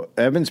So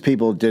Evan's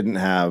people didn't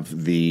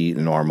have the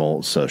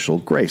normal social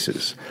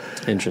graces.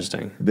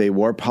 Interesting. They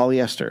wore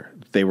polyester.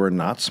 They were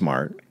not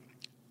smart.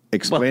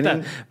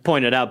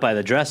 Pointed out by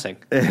the dressing.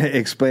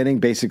 Explaining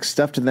basic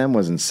stuff to them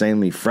was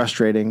insanely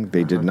frustrating.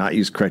 They did not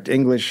use correct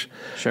English.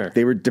 Sure.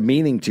 They were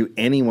demeaning to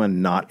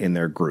anyone not in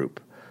their group.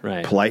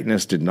 Right.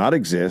 Politeness did not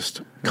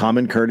exist.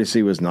 Common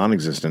courtesy was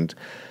non-existent.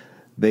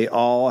 They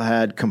all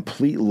had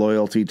complete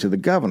loyalty to the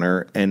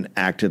governor and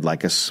acted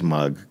like a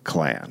smug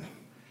clan.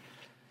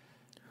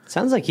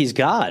 Sounds like he's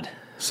God.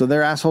 So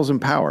they're assholes in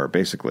power,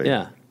 basically.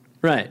 Yeah,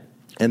 right.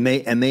 And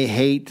they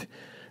hate.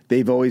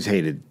 They've always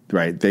hated.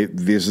 Right.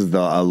 This is the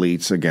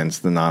elites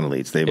against the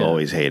non-elites. They've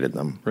always hated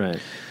them. Right.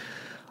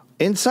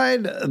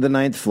 Inside the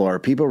 9th floor,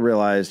 people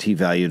realized he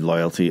valued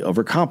loyalty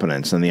over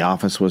competence, and the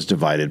office was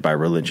divided by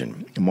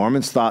religion.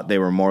 Mormons thought they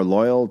were more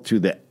loyal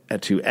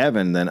to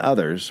Evan than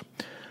others.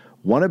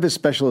 One of his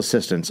special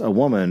assistants, a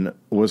woman,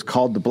 was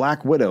called the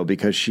Black Widow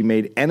because she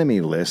made enemy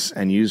lists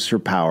and used her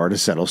power to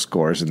settle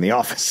scores in the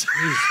office.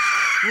 Jesus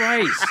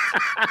Christ.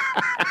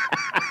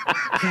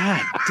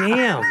 God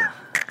damn.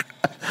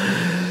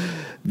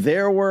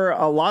 There were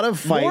a lot of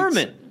fights.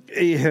 Mormon.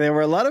 There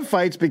were a lot of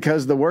fights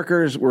because the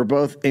workers were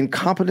both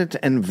incompetent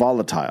and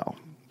volatile.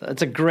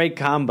 That's a great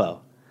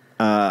combo.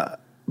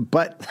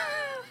 But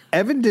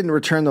Evan didn't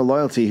return the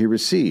loyalty he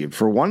received.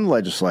 For one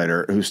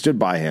legislator who stood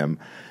by him,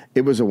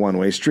 it was a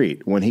one-way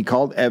street. When he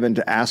called Evan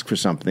to ask for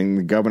something,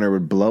 the governor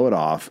would blow it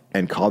off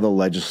and call the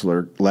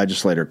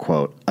legislator,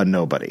 quote, a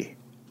nobody.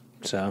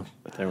 So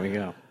there we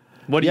go.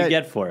 What do you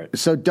get for it?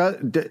 So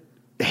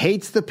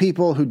hates the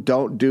people who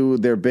don't do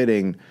their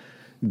bidding,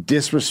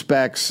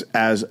 disrespects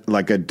as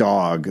like a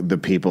dog the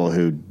people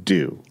who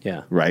do.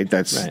 Yeah. Right?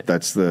 That's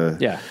the...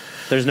 Yeah.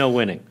 There's no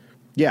winning.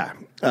 Yeah.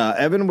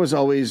 Evan was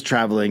always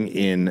traveling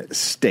in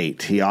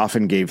state. He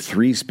often gave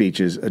 3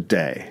 speeches a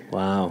day.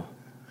 Wow.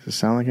 Does it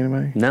sound like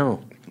anybody?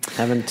 No.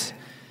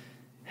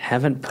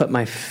 Haven't put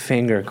my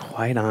finger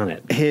quite on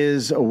it.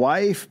 His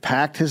wife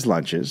packed his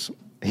lunches.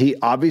 He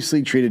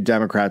obviously treated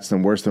Democrats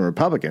worse than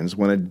Republicans.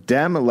 When a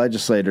Dem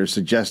legislator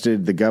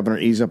suggested the governor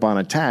ease up on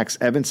a tax,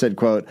 Evan said,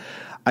 quote,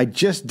 I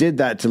just did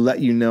that to let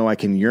you know I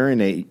can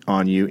urinate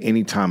on you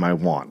anytime I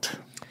want.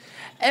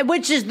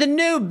 Which is the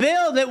new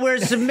bill that we're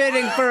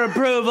submitting for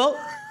approval.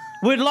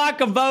 We'd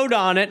like a vote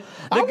on it.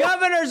 The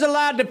governor's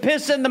allowed to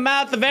piss in the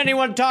mouth of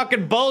anyone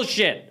talking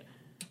bullshit.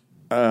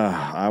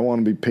 I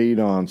want to be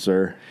peed on,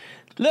 sir.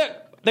 Look,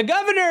 the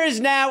governor is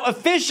now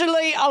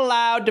officially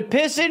allowed to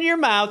piss in your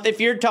mouth if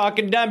you're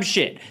talking dumb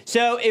shit.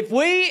 So if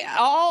we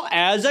all,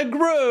 as a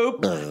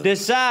group,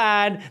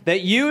 decide that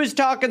you is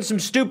talking some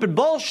stupid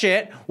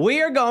bullshit,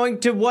 we are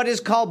going to what is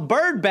called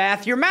bird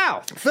bath your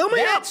mouth. Fill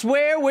me up. That's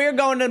where we're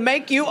going to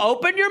make you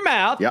open your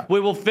mouth. Yep. We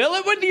will fill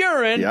it with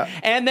urine,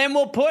 and then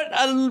we'll put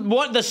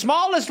the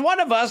smallest one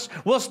of us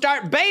will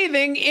start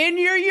bathing in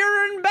your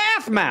urine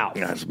bath mouth.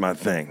 That's my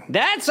thing.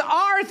 That's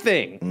our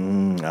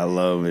thing. I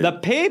love it. The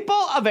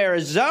people of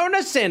Arizona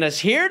sent us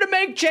here to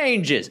make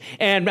changes,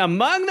 and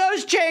among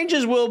those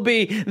changes will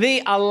be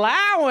the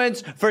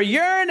allowance for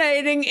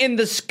urinating in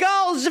the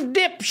skulls of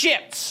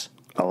dipshits.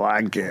 I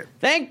like it.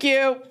 Thank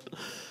you.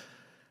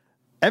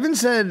 Evan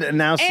said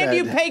And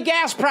you pay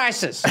gas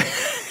prices.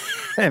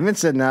 Evan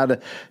said now to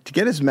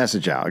get his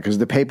message out, because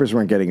the papers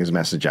weren't getting his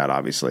message out,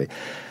 obviously.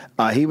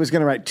 He was going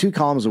to write 2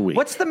 columns a week.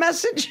 What's the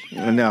message?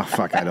 No,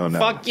 fuck, I don't know.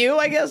 Fuck you,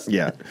 I guess.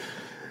 Yeah.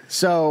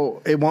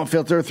 So it won't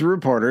filter through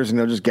reporters, and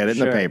they'll just get it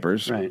in the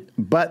papers. Right.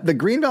 But the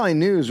Green Valley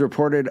News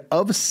reported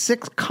of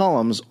 6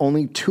 columns,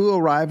 only 2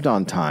 arrived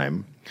on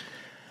time.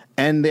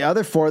 And the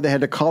other 4, they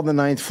had to call the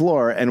 9th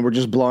floor and were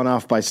just blown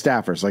off by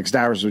staffers. Like,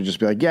 staffers would just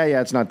be like, yeah,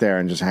 it's not there,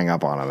 and just hang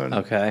up on them. And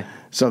Okay.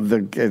 so,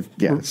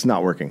 it's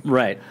not working.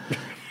 Right.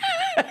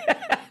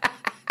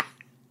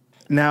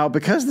 Now,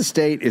 because the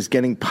state is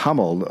getting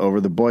pummeled over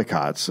the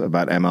boycotts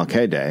about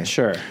MLK Day.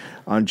 Sure.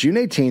 On June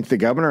 18th, the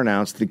governor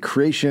announced the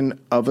creation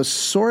of a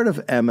sort of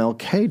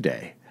MLK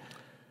Day.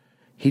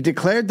 He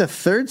declared the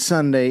 3rd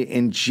Sunday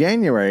in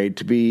January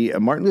to be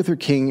a Martin Luther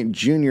King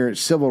Jr.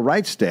 Civil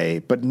Rights Day,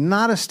 but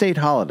not a state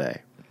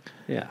holiday.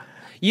 Yeah.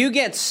 You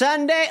get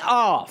Sunday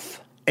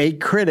off. A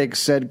critic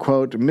said,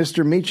 quote,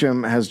 Mr.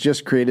 Mecham has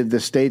just created the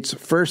state's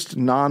first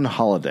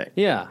non-holiday.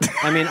 Yeah.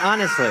 I mean,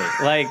 honestly,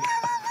 like...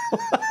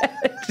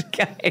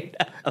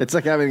 It's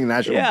like having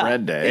National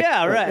Bread Day.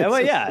 Yeah, right.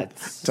 Well, yeah.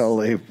 It's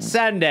totally.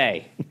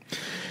 Sunday.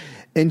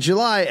 In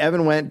July,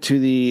 Evan went to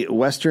the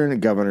Western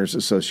Governors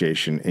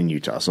Association in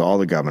Utah, so all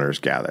the governors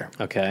gather.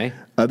 Okay.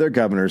 Other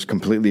governors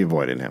completely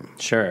avoided him.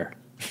 Sure.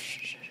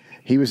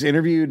 He was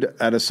interviewed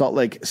at a Salt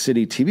Lake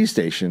City TV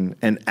station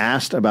and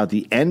asked about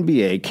the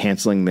NBA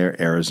canceling their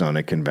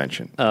Arizona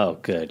convention. Oh,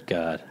 good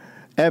God.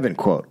 Evan,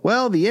 quote,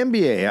 well, the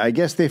NBA, I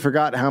guess they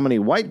forgot how many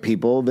white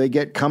people they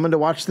get coming to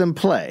watch them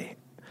play.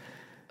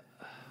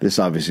 This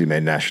obviously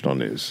made national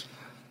news.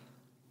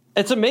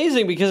 It's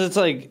amazing because it's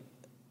like,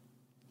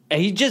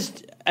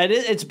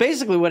 it's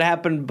basically what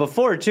happened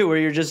before, too, where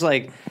you're just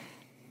like,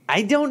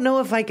 I don't know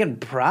if I can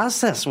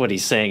process what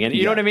he's saying. And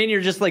you know what I mean?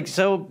 You're just like,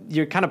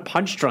 you're kind of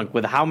punch drunk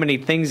with how many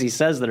things he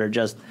says that are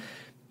just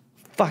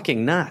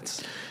fucking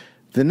nuts.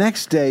 The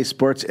next day,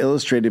 Sports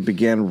Illustrated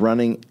began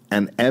running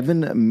an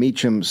Evan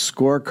Mecham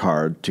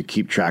scorecard to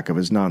keep track of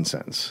his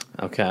nonsense.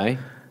 Okay.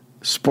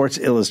 Sports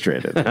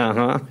Illustrated.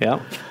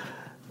 Yep.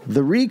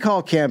 The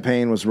recall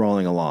campaign was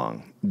rolling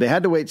along. They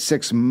had to wait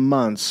 6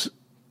 months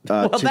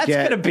that's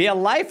going to be a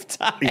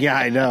lifetime. Yeah,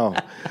 I know.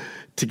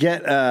 To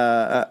get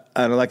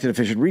an elected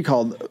official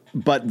recalled,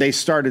 but they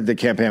started the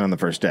campaign on the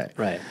first day.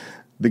 Right.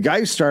 The guy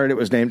who started it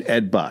was named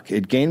Ed Buck.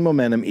 It gained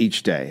momentum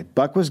each day.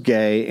 Buck was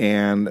gay,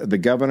 and the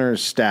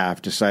governor's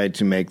staff decided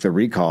to make the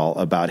recall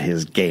about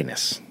his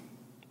gayness.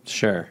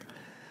 Sure.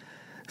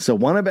 So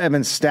one of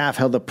Evan's staff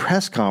held a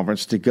press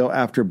conference to go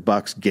after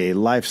Buck's gay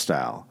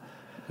lifestyle.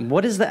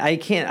 What is that?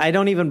 I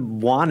don't even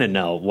want to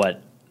know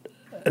what.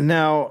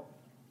 Now,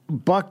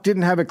 Buck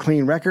didn't have a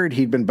clean record.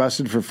 He'd been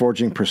busted for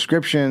forging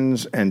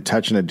prescriptions and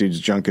touching a dude's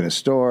junk in a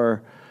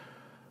store.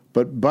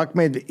 But Buck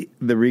made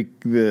the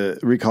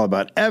recall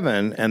about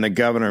Evan, and the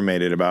governor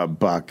made it about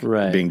Buck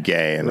being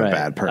gay and a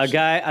bad person.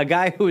 A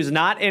guy who is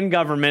not in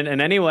government in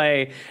any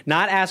way,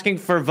 not asking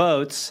for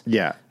votes.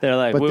 Yeah. They're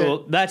like,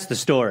 that's the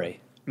story.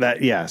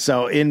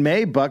 So in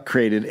May, Buck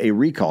created a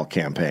recall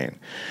campaign.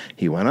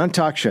 He went on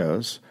talk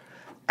shows,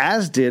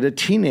 as did a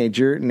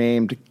teenager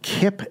named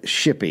Kip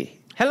Shippey.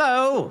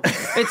 Hello,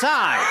 it's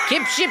I,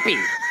 Kip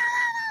Shippey.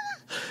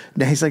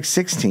 Now, he's like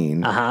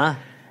 16.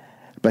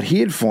 But he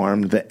had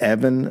formed the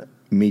Evan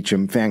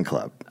Mecham fan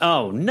club.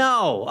 Oh,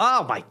 no.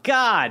 Oh, my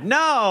God.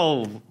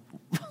 No.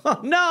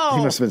 No.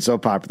 He must have been so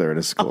popular at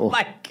his school. Oh,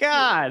 my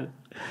God.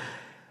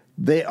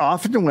 They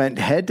often went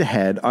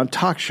head-to-head on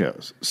talk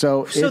shows.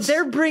 So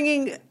they're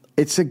bringing...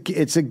 It's a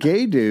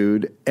gay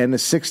dude and a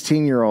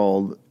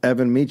 16-year-old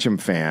Evan Mecham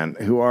fan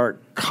who are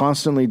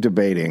constantly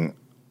debating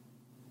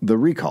the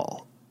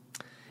recall.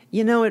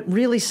 You know, it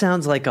really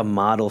sounds like a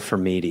model for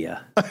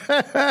media.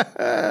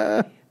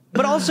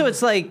 But also,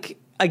 it's like,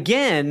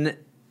 again,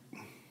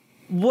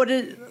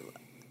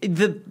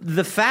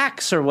 the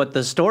facts are what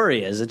the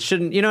story is. It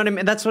shouldn't, you know what I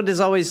mean? That's what is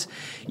always,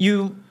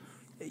 you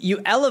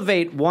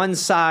elevate one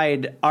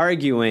side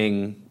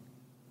arguing,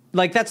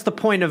 like that's the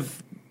point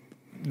of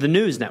the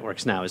news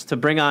networks now, is to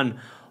bring on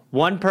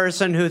one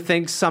person who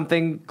thinks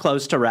something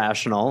close to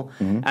rational,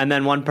 and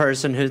then one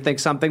person who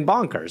thinks something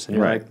bonkers. And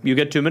you're like, you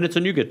get 2 minutes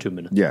and you get 2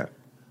 minutes. Yeah.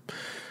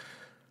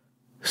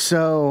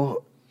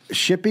 So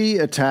Shippey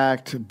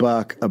attacked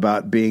Buck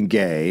about being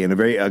gay in a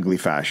very ugly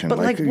fashion. But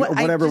like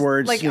whatever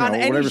words, like on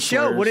any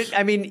show, would it?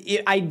 I mean,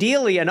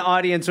 ideally, an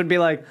audience would be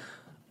like,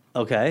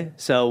 okay,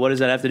 so what does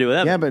that have to do with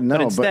them? Yeah, but no.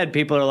 But instead,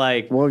 people are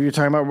like, well, you're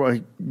talking about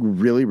like,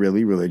 really,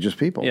 really religious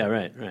people. Yeah,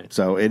 right.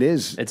 So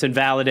it's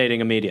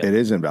invalidating immediately. It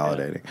is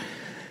invalidating. Yeah.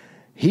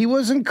 He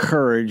was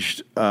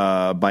encouraged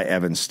by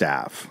Evan's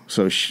staff.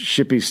 So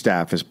Shippey's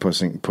staff is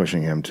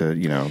pushing him to,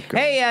 go.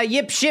 Hey,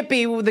 Yip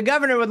Shippey, the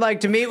governor would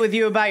like to meet with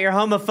you about your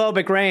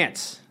homophobic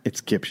rants.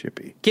 It's Kip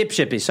Shippey. Kip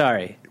Shippey,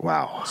 sorry.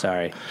 Wow.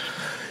 Sorry.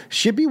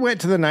 Shippey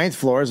went to the 9th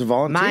floor as a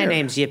volunteer. My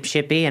name's Yip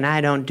Shippey, and I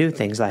don't do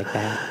things like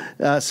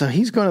that. So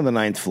he's going to the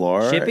 9th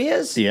floor. Shippey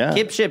is? Yeah.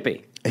 Kip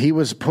Shippey. He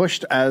was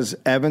pushed as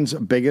Evan's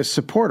biggest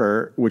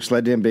supporter, which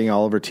led to him being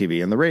all over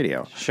TV and the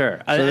radio.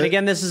 Sure. And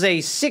again, this is a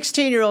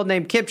 16-year-old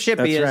named Kip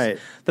Shippey. That's right.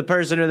 The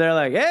person who they're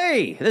like,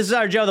 hey, this is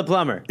our Joe the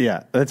Plumber.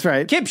 Yeah, that's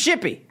right. Kip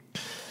Shippey.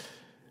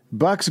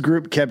 Buck's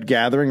group kept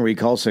gathering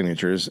recall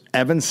signatures.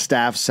 Evan's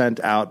staff sent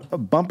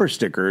out bumper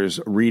stickers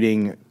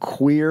reading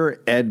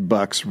 "Queer Ed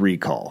Buck's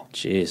Recall."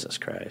 Jesus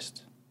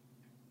Christ.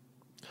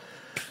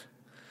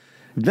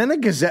 Then a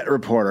Gazette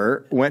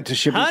reporter went to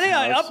Shippey's house.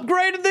 I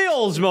upgraded the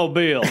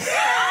Oldsmobile.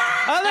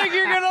 I think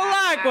you're going to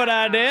like what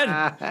I did.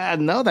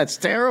 No, that's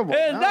terrible.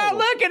 No. Now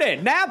look at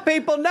it. Now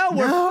people know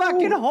we're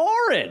fucking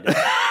horrid. Isn't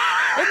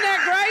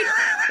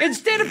that great?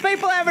 Instead of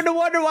people having to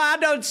wonder why I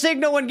don't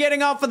signal when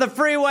getting off of the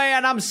freeway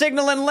and I'm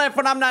signaling left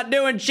when I'm not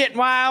doing shit and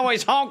why I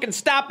always honk and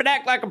stop and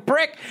act like a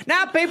prick,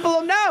 now people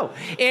will know.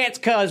 It's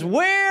because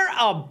we're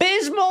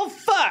abysmal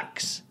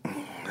fucks.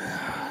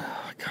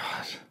 Oh,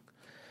 God.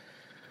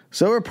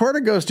 So a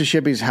reporter goes to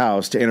Shippey's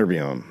house to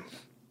interview him,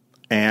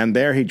 and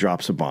there he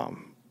drops a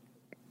bomb.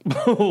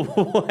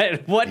 What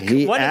does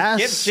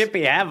Kip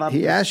Shippey have up?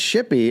 He asked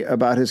Shippey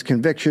about his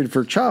conviction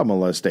for child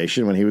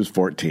molestation when he was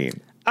 14.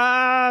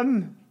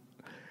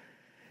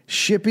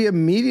 Shippey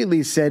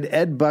immediately said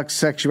Ed Buck's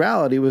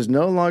sexuality was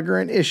no longer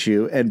an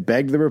issue and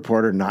begged the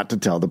reporter not to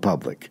tell the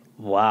public.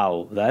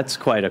 Wow, that's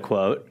quite a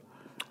quote.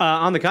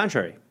 On the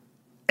contrary.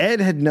 Ed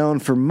had known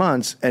for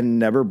months and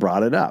never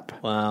brought it up.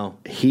 Wow.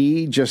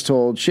 He just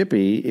told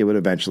Shippey it would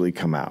eventually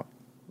come out.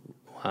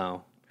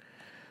 Wow.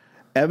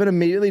 Evan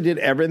immediately did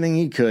everything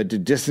he could to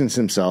distance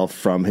himself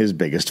from his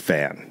biggest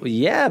fan. Well,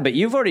 yeah, but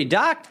you've already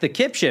docked the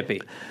Kip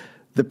Shippey.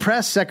 The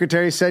press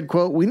secretary said,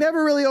 quote, "We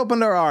never really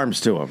opened our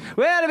arms to him."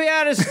 Well, to be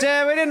honest,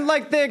 we didn't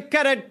like the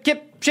kind of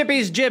Kip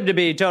Shippey's jib, to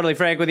be totally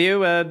frank with you.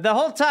 The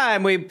whole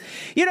time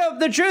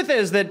the truth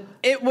is that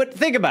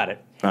think about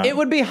it. It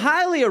would be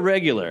highly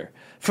irregular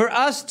for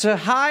us to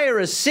hire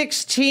a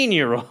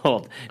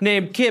 16-year-old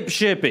named Kip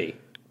Shippey,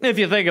 if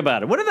you think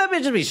about it. Wouldn't that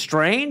just be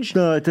strange?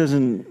 No, it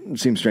doesn't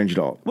seem strange at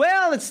all.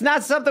 Well, it's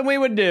not something we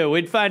would do.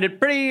 We'd find it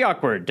pretty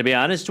awkward, to be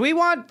honest. We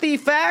want the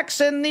facts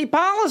and the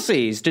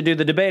policies to do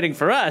the debating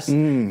for us.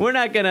 We're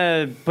not going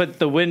to put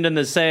the wind in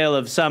the sail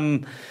of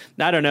some,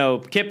 I don't know,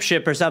 Kip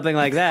ship or something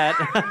like that.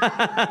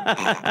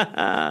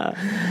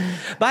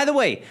 By the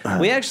way,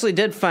 we actually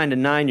did find a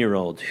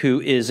 9-year-old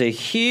who is a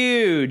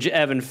huge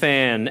Evan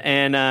fan,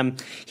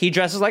 and he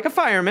dresses like a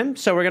fireman,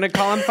 so we're going to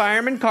call him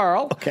Fireman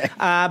Carl. Okay.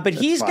 But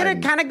he's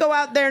going to kind of go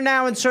out there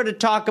now and sort of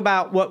talk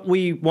about what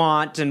we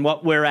want and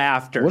what we're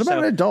after. What about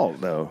an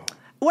adult, though?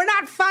 We're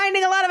not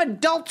finding a lot of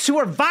adults who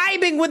are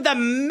vibing with the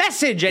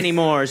message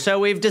anymore.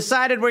 So we've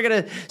decided we're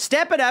going to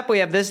step it up. We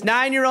have this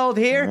 9-year-old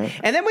here,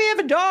 and then we have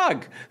a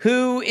dog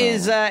who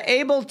is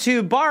able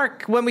to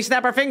bark when we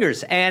snap our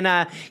fingers.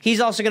 And he's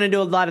also going to do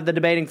a lot of the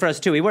debating for us,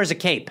 too. He wears a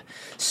cape.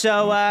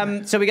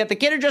 So so we got the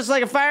kid who dresses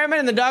like a fireman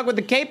and the dog with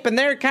the cape, and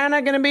they're kind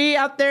of going to be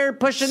out there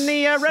pushing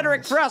the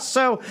rhetoric for us.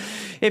 So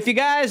if you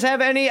guys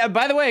have any...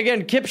 by the way,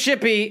 again, Kip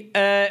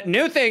Shippey,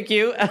 no thank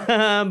you.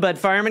 But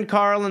Fireman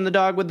Carl and the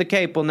dog with the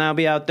cape will now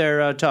be out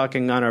there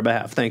talking on our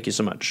behalf. Thank you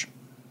so much.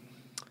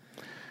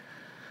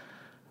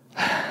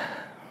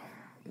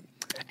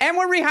 And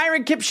we're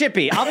rehiring Kip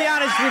Shippey. I'll be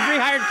honest, we've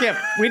rehired Kip.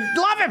 We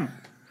love him.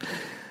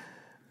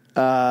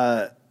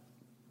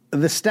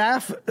 The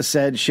staff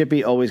said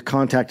Shippey always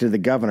contacted the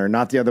governor,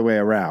 not the other way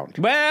around.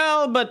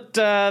 Well, but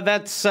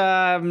that's...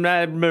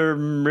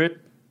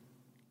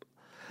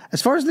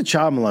 As far as the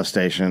child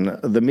molestation,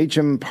 the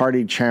Mecham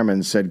party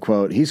chairman said,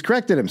 quote, he's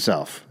corrected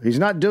himself. He's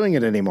not doing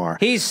it anymore.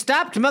 He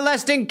stopped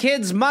molesting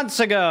kids months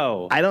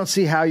ago. I don't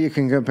see how you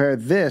can compare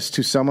this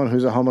to someone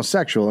who's a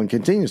homosexual and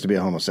continues to be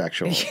a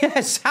homosexual.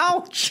 Yes,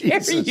 how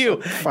dare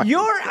you?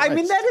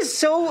 That is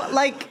so,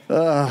 like,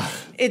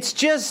 it's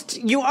just,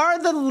 you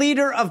are the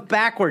leader of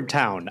Backward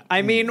Town.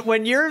 I mean,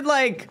 when you're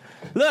like,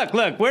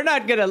 look, we're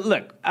not going to,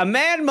 look, a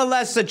man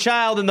molests a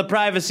child in the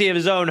privacy of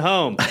his own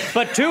home,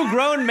 but two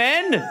grown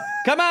men?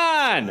 Come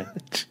on!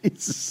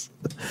 Jesus.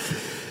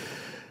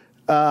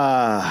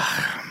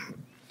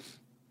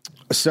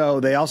 So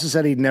they also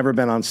said he'd never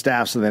been on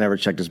staff, so they never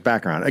checked his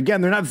background.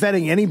 Again, they're not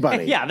vetting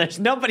anybody. Yeah, there's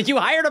nobody. You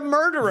hired a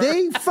murderer.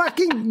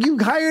 You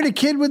hired a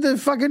kid with a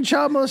fucking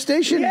child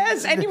molestation.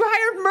 Yes, and you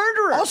hired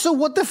murderers. Also,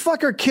 what the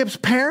fuck are Kip's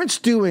parents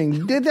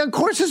doing? Of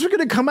course this is going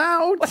to come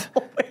out.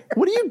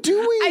 What are you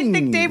doing? I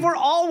think, Dave, we're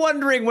all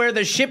wondering where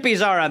the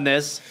Shippies are on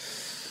this.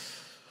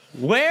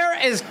 Where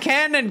is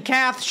Ken and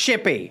Kath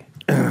Shippey?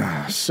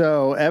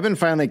 So Evan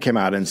finally came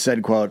out and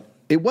said, quote,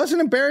 it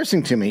wasn't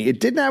embarrassing to me. It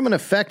didn't have an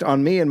effect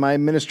on me and my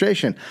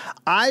administration.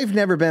 I've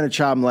never been a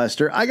child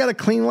molester. I got a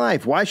clean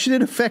life. Why should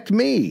it affect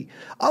me?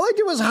 All I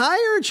did was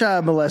hire a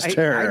child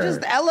molester. I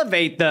just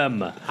elevate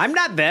them. I'm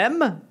not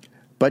them.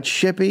 But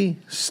Shippey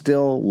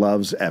still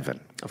loves Evan.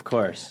 Of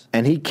course.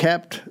 And he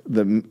kept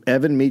the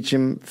Evan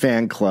Mecham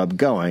fan club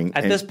going.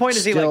 At this point,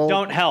 is he like,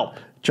 don't help?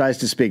 Tries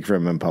to speak for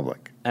him in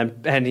public.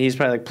 And he's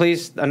probably like,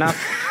 please, enough.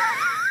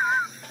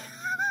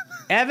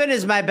 Evan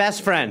is my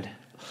best friend.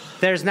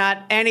 There's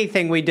not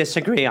anything we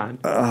disagree on.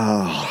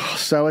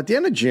 So at the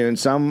end of June,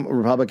 some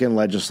Republican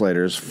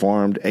legislators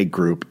formed a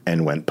group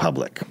and went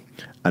public,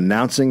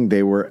 announcing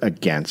they were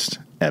against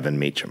Evan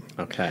Mecham.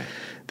 Okay.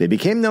 They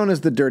became known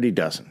as the Dirty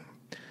Dozen.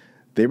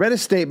 They read a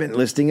statement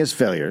listing his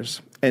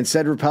failures and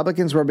said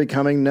Republicans were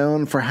becoming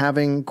known for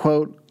having,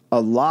 quote,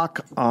 a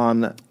lock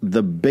on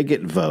the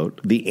bigot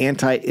vote, the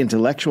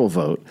anti-intellectual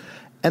vote,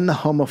 and the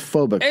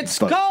homophobic It's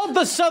vote. called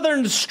the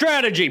Southern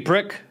Strategy,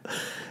 prick.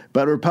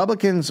 But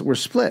Republicans were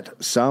split.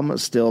 Some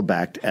still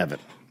backed Evan.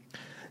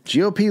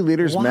 GOP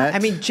leaders met. I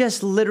mean,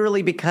 just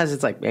literally because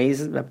it's like,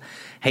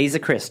 he's a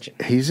Christian.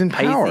 He's in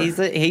power.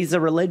 He's a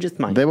religious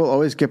mind. They will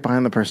always get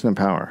behind the person in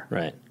power.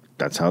 Right.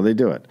 That's how they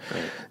do it.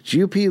 Right.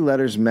 GOP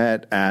leaders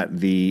met at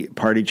the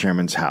party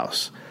chairman's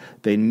house.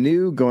 They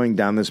knew going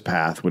down this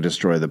path would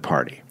destroy the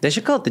party. They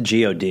should call it the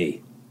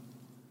GOD.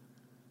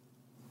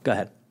 Go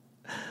ahead.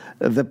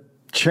 The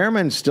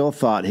chairman still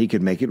thought he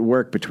could make it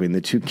work between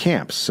the two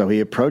camps, so he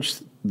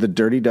approached the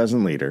Dirty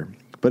Dozen leader,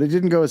 but it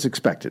didn't go as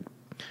expected.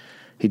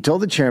 He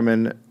told the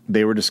chairman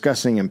they were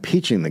discussing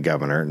impeaching the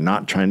governor,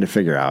 not trying to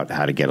figure out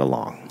how to get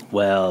along.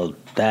 Well,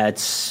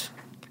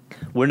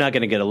 we're not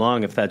going to get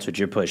along if that's what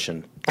you're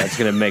pushing. That's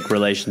going to make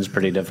relations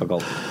pretty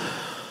difficult.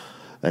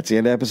 That's the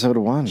end of episode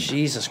 1.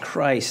 Jesus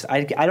Christ.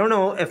 I don't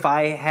know if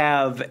I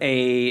have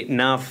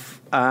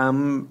enough...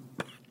 I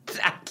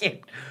can't...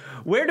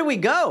 Where do we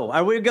go?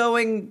 Are we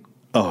going...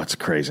 Oh, it's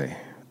crazy.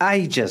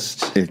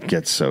 It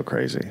gets so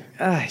crazy.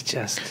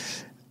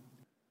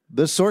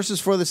 The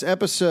sources for this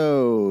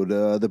episode,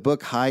 the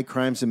book High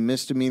Crimes and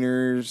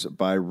Misdemeanors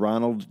by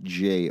Ronald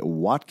J.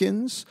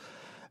 Watkins,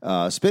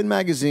 Spin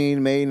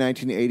Magazine, May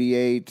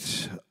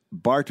 1988,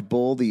 Bart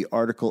Bull, the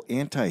article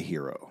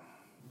Antihero.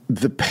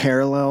 The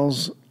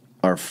parallels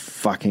are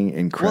fucking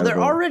incredible. Well,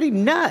 they're already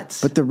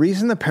nuts. But the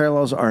reason the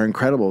parallels are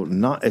incredible,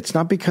 it's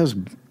not because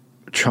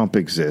Trump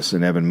exists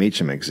and Evan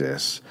Mecham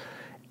exists.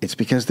 It's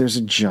because there's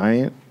a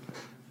giant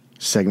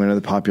segment of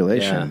the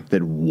population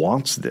that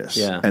wants this,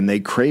 and they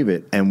crave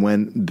it. And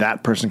when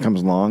that person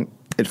comes along,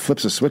 it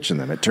flips a switch in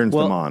them. It turns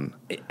them on.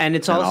 And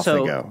it's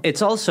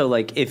also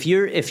like if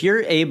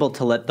you're able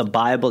to let the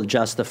Bible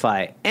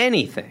justify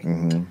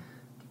anything,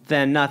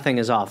 then nothing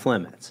is off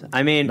limits.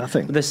 I mean,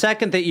 nothing. The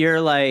second that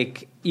you're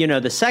like,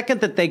 the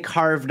second that they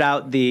carved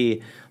out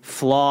the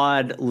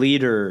flawed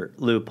leader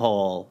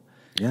loophole.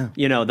 Yeah.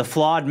 The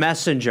flawed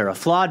messenger. A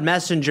flawed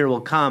messenger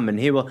will come and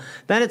he will.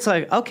 Then it's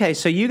like, okay,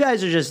 so you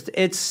guys are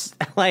it's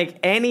like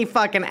any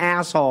fucking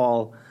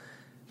asshole.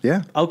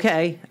 Yeah.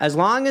 Okay. As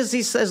long as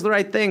he says the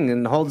right thing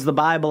and holds the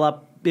Bible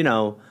up,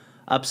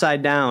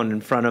 upside down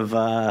in front of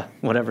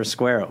whatever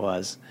square it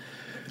was.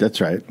 That's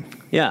right.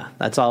 Yeah.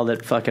 That's all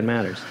that fucking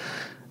matters.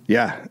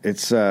 Yeah.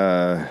 It's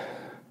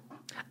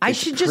I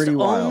should just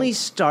only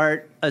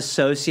start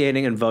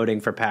associating and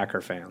voting for Packer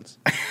fans.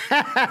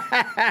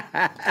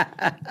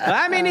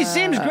 I mean, he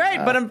seems great,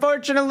 but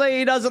unfortunately,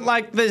 he doesn't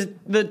like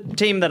the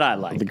team that I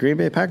like. The Green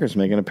Bay Packers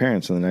make an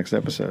appearance in the next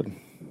episode.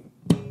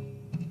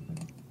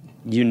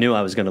 You knew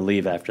I was going to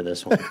leave after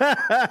this one. Just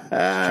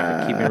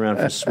trying to keep me around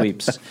for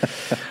sweeps.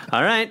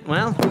 All right,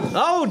 well.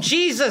 Oh,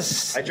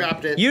 Jesus! I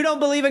dropped it. You don't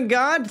believe in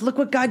God? Look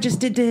what God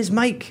just did to his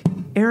mic.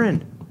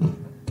 Aaron.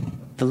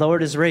 The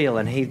Lord is real,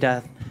 and he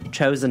doth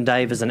chosen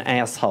Dave as an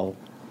asshole.